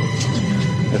equal,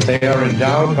 that they are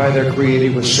endowed by their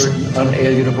Creator with certain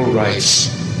unalienable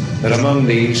rights, that among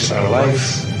these are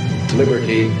life,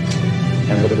 liberty,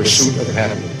 and the pursuit of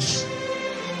happiness.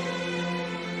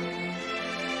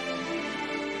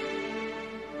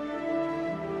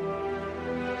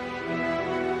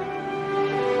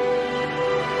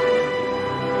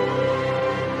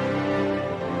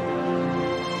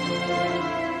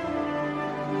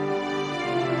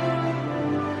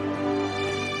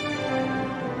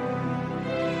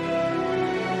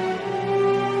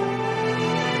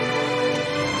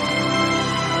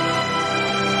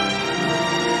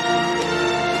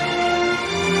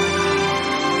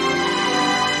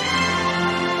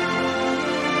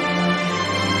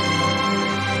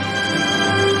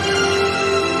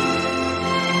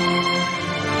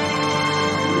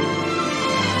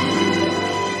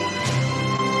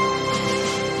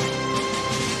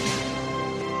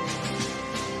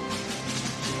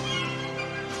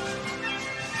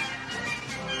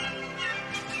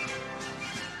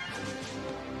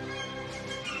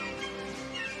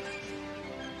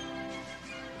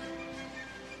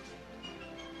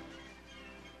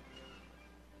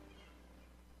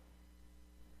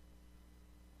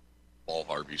 Paul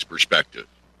Harvey's perspective.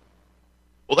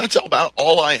 Well, that's about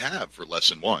all I have for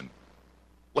Lesson 1.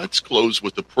 Let's close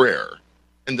with a prayer,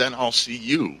 and then I'll see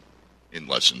you in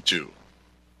Lesson 2.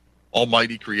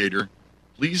 Almighty Creator,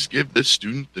 please give this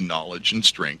student the knowledge and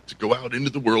strength to go out into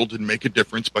the world and make a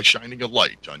difference by shining a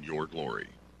light on your glory.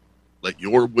 Let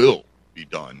your will be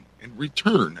done and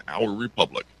return our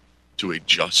republic to a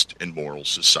just and moral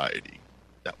society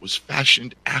that was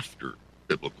fashioned after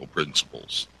biblical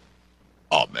principles.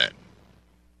 Amen.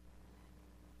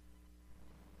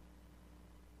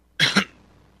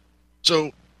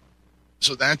 So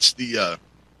that's the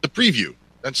preview.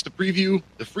 That's the preview,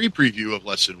 the free preview of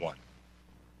Lesson 1.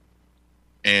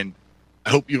 And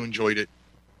I hope you enjoyed it.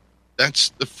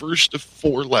 That's the first of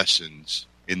 4 lessons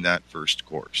in that first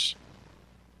course.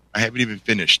 I haven't even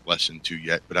finished Lesson 2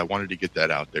 yet, but I wanted to get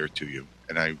that out there to you.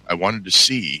 And I wanted to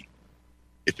see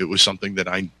if it was something that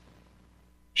I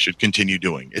should continue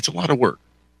doing. It's a lot of work.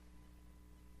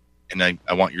 And I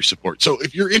want your support. So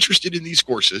if you're interested in these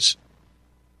courses,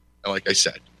 like I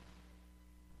said,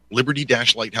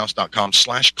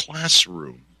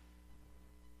 liberty-lighthouse.com/classroom.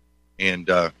 And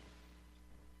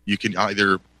you can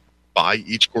either buy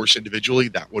each course individually.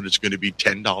 That one is going to be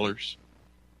 $10.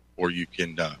 Or you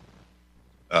can,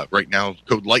 right now,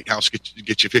 code Lighthouse gets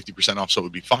you 50% off, so it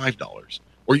would be $5.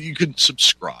 Or you can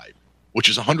subscribe, which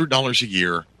is $100 a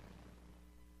year.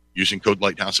 Using code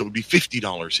Lighthouse, it would be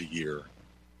 $50 a year.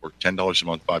 Or $10 a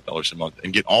month, $5 a month.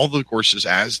 And get all the courses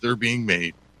as they're being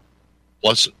made,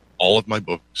 plus all of my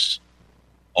books,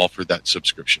 all for that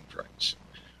subscription price.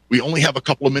 We only have a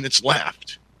couple of minutes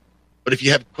left. But if you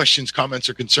have questions, comments,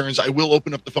 or concerns, I will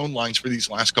open up the phone lines for these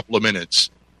last couple of minutes.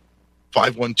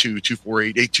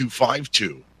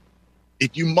 512-248-8252.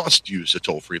 If you must use a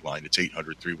toll-free line, it's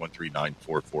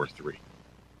 800-313-9443.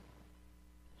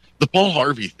 The Paul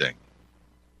Harvey thing.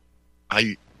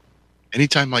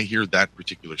 Anytime I hear that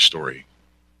particular story,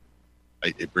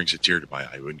 it brings a tear to my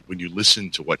eye. When you listen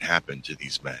to what happened to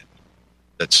these men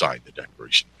that signed the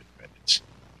Declaration of Independence,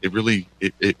 it really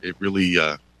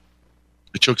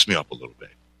chokes me up a little bit.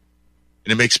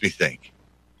 And it makes me think,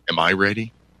 am I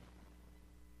ready?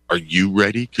 Are you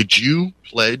ready? Could you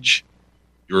pledge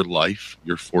your life,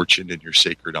 your fortune, and your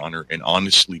sacred honor and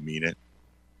honestly mean it?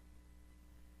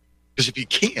 Because if you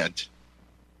can't,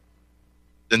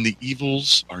 then the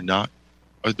evils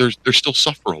they're still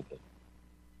sufferable.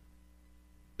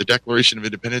 The Declaration of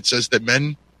Independence says that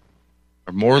men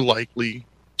are more likely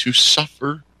to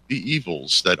suffer the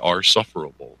evils that are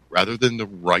sufferable rather than to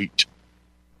write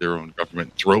their own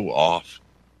government, throw off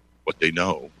what they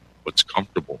know, what's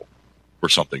comfortable for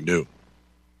something new.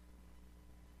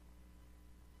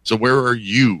 So where are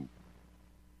you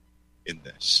in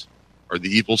this? Are the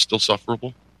evils still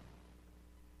sufferable?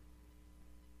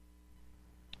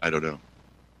 I don't know.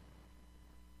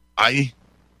 I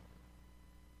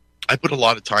put a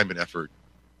lot of time and effort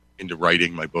into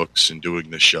writing my books and doing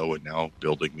this show and now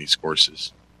building these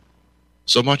courses.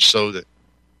 So much so that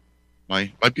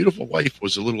my beautiful wife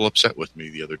was a little upset with me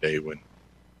the other day when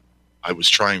I was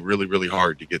trying really, really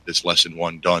hard to get this lesson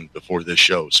 1 done before this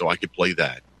show so I could play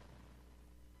that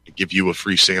and give you a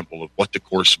free sample of what the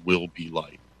course will be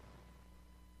like.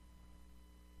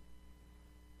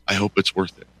 I hope it's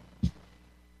worth it.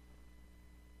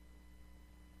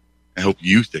 I hope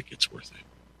you think it's worth it.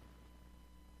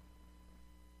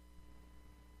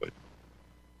 But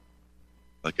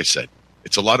like I said,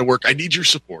 it's a lot of work. I need your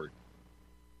support.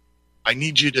 I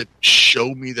need you to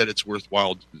show me that it's worth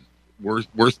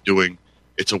doing.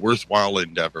 It's a worthwhile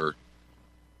endeavor.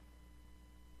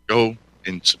 Go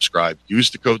and subscribe. Use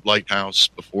the code Lighthouse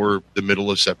before the middle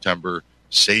of September.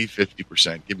 Save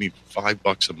 50%. Give me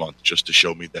 $5 a month just to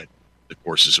show me that the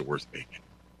courses are worth making.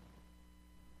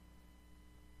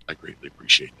 I greatly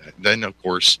appreciate that. And then, of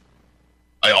course,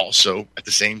 I also, at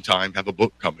the same time, have a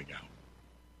book coming out,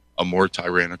 A More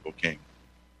Tyrannical King.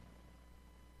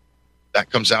 That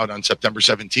comes out on September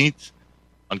 17th,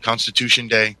 on Constitution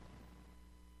Day.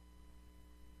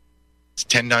 It's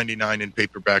 $10.99 in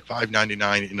paperback,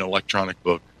 $5.99 in electronic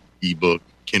book, ebook,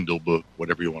 Kindle book,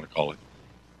 whatever you want to call it.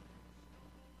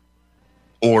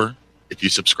 Or, if you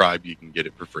subscribe, you can get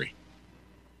it for free,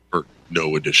 for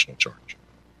no additional charge.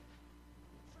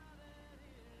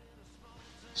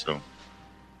 So,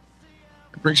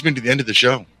 it brings me to the end of the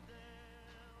show.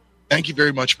 Thank you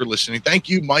very much for listening. Thank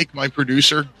you, Mike, my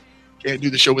producer. Can't do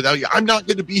the show without you. I'm not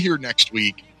going to be here next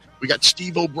week. We got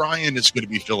Steve O'Brien is going to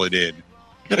be filling in.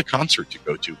 We got a concert to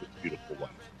go to with the beautiful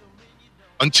wife.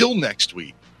 Until next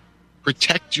week,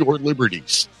 protect your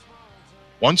liberties.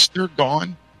 Once they're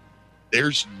gone,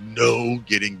 there's no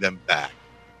getting them back.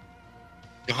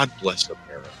 God bless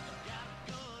America.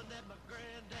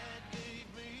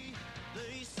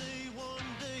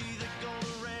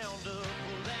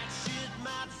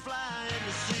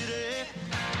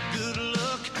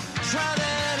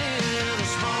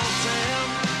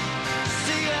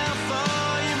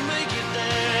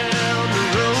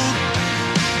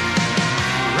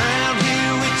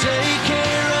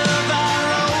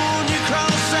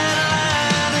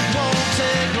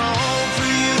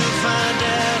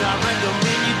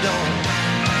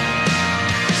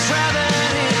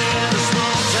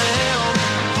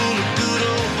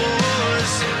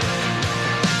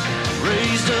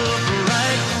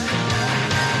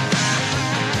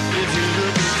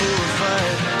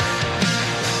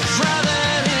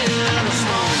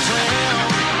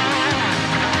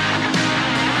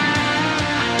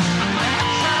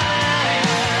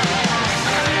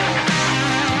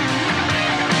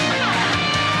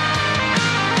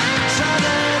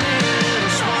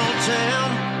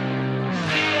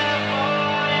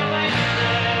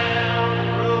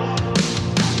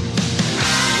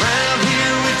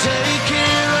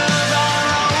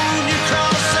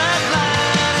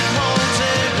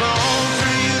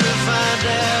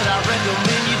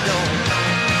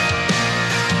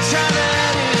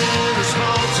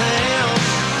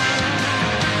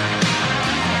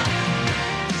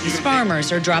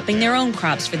 Farmers are dropping their own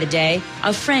crops for the day.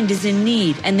 A friend is in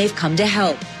need, and they've come to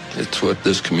help. It's what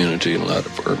this community and a lot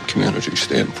of our communities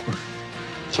stand for.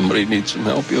 Somebody needs some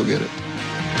help, you'll get it.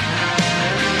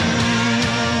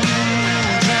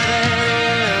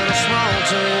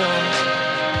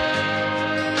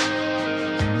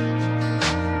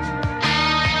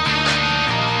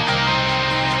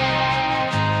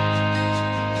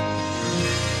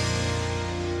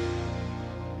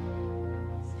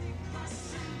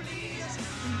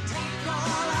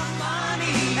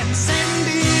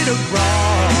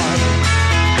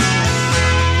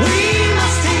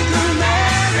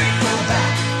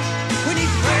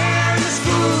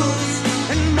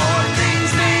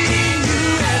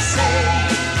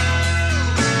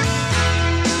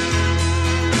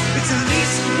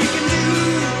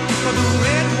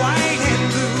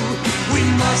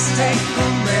 Take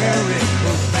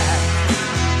America back.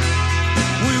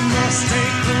 We must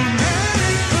take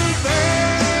America